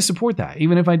going to try to support that,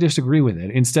 even if I disagree with it,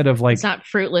 instead of like... It's not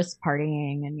fruitless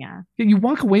partying and You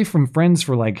walk away from friends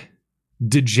for like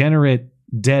degenerate,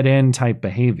 dead-end type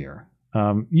behavior.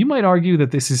 You might argue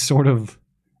that this is sort of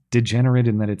degenerate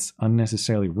in that it's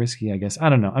unnecessarily risky, I guess. I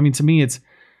don't know. I mean, to me,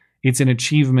 it's an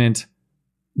achievement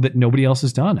that nobody else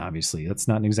has done, obviously. That's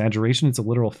not an exaggeration. It's a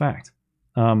literal fact.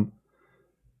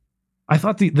 I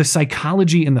thought the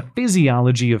psychology and the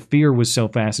physiology of fear was so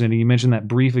fascinating. You mentioned that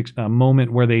brief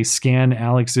moment where they scan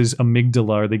Alex's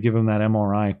amygdala, or they give him that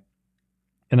MRI.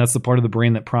 And that's the part of the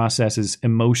brain that processes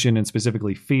emotion and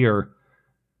specifically fear.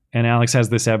 And Alex has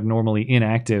this abnormally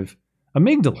inactive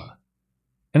amygdala.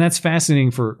 And that's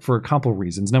fascinating for a couple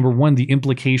reasons. Number one, the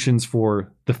implications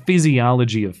for the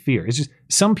physiology of fear. It's just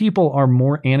some people are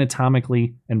more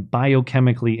anatomically and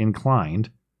biochemically inclined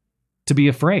to be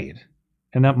afraid.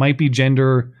 And that might be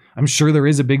gender. I'm sure there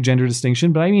is a big gender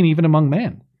distinction, but I mean, even among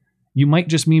men, you might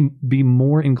just be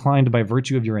more inclined by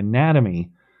virtue of your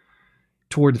anatomy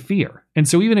toward fear. And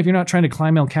so even if you're not trying to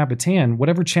climb El Capitan,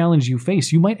 whatever challenge you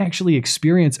face, you might actually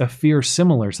experience a fear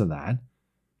similar to that.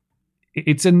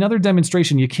 It's another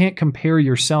demonstration. You can't compare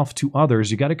yourself to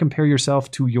others. You got to compare yourself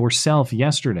to yourself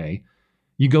yesterday.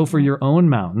 You go for your own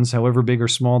mountains, however big or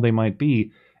small they might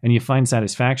be, and you find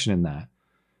satisfaction in that.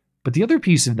 But the other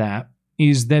piece of that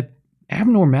is that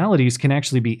abnormalities can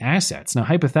actually be assets. Now,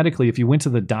 hypothetically, if you went to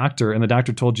the doctor and the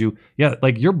doctor told you, yeah,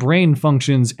 like your brain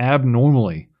functions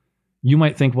abnormally, you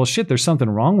might think, well, shit, there's something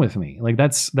wrong with me. Like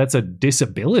that's a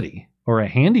disability or a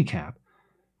handicap.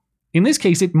 In this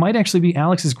case, it might actually be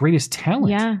Alex's greatest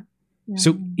talent. Yeah.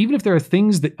 So even if there are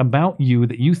things about you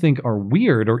that you think are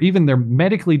weird, or even they're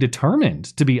medically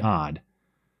determined to be odd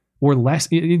or less,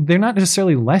 they're not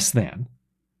necessarily less than.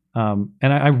 And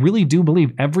I really do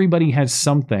believe everybody has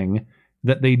something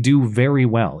that they do very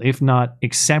well, if not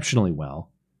exceptionally well.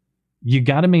 You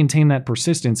got to maintain that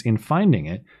persistence in finding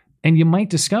it. And you might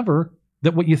discover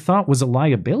that what you thought was a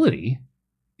liability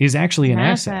is actually an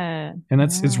asset. And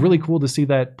it's really cool to see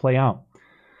that play out.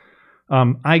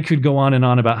 I could go on and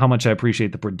on about how much I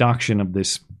appreciate the production of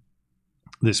this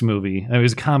movie. It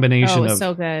was a combination of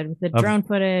so good. The drone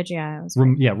footage. Yeah. It was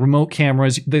remote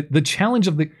cameras. The challenge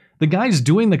of the guys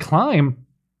doing the climb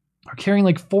are carrying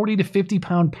like 40 to 50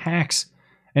 pound packs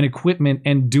and equipment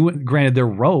and granted they're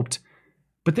roped,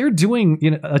 but they're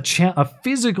doing a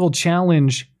physical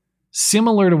challenge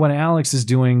similar to what Alex is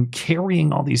doing,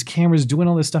 carrying all these cameras, doing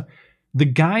all this stuff. The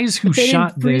guys who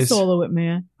shot this, solo it,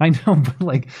 man. I know, but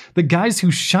like the guys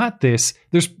who shot this,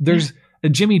 there's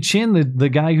Jimmy Chin, the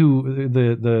guy who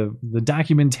the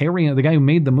documentarian, the guy who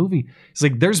made the movie. It's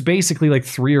like there's basically like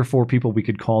 3 or 4 people we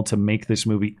could call to make this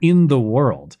movie in the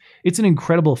world. It's an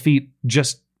incredible feat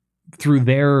just through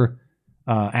their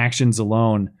actions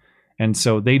alone, and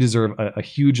so they deserve a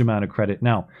huge amount of credit.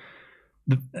 Now,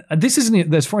 this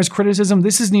isn't, as far as criticism,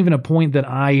 this isn't even a point that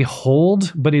I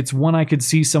hold, but it's one I could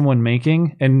see someone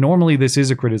making. And normally this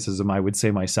is a criticism, I would say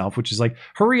myself, which is like,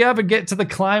 hurry up and get to the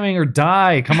climbing or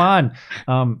die. Come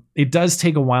on. It does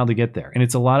take a while to get there. And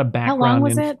it's a lot of background. How long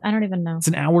was it? I don't even know. It's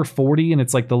an hour 40, and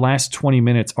it's like the last 20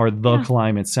 minutes are the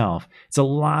climb itself. It's a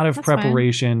lot of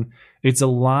preparation. Fine. It's a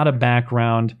lot of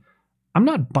background. I'm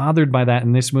not bothered by that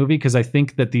in this movie because I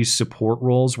think that these support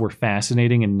roles were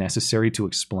fascinating and necessary to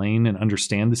explain and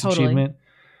understand this achievement.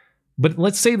 But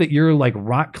let's say that you're like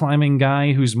rock climbing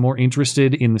guy who's more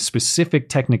interested in the specific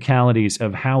technicalities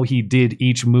of how he did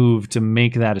each move to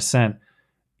make that ascent.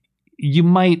 You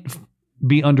might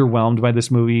be underwhelmed by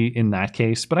this movie in that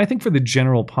case, but I think for the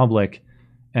general public,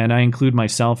 and I include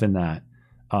myself in that,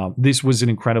 this was an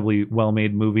incredibly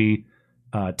well-made movie.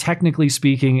 Technically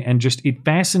speaking, and just it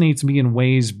fascinates me in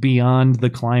ways beyond the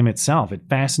climb itself. It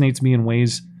fascinates me in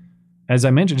ways as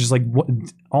I mentioned, just like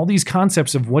all these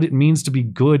concepts of what it means to be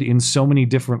good in so many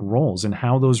different roles and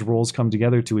how those roles come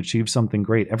together to achieve something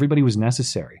great. Everybody was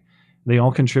necessary. They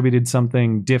all contributed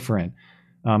something different.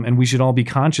 And we should all be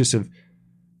conscious of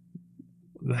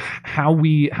how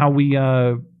we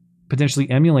potentially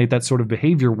emulate that sort of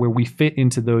behavior where we fit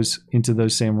into those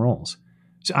same roles.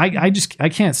 So I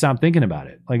can't stop thinking about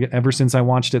it. Like ever since I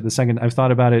watched it the second, I've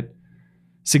thought about it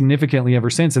significantly ever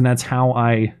since. And that's how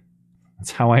I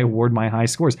award my high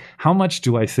scores. How much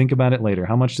do I think about it later?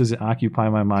 How much does it occupy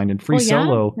my mind? And Free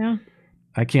Solo,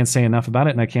 I can't say enough about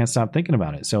it and I can't stop thinking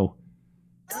about it. So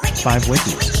 5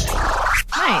 wikis.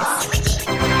 Nice.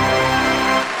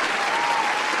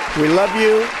 We love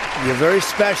you. You're very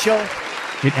special.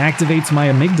 It activates my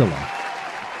amygdala.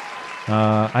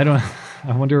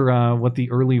 I wonder what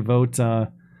the early vote.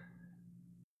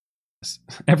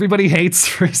 Everybody hates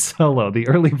Free Solo. The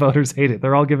early voters hate it.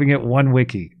 They're all giving it 1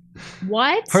 wiki.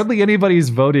 What? Hardly anybody's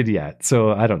voted yet,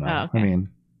 so I don't know. Oh, okay. I mean,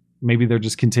 maybe they're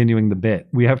just continuing the bit.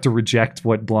 We have to reject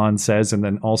what Blonde says and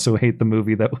then also hate the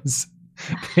movie that was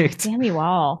picked. Damn you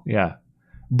all. Yeah.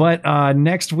 But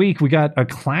next week, we got a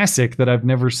classic that I've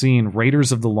never seen,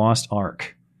 Raiders of the Lost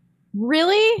Ark.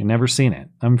 Really? I've never seen it.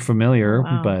 I'm familiar,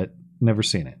 Wow. but never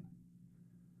seen it.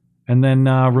 And then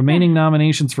remaining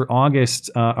nominations for August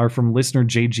are from listener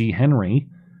J.G. Henry.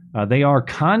 They are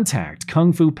Contact,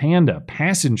 Kung Fu Panda,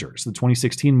 Passengers, the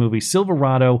 2016 movie,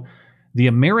 Silverado, The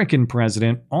American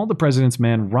President, All the President's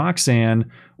Men, Roxanne,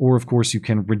 or of course you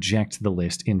can reject the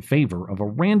list in favor of a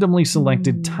randomly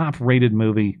selected top-rated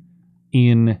movie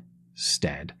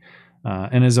instead.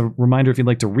 And as a reminder, if you'd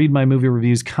like to read my movie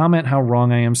reviews, comment how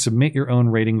wrong I am, submit your own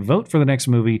rating, vote for the next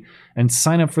movie, and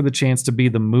sign up for the chance to be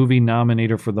the movie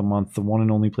nominator for the month. The one and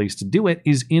only place to do it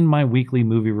is in my weekly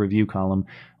movie review column,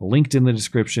 linked in the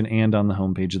description and on the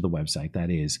homepage of the website. That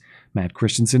is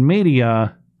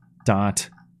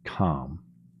mattchristiansenmedia.com.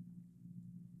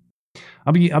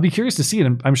 I'll be curious to see it,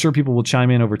 and I'm sure people will chime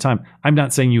in over time. I'm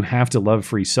not saying you have to love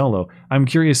Free Solo. I'm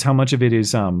curious how much of it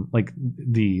is like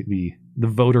the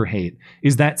voter hate.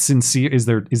 Is that sincere? Is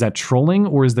that trolling,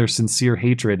 or is there sincere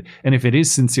hatred? And if it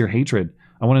is sincere hatred,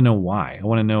 I want to know why. I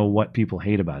want to know what people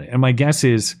hate about it. And my guess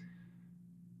is,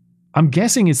 I'm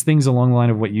guessing it's things along the line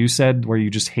of what you said, where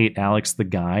you just hate Alex the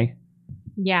guy.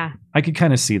 Yeah. I could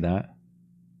kind of see that.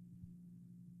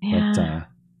 Yeah. But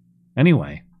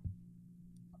anyway.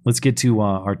 Let's get to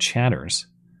our chatters.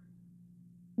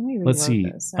 Let's see. Do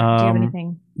you have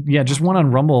anything? Yeah, just one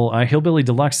on Rumble. Hillbilly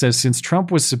Deluxe says, since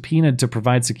Trump was subpoenaed to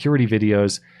provide security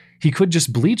videos, he could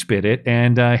just bleach bit it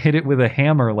and hit it with a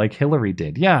hammer like Hillary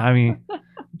did. Yeah, I mean,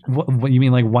 what you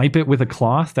mean, like wipe it with a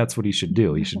cloth? That's what he should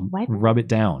do. He should rub it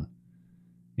down.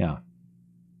 Yeah.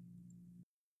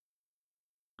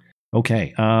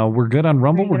 Okay, we're good on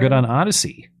Rumble. We're good on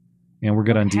Odyssey. And we're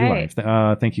good on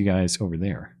DLive. Thank you guys over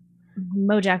there.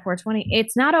 Mojack 420.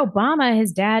 It's not Obama.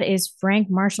 His dad is Frank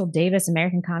Marshall Davis,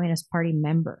 American Communist Party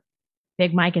member.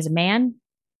 Big Mike is a man.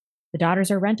 The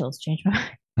daughters are rentals. Change my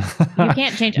mind. You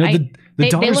can't change. No, the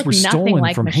daughters look were stolen nothing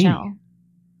like from Michelle. Haiti.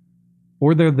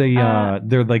 Or they're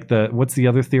they're like what's the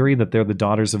other theory, that they're the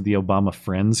daughters of the Obama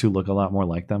friends who look a lot more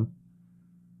like them?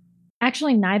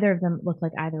 Actually, neither of them look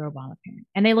like either Obama parent,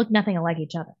 and they look nothing like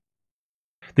each other.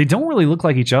 They don't really look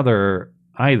like each other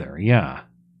either. Yeah.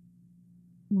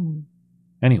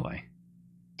 Anyway.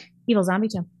 Evil Zombie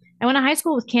 2. I went to high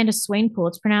school with Candace Swainpool.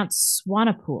 It's pronounced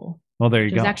Swanapool. Well, there you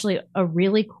She go. was actually a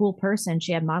really cool person.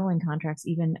 She had modeling contracts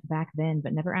even back then,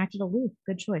 but never acted aloof.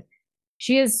 Good choice.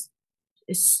 She is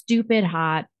stupid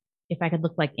hot. If I could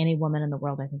look like any woman in the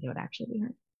world, I think it would actually be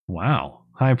her. Wow.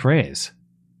 High praise.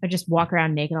 Or just walk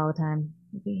around naked all the time.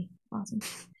 It'd be awesome.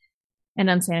 And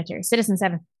unsanitary. Citizen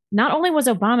 7. Not only was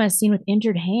Obama seen with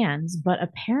injured hands, but a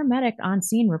paramedic on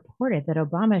scene reported that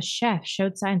Obama's chef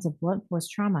showed signs of blunt force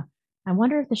trauma. I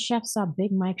wonder if the chef saw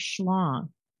Big Mike Schlong.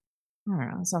 I don't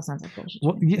know. This all sounds like bullshit.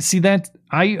 Well, yeah, see that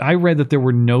I read that there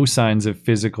were no signs of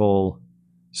physical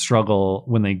struggle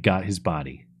when they got his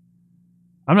body.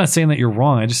 I'm not saying that you're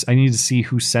wrong. I need to see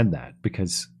who said that,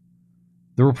 because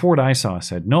the report I saw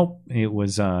said nope. It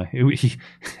was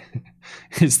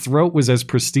his throat was as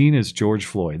pristine as George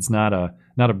Floyd's, not a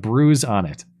bruise on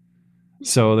it.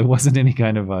 So there wasn't any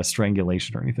kind of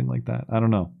strangulation or anything like that. I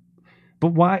don't know. But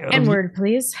why? N-word,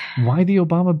 please. Why the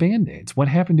Obama Band-Aids? What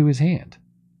happened to his hand?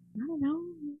 I don't know.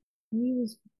 He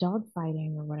was dog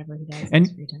fighting or whatever he does. And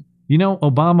you know,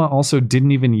 Obama also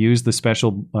didn't even use the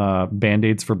special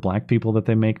Band-Aids for black people that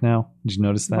they make now. Did you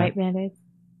notice that? White Band-Aids.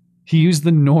 He used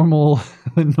the normal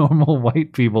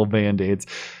white people Band-Aids.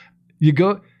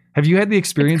 Have you had the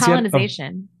experience it's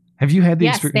colonization. yet? Have you had the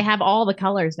Yes, experience? they have all the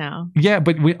colors now. Yeah,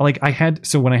 but when I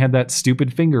had that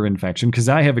stupid finger infection, because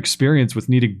I have experience with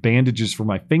needing bandages for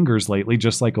my fingers lately,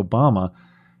 just like Obama.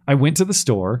 I went to the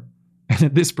store, and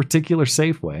at this particular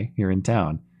Safeway here in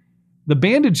town,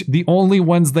 the only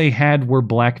ones they had were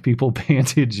black people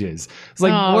bandages. It's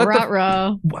like,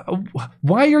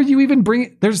 why are you even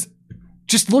bringing?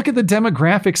 Just look at the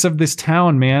demographics of this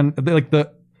town, man.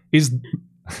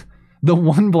 The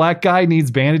one black guy needs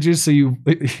bandages, so you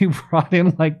brought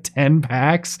in like 10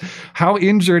 packs. How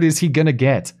injured is he gonna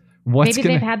get? Maybe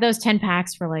they've had those 10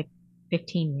 packs for like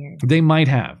 15 years. They might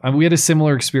have. We had a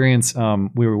similar experience.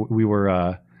 We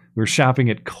were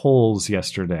shopping at Kohl's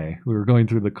yesterday. We were going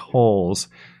through the Kohl's.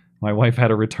 My wife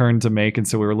had a return to make, and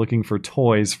so we were looking for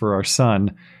toys for our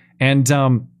son. And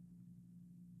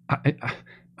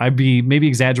I'd be maybe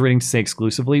exaggerating to say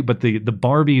exclusively, but the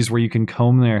Barbies where you can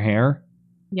comb their hair.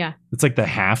 Yeah. It's like the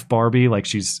half Barbie, like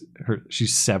she's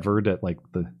severed at like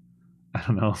I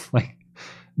don't know, like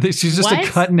she's just a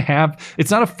cut in half.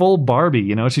 It's not a full Barbie,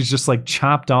 you know, she's just like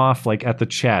chopped off like at the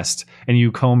chest and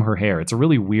you comb her hair. It's a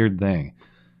really weird thing.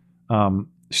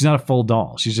 She's not a full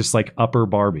doll. She's just like upper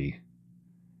Barbie.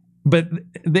 But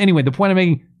anyway, the point I'm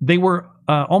making, they were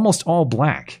almost all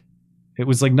black. It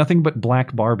was like nothing but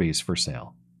black Barbies for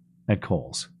sale at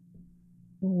Kohl's.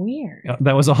 Weird.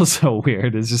 That was also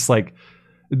weird. It's just like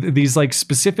these like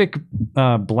specific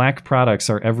black products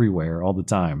are everywhere all the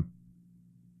time.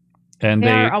 And they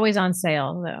are always on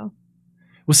sale though.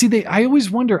 Well, see, I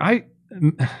always wonder, I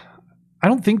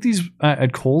don't think these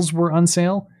at Kohl's were on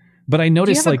sale, but I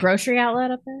noticed. Do you have a grocery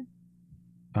outlet up there?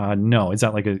 No. Is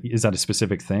that a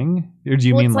specific thing? Or do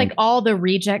you mean it's like all the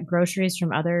reject groceries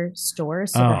from other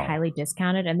stores, so they're highly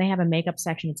discounted, and they have a makeup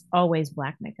section. It's always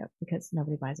black makeup because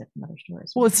nobody buys it from other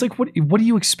stores. Well, it's like what do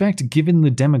you expect given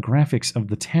the demographics of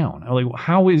the town? Like,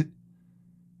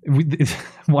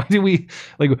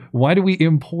 why do we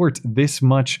import this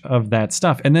much of that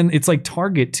stuff? And then it's like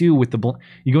Target too with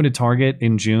you go to Target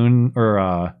in June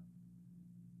or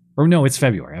no, it's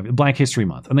February, Black History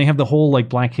Month, and they have the whole like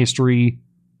Black History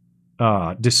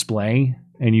display,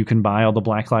 and you can buy all the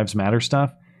Black Lives Matter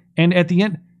stuff. And at the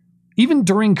end, even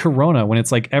during Corona, when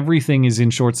it's like everything is in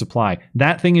short supply,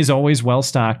 that thing is always well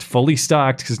stocked, fully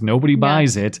stocked, because nobody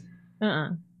buys it.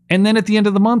 And then at the end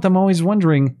of the month, I'm always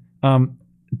wondering,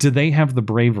 do they have the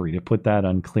bravery to put that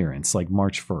on clearance like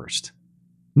March 1st?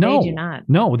 No, they do not.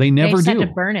 No, they never do. They have to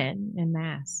burn it in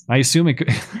mass. I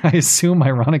assume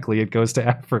ironically it goes to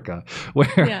Africa,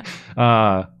 where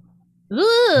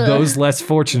those less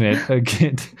fortunate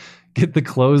get the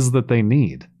clothes that they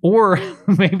need. Or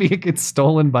maybe it gets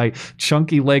stolen by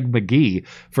Chunky Leg McGee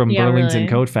from Burlington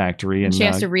Coat Factory. And she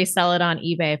has to resell it on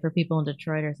eBay for people in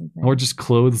Detroit or something. Or just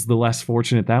clothes the less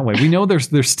fortunate that way. We know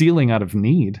they're stealing out of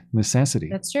necessity.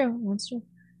 That's true.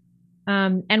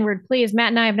 N-word, please. Matt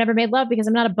and I have never made love because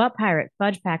I'm not a butt pirate,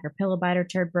 fudge packer, pillow biter,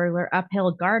 turd burglar,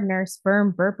 uphill gardener,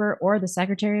 sperm burper, or the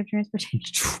Secretary of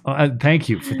Transportation. Thank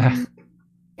you for that.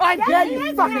 I'm dead,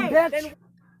 you fucking bitch.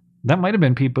 That might have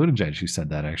been Pete Buttigieg who said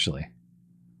that, actually.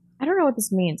 I don't know what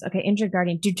this means. Okay, injured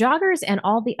guardian. Do joggers and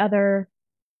all the other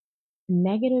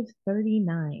negative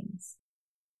 39s?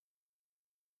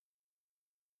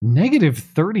 Negative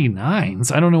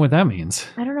 39s? I don't know what that means.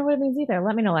 I don't know what it means either.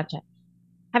 Let me know, live chat.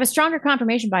 Have a stronger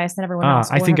confirmation bias than everyone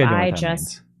else. I think I know what I that just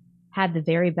means. Had the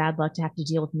very bad luck to have to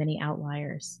deal with many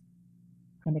outliers.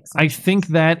 I think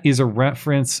that is a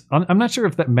reference. I'm not sure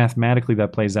if that mathematically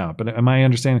that plays out, but am I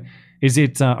understanding? Is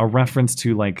it a reference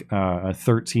to like a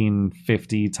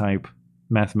 1350 type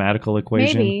mathematical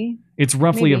equation? Maybe. It's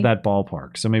roughly of that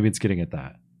ballpark, so maybe it's getting at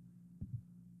that.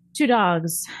 Two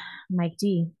dogs, Mike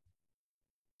D.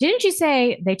 Didn't you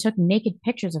say they took naked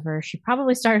pictures of her? She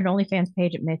probably started an OnlyFans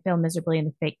page. It may fail miserably, and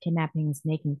the fake kidnappings,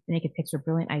 naked pics were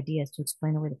brilliant ideas to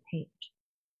explain away the page.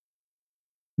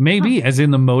 Maybe, as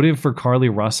in the motive for Carly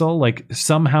Russell, like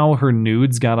somehow her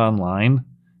nudes got online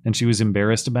and she was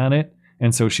embarrassed about it.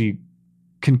 And so she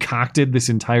concocted this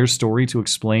entire story to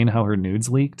explain how her nudes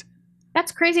leaked.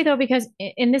 That's crazy, though, because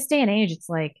in this day and age, it's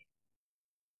like,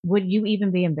 would you even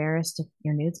be embarrassed if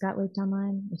your nudes got leaked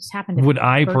online? It just happened to Would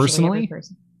I personally?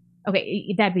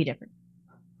 Okay, that'd be different.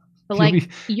 But like,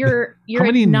 you're how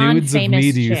many nudes of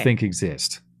me do you chick. think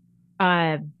exist?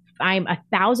 I'm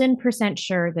 1,000%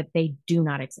 sure that they do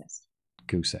not exist.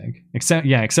 Goose egg.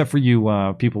 Except for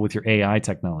you people with your AI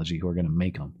technology who are going to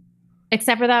make them.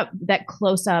 Except for that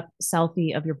close-up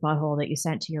selfie of your butthole that you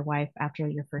sent to your wife after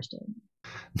your first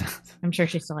date. I'm sure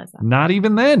she still has that. Not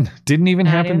even then. Didn't even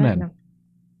happen then. No.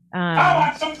 I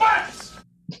want some butts!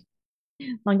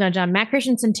 Long Don John. Matt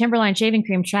Christensen Timberline Shaving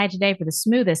Cream tried today for the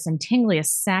smoothest and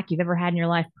tingliest sack you've ever had in your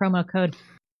life. Promo code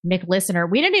Mick Listener.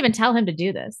 We didn't even tell him to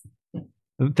do this.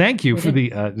 Thank you for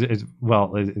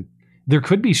the there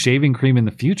could be shaving cream in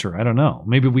the future. I don't know.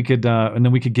 Maybe we could and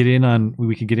then we could get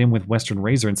in with Western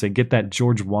Razor and say, get that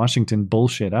George Washington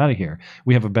bullshit out of here.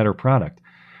 We have a better product.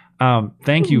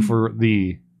 Thank you for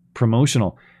the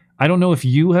promotional. I don't know if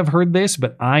you have heard this,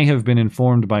 but I have been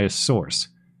informed by a source.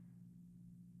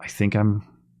 I think I'm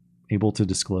able to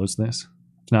disclose this.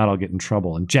 If not, I'll get in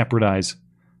trouble and jeopardize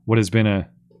what has been a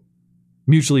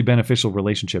mutually beneficial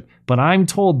relationship. But I'm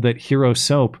told that Hero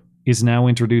Soap is now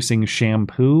introducing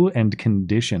shampoo and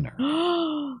conditioner.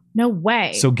 No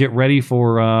way. So get ready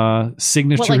for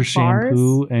signature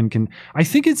shampoo bars? I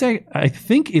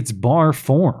think it's bar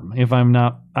form.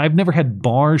 I've never had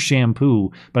bar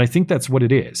shampoo, but I think that's what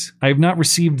it is. I have not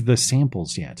received the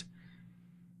samples yet.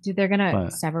 Dude, they're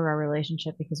gonna sever our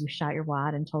relationship because you shot your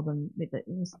wad and told them that it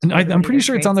was. I'm pretty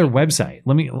sure it's on their website.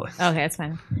 Let me. Okay, that's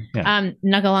fine. Yeah.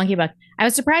 Knuckle Honky Buck. I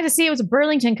was surprised to see it was a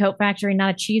Burlington coat factory,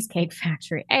 not a cheesecake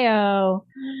factory. Ayo.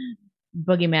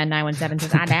 Boogeyman 917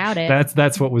 says, I doubt it.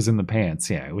 That's what was in the pants.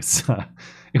 Yeah, it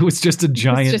was just a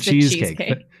giant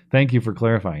cheesecake. Thank you for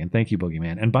clarifying, and thank you,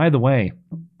 Boogeyman. And by the way,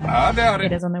 I doubt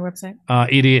it. It is on their website.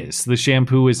 It is. The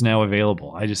shampoo is now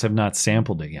available. I just have not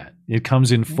sampled it yet. It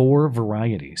comes in 4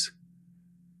 varieties.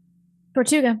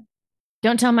 Tortuga.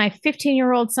 Don't tell my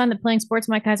 15-year-old son that playing sports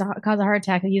might cause a heart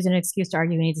attack. He'll use an excuse to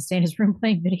argue he needs to stay in his room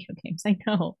playing video games. I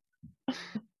know.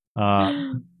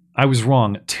 I was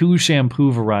wrong. 2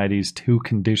 shampoo varieties, 2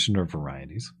 conditioner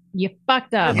varieties. You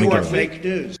fucked up. You are fake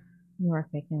news. You are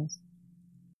fake news.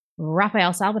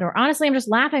 Rafael Salvador. Honestly, I'm just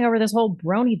laughing over this whole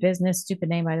brony business. Stupid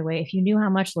name, by the way. If you knew how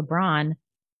much LeBron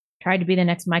tried to be the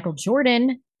next Michael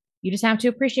Jordan, you just have to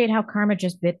appreciate how karma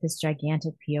just bit this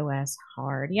gigantic POS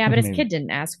hard. Yeah, but his kid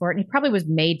didn't ask for it, and he probably was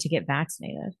made to get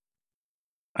vaccinated.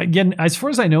 Again, as far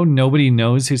as I know, nobody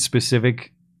knows his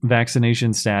specific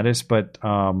vaccination status, but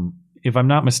if I'm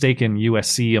not mistaken,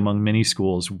 USC, among many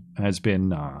schools, has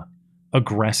been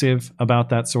aggressive about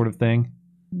that sort of thing.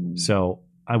 So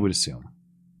I would assume.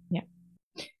 Yeah.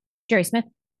 Jerry Smith.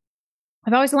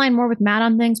 I've always aligned more with Matt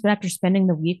on things, but after spending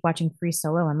the week watching Free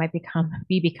Solo, I might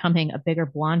be becoming a bigger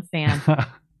blonde fan.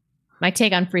 My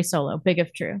take on Free Solo, big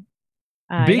if true.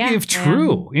 If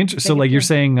true. So like you're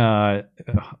saying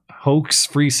hoax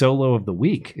Free Solo of the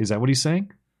week. Is that what he's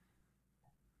saying?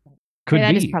 Could be.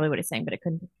 That is probably what he's saying, but it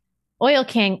couldn't be. Oil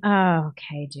King. Oh,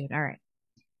 okay, dude. All right.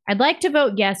 I'd like to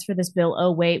vote yes for this bill.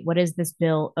 Oh, wait. What is this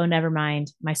bill? Oh, never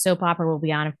mind. My soap opera will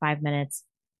be on in 5 minutes.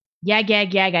 Yag,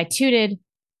 yag, yag. I tooted.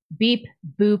 Beep,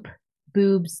 boop,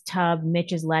 boobs, tub.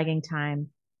 Mitch is lagging time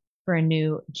for a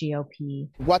new GOP.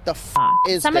 What the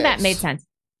is Some this? of that made sense.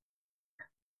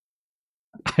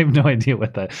 I have no idea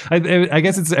what that. I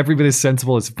guess it's every bit as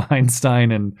sensible as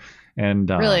Feinstein and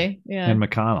really, yeah, and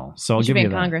McConnell. So I'll give you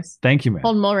that. Congress. Thank you, man.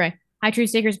 Holden Mulray. High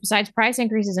truth seekers. Besides price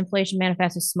increases, inflation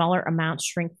manifests as smaller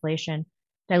amounts, shrinkflation,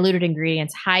 diluted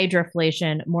ingredients,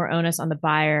 hydraflation, more onus on the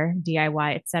buyer,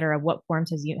 DIY, etc. What forms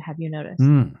have you noticed?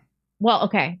 Well,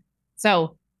 okay.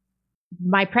 So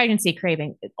my pregnancy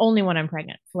craving, only when I'm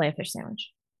pregnant, filet of fish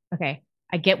sandwich. Okay.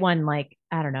 I get one like,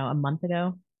 I don't know, a month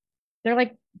ago.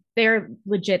 They're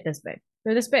legit this big.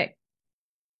 They're this big.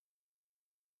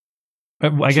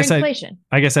 I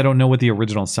guess I don't know what the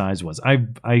original size was. I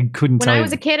couldn't tell. When I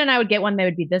was a kid and I would get one, they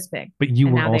would be this big. But you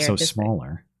were also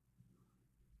smaller.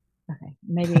 Okay,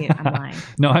 maybe I'm lying.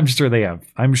 No, I'm sure they have.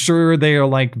 I'm sure they are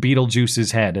like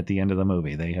Beetlejuice's head at the end of the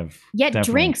movie. They have. Yet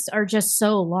drinks are just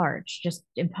so large, just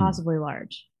impossibly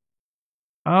large.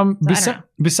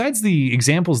 Besides the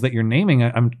examples that you're naming,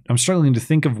 I'm struggling to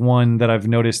think of one that I've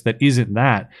noticed that isn't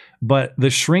that. But the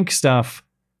shrink stuff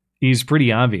is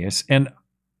pretty obvious, and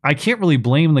I can't really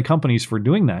blame the companies for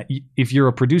doing that. If you're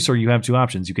a producer, you have 2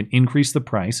 options. You can increase the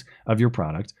price of your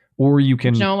product, or you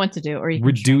can know what to do, or you can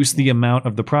reduce the amount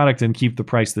of the product and keep the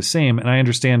price the same. And I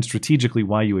understand strategically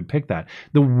why you would pick that.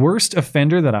 The worst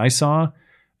offender that I saw,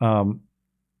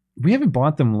 we haven't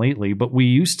bought them lately, but we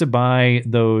used to buy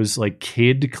those like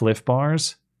kid Cliff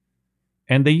bars,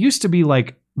 and they used to be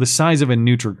like the size of a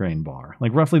Nutri-Grain bar,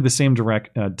 like roughly the same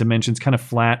dimensions, kind of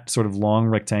flat, sort of long,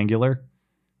 rectangular.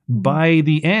 By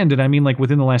the end, and I mean like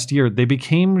within the last year, they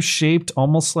became shaped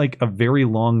almost like a very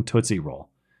long Tootsie Roll.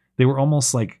 They were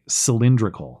almost like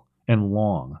cylindrical and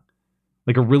long,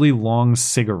 like a really long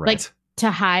cigarette. Like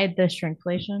to hide the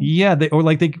shrinkflation? Yeah, they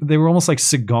were almost like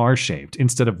cigar shaped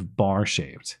instead of bar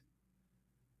shaped.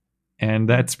 And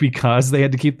that's because they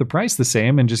had to keep the price the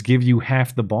same and just give you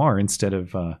half the bar instead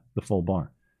of the full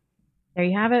bar. There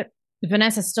you have it.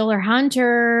 Vanessa Stoller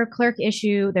Hunter clerk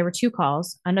issue. There were 2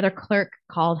 calls. Another clerk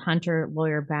called Hunter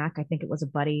lawyer back. I think it was a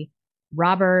buddy.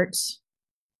 Robert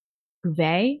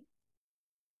Bouvet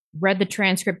Read the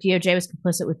transcript. DOJ was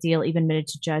complicit with deal, even admitted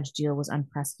to judge deal was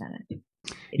unprecedented.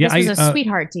 Yeah, This was a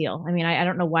sweetheart deal. I mean, I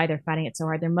don't know why they're fighting it so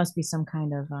hard. There must be some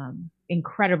kind of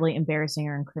incredibly embarrassing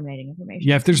or incriminating information.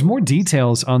 Yeah, if there's more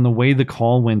details on the way the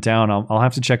call went down, I'll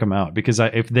have to check them out, because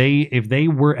if they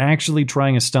were actually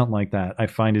trying a stunt like that, I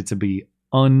find it to be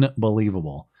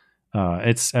unbelievable.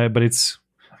 It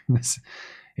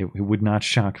would not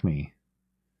shock me.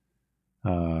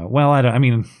 Well, I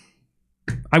mean,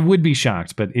 I would be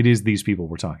shocked, but it is these people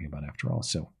we're talking about after all,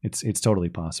 so it's totally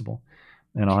possible.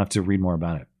 And I'll have to read more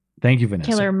about it. Thank you,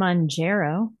 Vanessa. Killer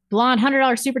Manjaro. Blonde,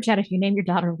 $100 super chat if you name your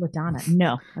daughter LaDonna.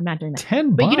 No, I'm not doing that.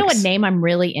 $10. But you know what name I'm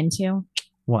really into?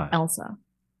 What? Elsa.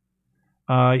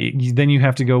 Then you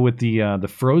have to go with the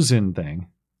Frozen thing.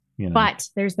 You know. But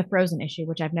there's the Frozen issue,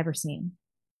 which I've never seen.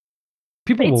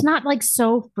 People But it's not like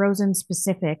so Frozen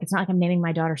specific. It's not like I'm naming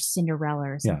my daughter Cinderella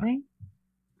or something.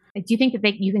 Like, do you think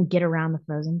that you can get around the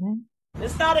Frozen thing?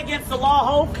 It's not against the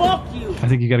law, ho. Fuck you. I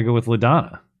think you got to go with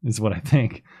LaDonna, is what I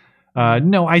think.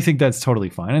 No, I think that's totally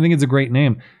fine. I think it's a great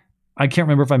name. I can't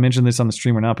remember if I mentioned this on the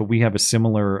stream or not, but we have a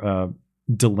similar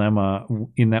dilemma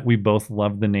in that we both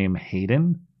love the name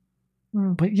Hayden.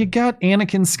 But you got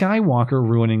Anakin Skywalker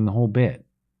ruining the whole bit.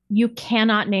 You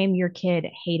cannot name your kid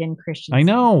Hayden Christensen. I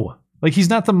know. Like, he's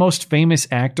not the most famous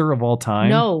actor of all time.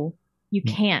 No, you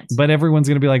can't. But everyone's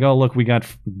going to be like, oh, look, we got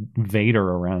Vader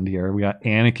around here. We got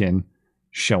Anakin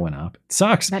showing up. It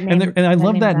sucks. And I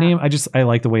love that name. I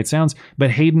like the way it sounds.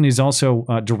 But Hayden is also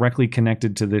directly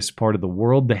connected to this part of the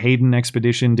world. The Hayden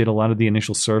expedition did a lot of the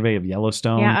initial survey of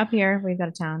Yellowstone. Yeah, up here, we've got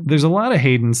a town. There's a lot of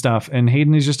Hayden stuff, and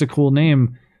Hayden is just a cool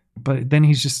name. But then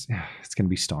he's just, it's going to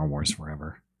be Star Wars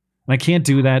forever. And I can't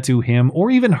do that to him or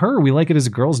even her. We like it as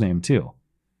a girl's name, too.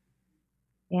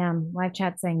 Damn, live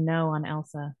chat saying no on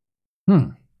Elsa.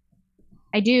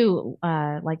 I do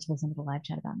like to listen to the live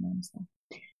chat about names, though.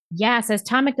 Yeah, says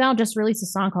Tom McDonald just released a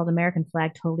song called American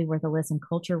Flag, totally worth a listen.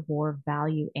 Culture, war,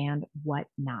 value, and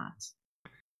whatnot.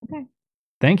 Okay.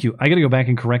 Thank you. I got to go back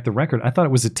and correct the record. I thought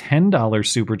it was a $10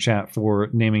 super chat for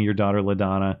naming your daughter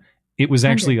LaDonna. It was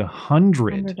actually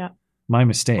 $100. My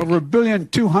mistake. Over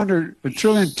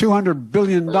 $200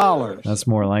 billion. That's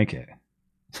more like it.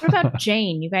 What about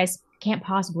Jane? You guys can't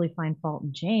possibly find fault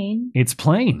in Jane. It's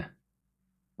plain.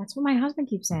 That's what my husband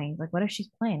keeps saying. Like, what if she's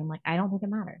plain? I'm like, I don't think it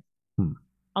matters.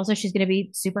 Also, she's going to be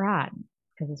super hot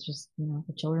because it's just,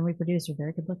 the children we produce are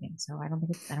very good looking. So I don't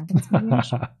think it's going to be an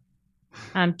issue.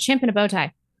 Chimp in a bow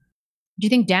tie. Do you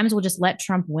think Dems will just let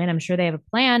Trump win? I'm sure they have a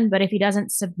plan, but if he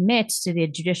doesn't submit to the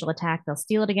judicial attack, they'll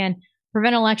steal it again,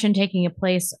 prevent election taking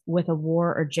place with a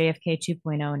war or JFK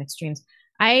 2.0 in extremes.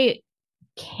 I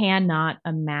cannot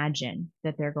imagine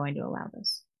that they're going to allow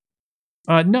this.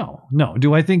 No.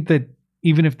 Do I think that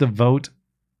even if the vote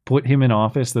put him in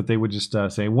office, that they would just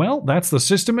say, well, that's the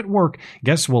system at work.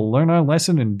 Guess we'll learn our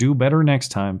lesson and do better next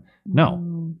time.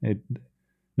 No.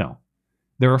 No.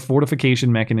 There are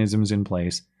fortification mechanisms in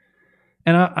place.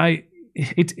 And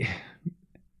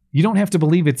you don't have to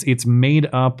believe it's made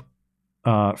up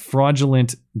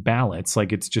fraudulent ballots.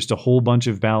 Like it's just a whole bunch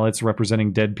of ballots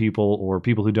representing dead people or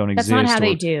people who don't exist. That's not how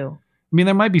they do. I mean,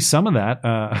 there might be some of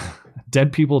that.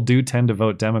 Dead people do tend to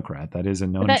vote Democrat. That is a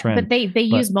known trend. But they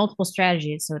use multiple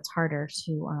strategies, so it's harder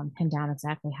to pin down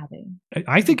exactly how they.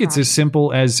 I think it's as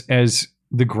simple as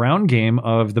the ground game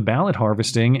of the ballot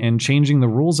harvesting and changing the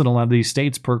rules in a lot of these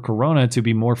states per corona to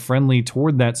be more friendly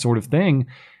toward that sort of thing.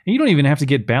 And you don't even have to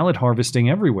get ballot harvesting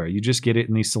everywhere. You just get it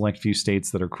in these select few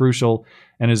states that are crucial.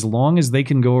 And as long as they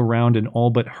can go around and all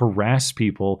but harass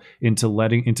people into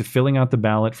filling out the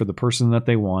ballot for the person that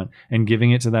they want and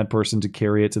giving it to that person to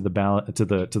carry it to the ballot to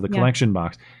the collection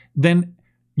box, then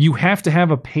you have to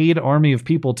have a paid army of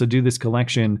people to do this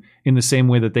collection in the same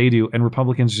way that they do, and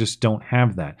Republicans just don't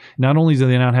have that. Not only do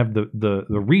they not have the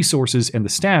resources and the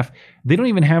staff, they don't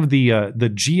even have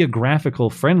the geographical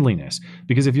friendliness.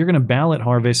 Because if you're going to ballot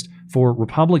harvest for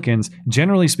Republicans,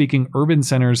 generally speaking, urban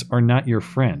centers are not your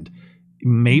friend.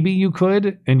 Maybe you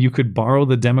could borrow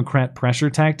the Democrat pressure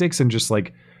tactics and just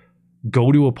like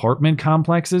go to apartment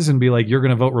complexes and be like, you're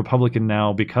going to vote Republican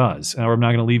now because, or I'm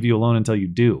not going to leave you alone until you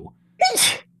do.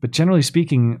 But generally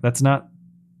speaking, that's not.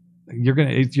 You're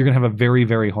gonna have a very,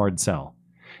 very hard sell.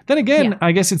 Then again,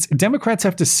 I guess it's Democrats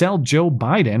have to sell Joe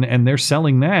Biden, and they're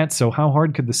selling that. So how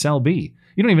hard could the sell be?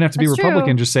 You don't even have to be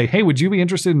Republican. Just say, hey, would you be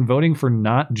interested in voting for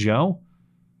not Joe?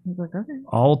 Like, okay.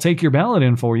 I'll take your ballot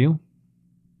in for you.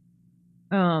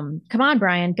 Come on,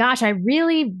 Brian. Gosh, I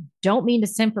really don't mean to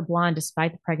simp for blonde,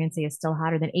 despite the pregnancy is still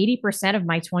hotter than 80% of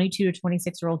my 22 to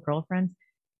 26-year-old girlfriends.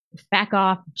 Back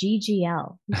off,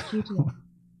 GGL. Who's GGL?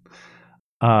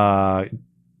 Yeah,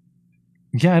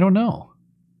 I don't know.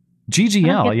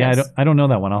 GGL. Yeah, I don't know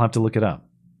that one. I'll have to look it up.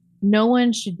 No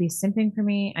one should be simping for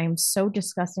me. I am so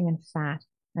disgusting and fat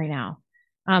right now.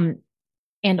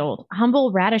 And old.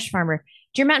 Humble radish farmer.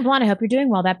 Dear Matt and Blonde, I hope you're doing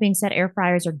well. That being said, air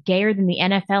fryers are gayer than the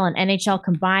NFL and NHL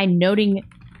combined, noting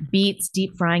beets,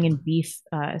 deep frying, and beef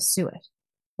suet.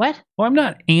 What? Well, I'm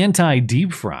not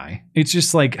anti-deep fry. It's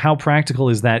just like, how practical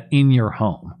is that in your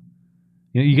home?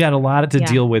 You got a lot to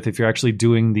deal with if you're actually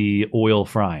doing the oil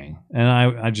frying. And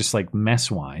I just like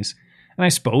mess-wise, and I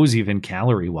suppose even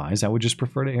calorie-wise, I would just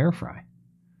prefer to air fry.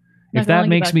 If that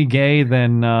makes me gay,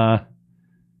 then...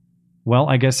 well,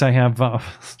 I guess I have...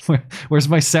 where's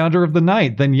my sounder of the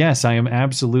night? Then yes, I am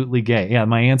absolutely gay. Yeah,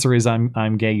 my answer is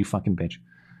I'm gay, you fucking bitch.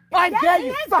 I'm gay,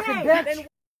 you fucking bitch!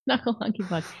 Knuckle Hunky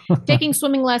Buck. Taking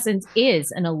swimming lessons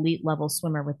is an elite level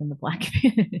swimmer within the Black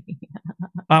community.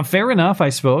 Fair enough, I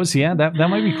suppose. Yeah, that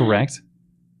might be correct.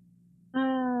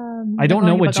 I don't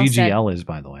know what GGL is,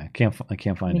 by the way. I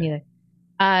can't find it.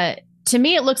 Neither. To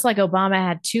me, it looks like Obama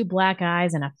had 2 black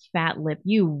eyes and a fat lip.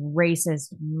 You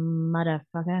racist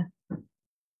motherfucker.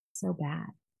 So bad.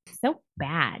 So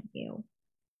bad, you.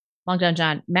 Long John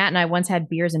John. Matt and I once had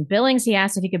beers in Billings. He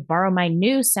asked if he could borrow my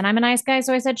noose, and I'm a nice guy,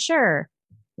 so I said, sure.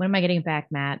 When am I getting it back,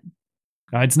 Matt?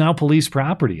 It's now police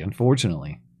property,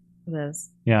 unfortunately. It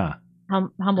is. Yeah.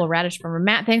 Humble radish farmer.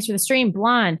 Matt, thanks for the stream.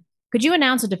 Blonde, could you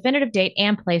announce a definitive date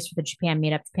and place for the Japan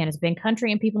meetup? Japan is a big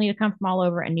country, and people need to come from all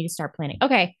over and need to start planning.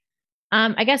 Okay.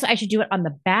 I guess I should do it on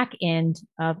the back end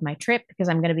of my trip because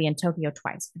I'm going to be in Tokyo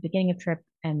twice, the beginning of trip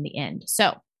and the end.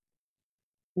 So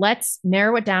let's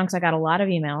narrow it down because I got a lot of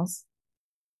emails.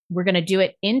 We're going to do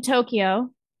it in Tokyo,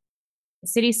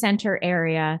 city center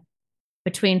area,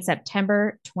 between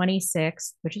September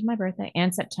 26th, which is my birthday,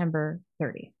 and September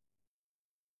 30th.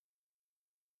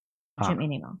 Shoot me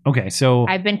an email. Okay, so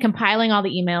I've been compiling all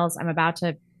the emails. I'm about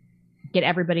to get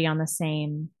everybody on the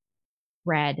same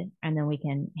thread, and then we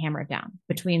can hammer it down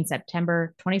between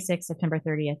September 26th, September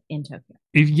 30th in Tokyo.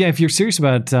 If you're serious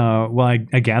about, I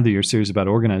gather you're serious about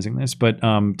organizing this, but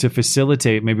to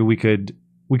facilitate, maybe we could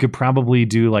probably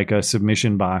do like a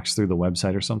submission box through the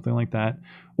website or something like that.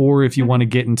 Or if you want to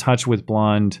get in touch with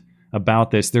Blonde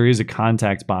about this, there is a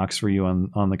contact box for you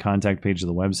on the contact page of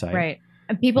the website. Right.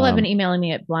 And people have been emailing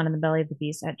me at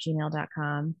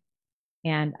blondeinthebellyofthebeast@gmail.com.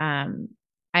 And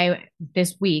I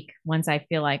this week, once I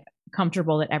feel like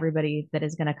comfortable that everybody that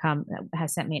is going to come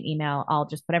has sent me an email, I'll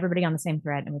just put everybody on the same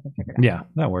thread and we can figure it out. Yeah,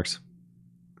 that works.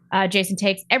 Jason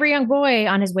takes every young boy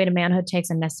on his way to manhood takes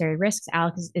unnecessary risks.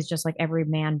 Alex is just like every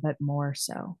man, but more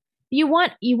so. You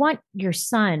want your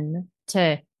son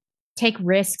to take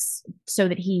risks so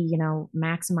that he,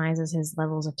 maximizes his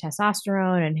levels of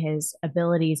testosterone and his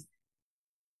abilities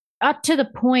up to the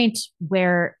point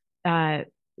where they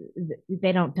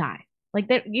don't die. Like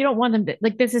that, you don't want them to,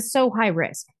 like, this is so high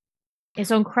risk. It's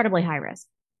so incredibly high risk.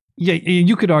 Yeah,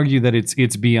 you could argue that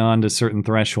it's beyond a certain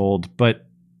threshold, but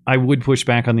I would push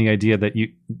back on the idea that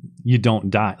you don't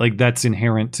die. Like, that's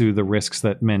inherent to the risks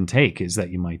that men take, is that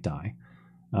you might die.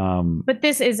 But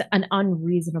this is an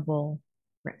unreasonable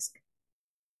risk.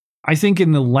 I think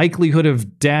in the likelihood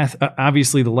of death,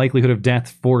 obviously the likelihood of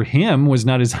death for him was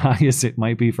not as high as it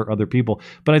might be for other people.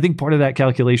 But I think part of that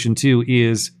calculation too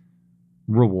is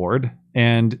reward.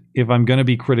 And if I'm going to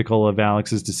be critical of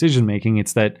Alex's decision making,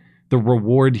 it's that the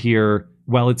reward here,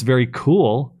 while it's very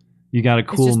cool, you got a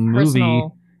cool movie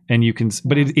personal. And you can,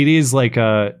 but it is like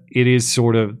it is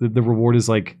sort of, the reward is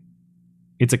like,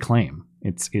 it's a claim.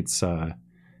 It's a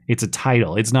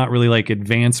title. It's not really like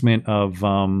advancement of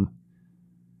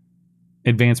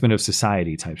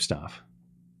society type stuff.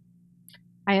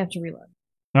 I have to reload.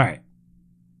 All right.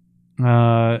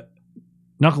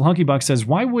 Knuckle Hunky Buck says,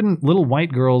 why wouldn't little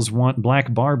white girls want black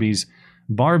Barbies?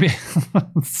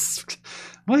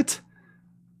 What?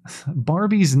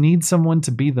 Barbies need someone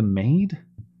to be the maid?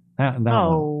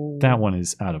 That one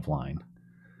is out of line.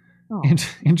 Oh.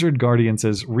 Injured Guardian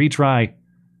says, retry.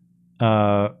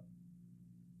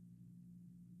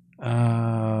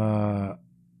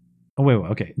 Wait,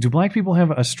 okay. Do black people have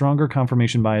a stronger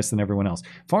confirmation bias than everyone else?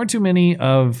 Far too many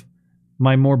of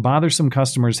my more bothersome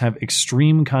customers have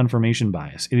extreme confirmation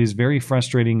bias. It is very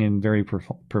frustrating and very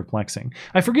perplexing.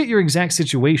 I forget your exact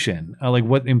situation, like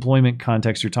what employment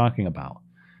context you're talking about.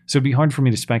 So it'd be hard for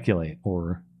me to speculate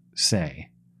or say.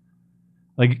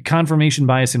 Like, confirmation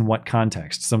bias in what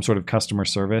context? Some sort of customer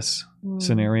service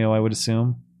scenario, I would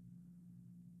assume.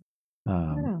 I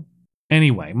don't know.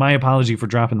 Anyway, my apology for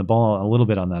dropping the ball a little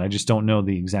bit on that. I just don't know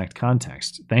the exact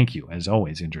context. Thank you, as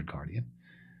always, Injured Guardian.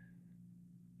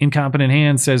 Incompetent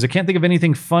Hand says, I can't think of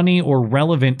anything funny or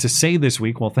relevant to say this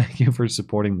week. Well, thank you for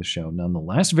supporting the show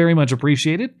nonetheless. Very much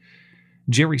appreciated.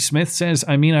 Jerry Smith says,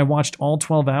 I mean, I watched all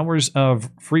 12 hours of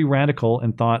Free Radical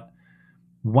and thought,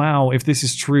 wow, if this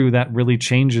is true, that really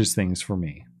changes things for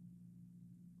me.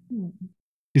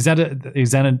 Is that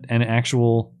an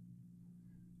actual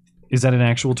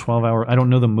 12-hour? I don't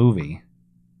know the movie.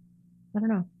 I don't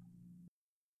know.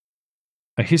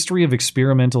 A History of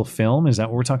Experimental Film? Is that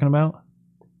what we're talking about?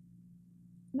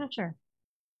 I'm not sure.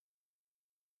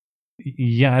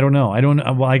 Yeah, I don't know.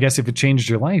 Well, I guess if it changed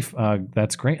your life,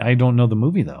 that's great. I don't know the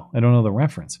movie, though. I don't know the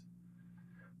reference.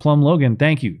 Plum Logan,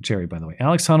 thank you, Jerry, by the way.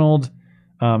 Alex Hunold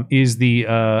is the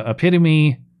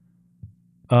epitome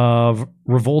of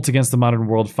revolt against the modern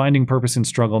world, finding purpose in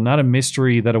struggle, not a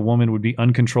mystery that a woman would be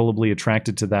uncontrollably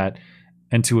attracted to that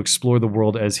and to explore the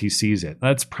world as he sees it.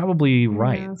 That's probably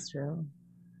right. Yeah, that's true.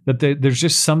 That there's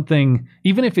just something,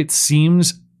 even if it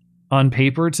seems on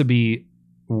paper to be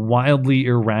wildly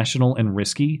irrational and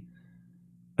risky,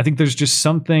 I think there's just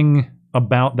something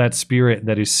about that spirit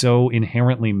that is so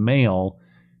inherently male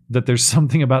that there's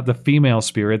something about the female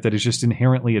spirit that is just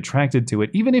inherently attracted to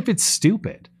it, even if it's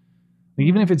stupid,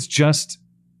 even if it's just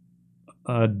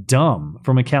dumb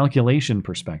from a calculation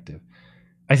perspective.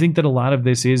 I think that a lot of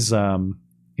this is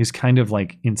kind of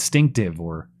like instinctive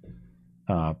or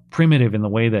primitive in the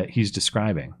way that he's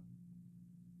describing.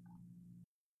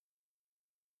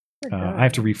 I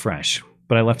have to refresh,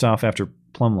 but I left off after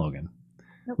Plum Logan.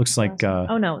 Nope, Looks like...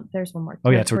 oh, no, there's one more.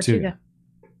 Oh, yeah, Tortuga.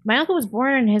 My uncle was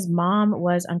born and his mom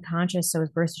was unconscious, so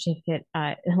his birth certificate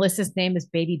lists his name as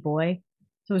Baby Boy.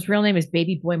 So his real name is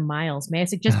Baby Boy Miles. May I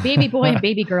suggest Baby Boy and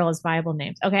Baby Girl as viable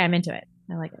names? Okay, I'm into it.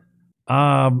 I like it.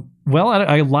 Well,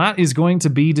 a lot is going to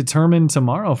be determined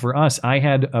tomorrow for us. I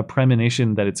had a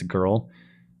premonition that it's a girl.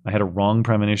 I had a wrong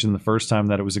premonition the first time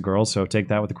that it was a girl, so take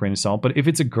that with a grain of salt. But if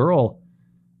it's a girl...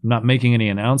 I'm not making any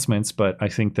announcements, but I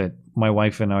think that my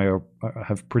wife and I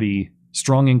have pretty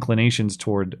strong inclinations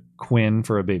toward Quinn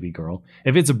for a baby girl.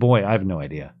 If it's a boy, I have no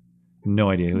idea. No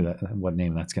idea what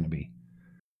name that's going to be.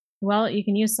 Well, you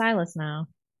can use Silas now.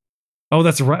 Oh,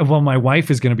 that's right. Well, my wife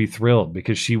is going to be thrilled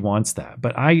because she wants that.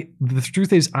 But the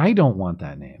truth is, I don't want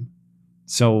that name.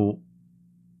 So,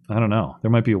 I don't know.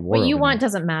 There might be a war. What you want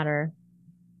doesn't matter.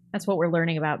 That's what we're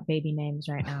learning about baby names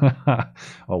right now.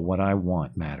 Oh, what I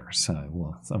want matters.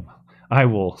 I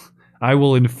will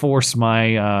enforce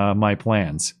my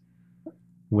plans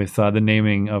with the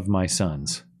naming of my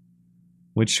sons.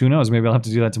 Which, who knows? Maybe I'll have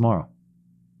to do that tomorrow.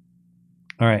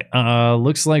 All right.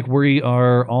 Looks like we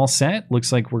are all set.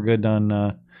 Looks like we're good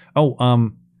on...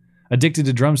 Addicted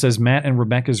to Drum says Matt and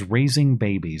Rebecca's Raising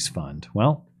Babies Fund.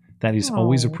 Well, that is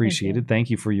always appreciated. Thank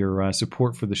you for your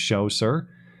support for the show, sir.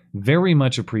 Very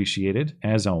much appreciated,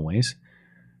 as always.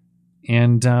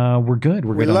 And we're good.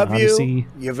 We're good on Odyssey.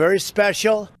 You're very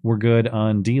special. We're good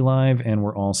on DLive, and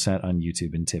we're all set on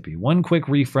YouTube and Tippy. One quick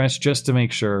refresh just to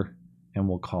make sure, and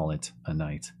we'll call it a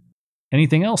night.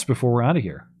 Anything else before we're out of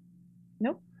here?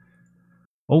 Nope.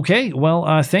 Okay,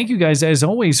 well, thank you guys, as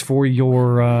always, for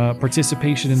your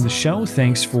participation in the show.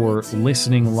 Thanks for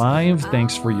listening live.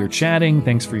 Thanks for your chatting.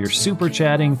 Thanks for your super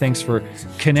chatting. Thanks for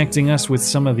connecting us with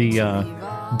some of the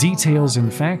details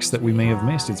and facts that we may have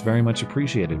missed. It's very much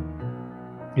appreciated.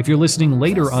 If you're listening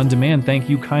later on demand, thank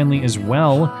you kindly as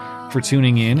well for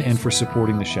tuning in and for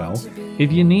supporting the show.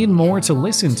 If you need more to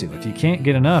listen to, if you can't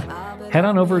get enough, head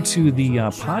on over to the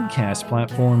podcast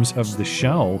platforms of the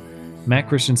show.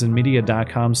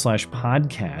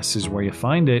 MattChristiansenmedia.com/podcasts is where you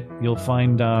find it. You'll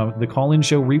find the call-in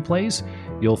show replays.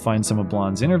 You'll find some of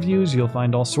Blonde's interviews. You'll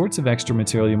find all sorts of extra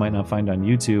material you might not find on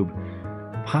YouTube.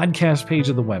 Podcast page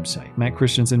of the website,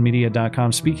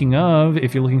 MattChristiansenmedia.com. Speaking of,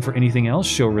 if you're looking for anything else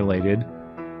show-related,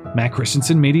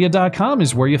 MattChristiansenmedia.com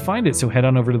is where you find it. So head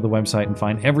on over to the website and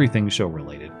find everything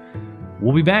show-related.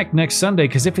 We'll be back next Sunday,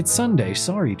 because if it's Sunday,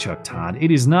 sorry, Chuck Todd,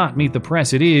 it is not Meet the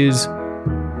Press. It is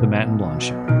the Matt and Blonde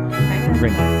Show.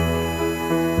 Great night.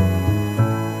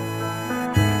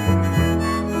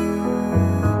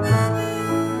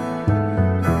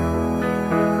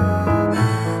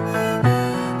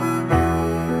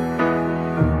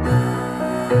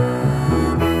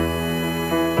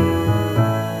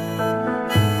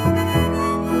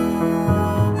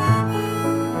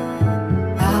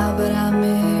 But I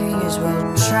may as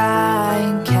well try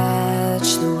and catch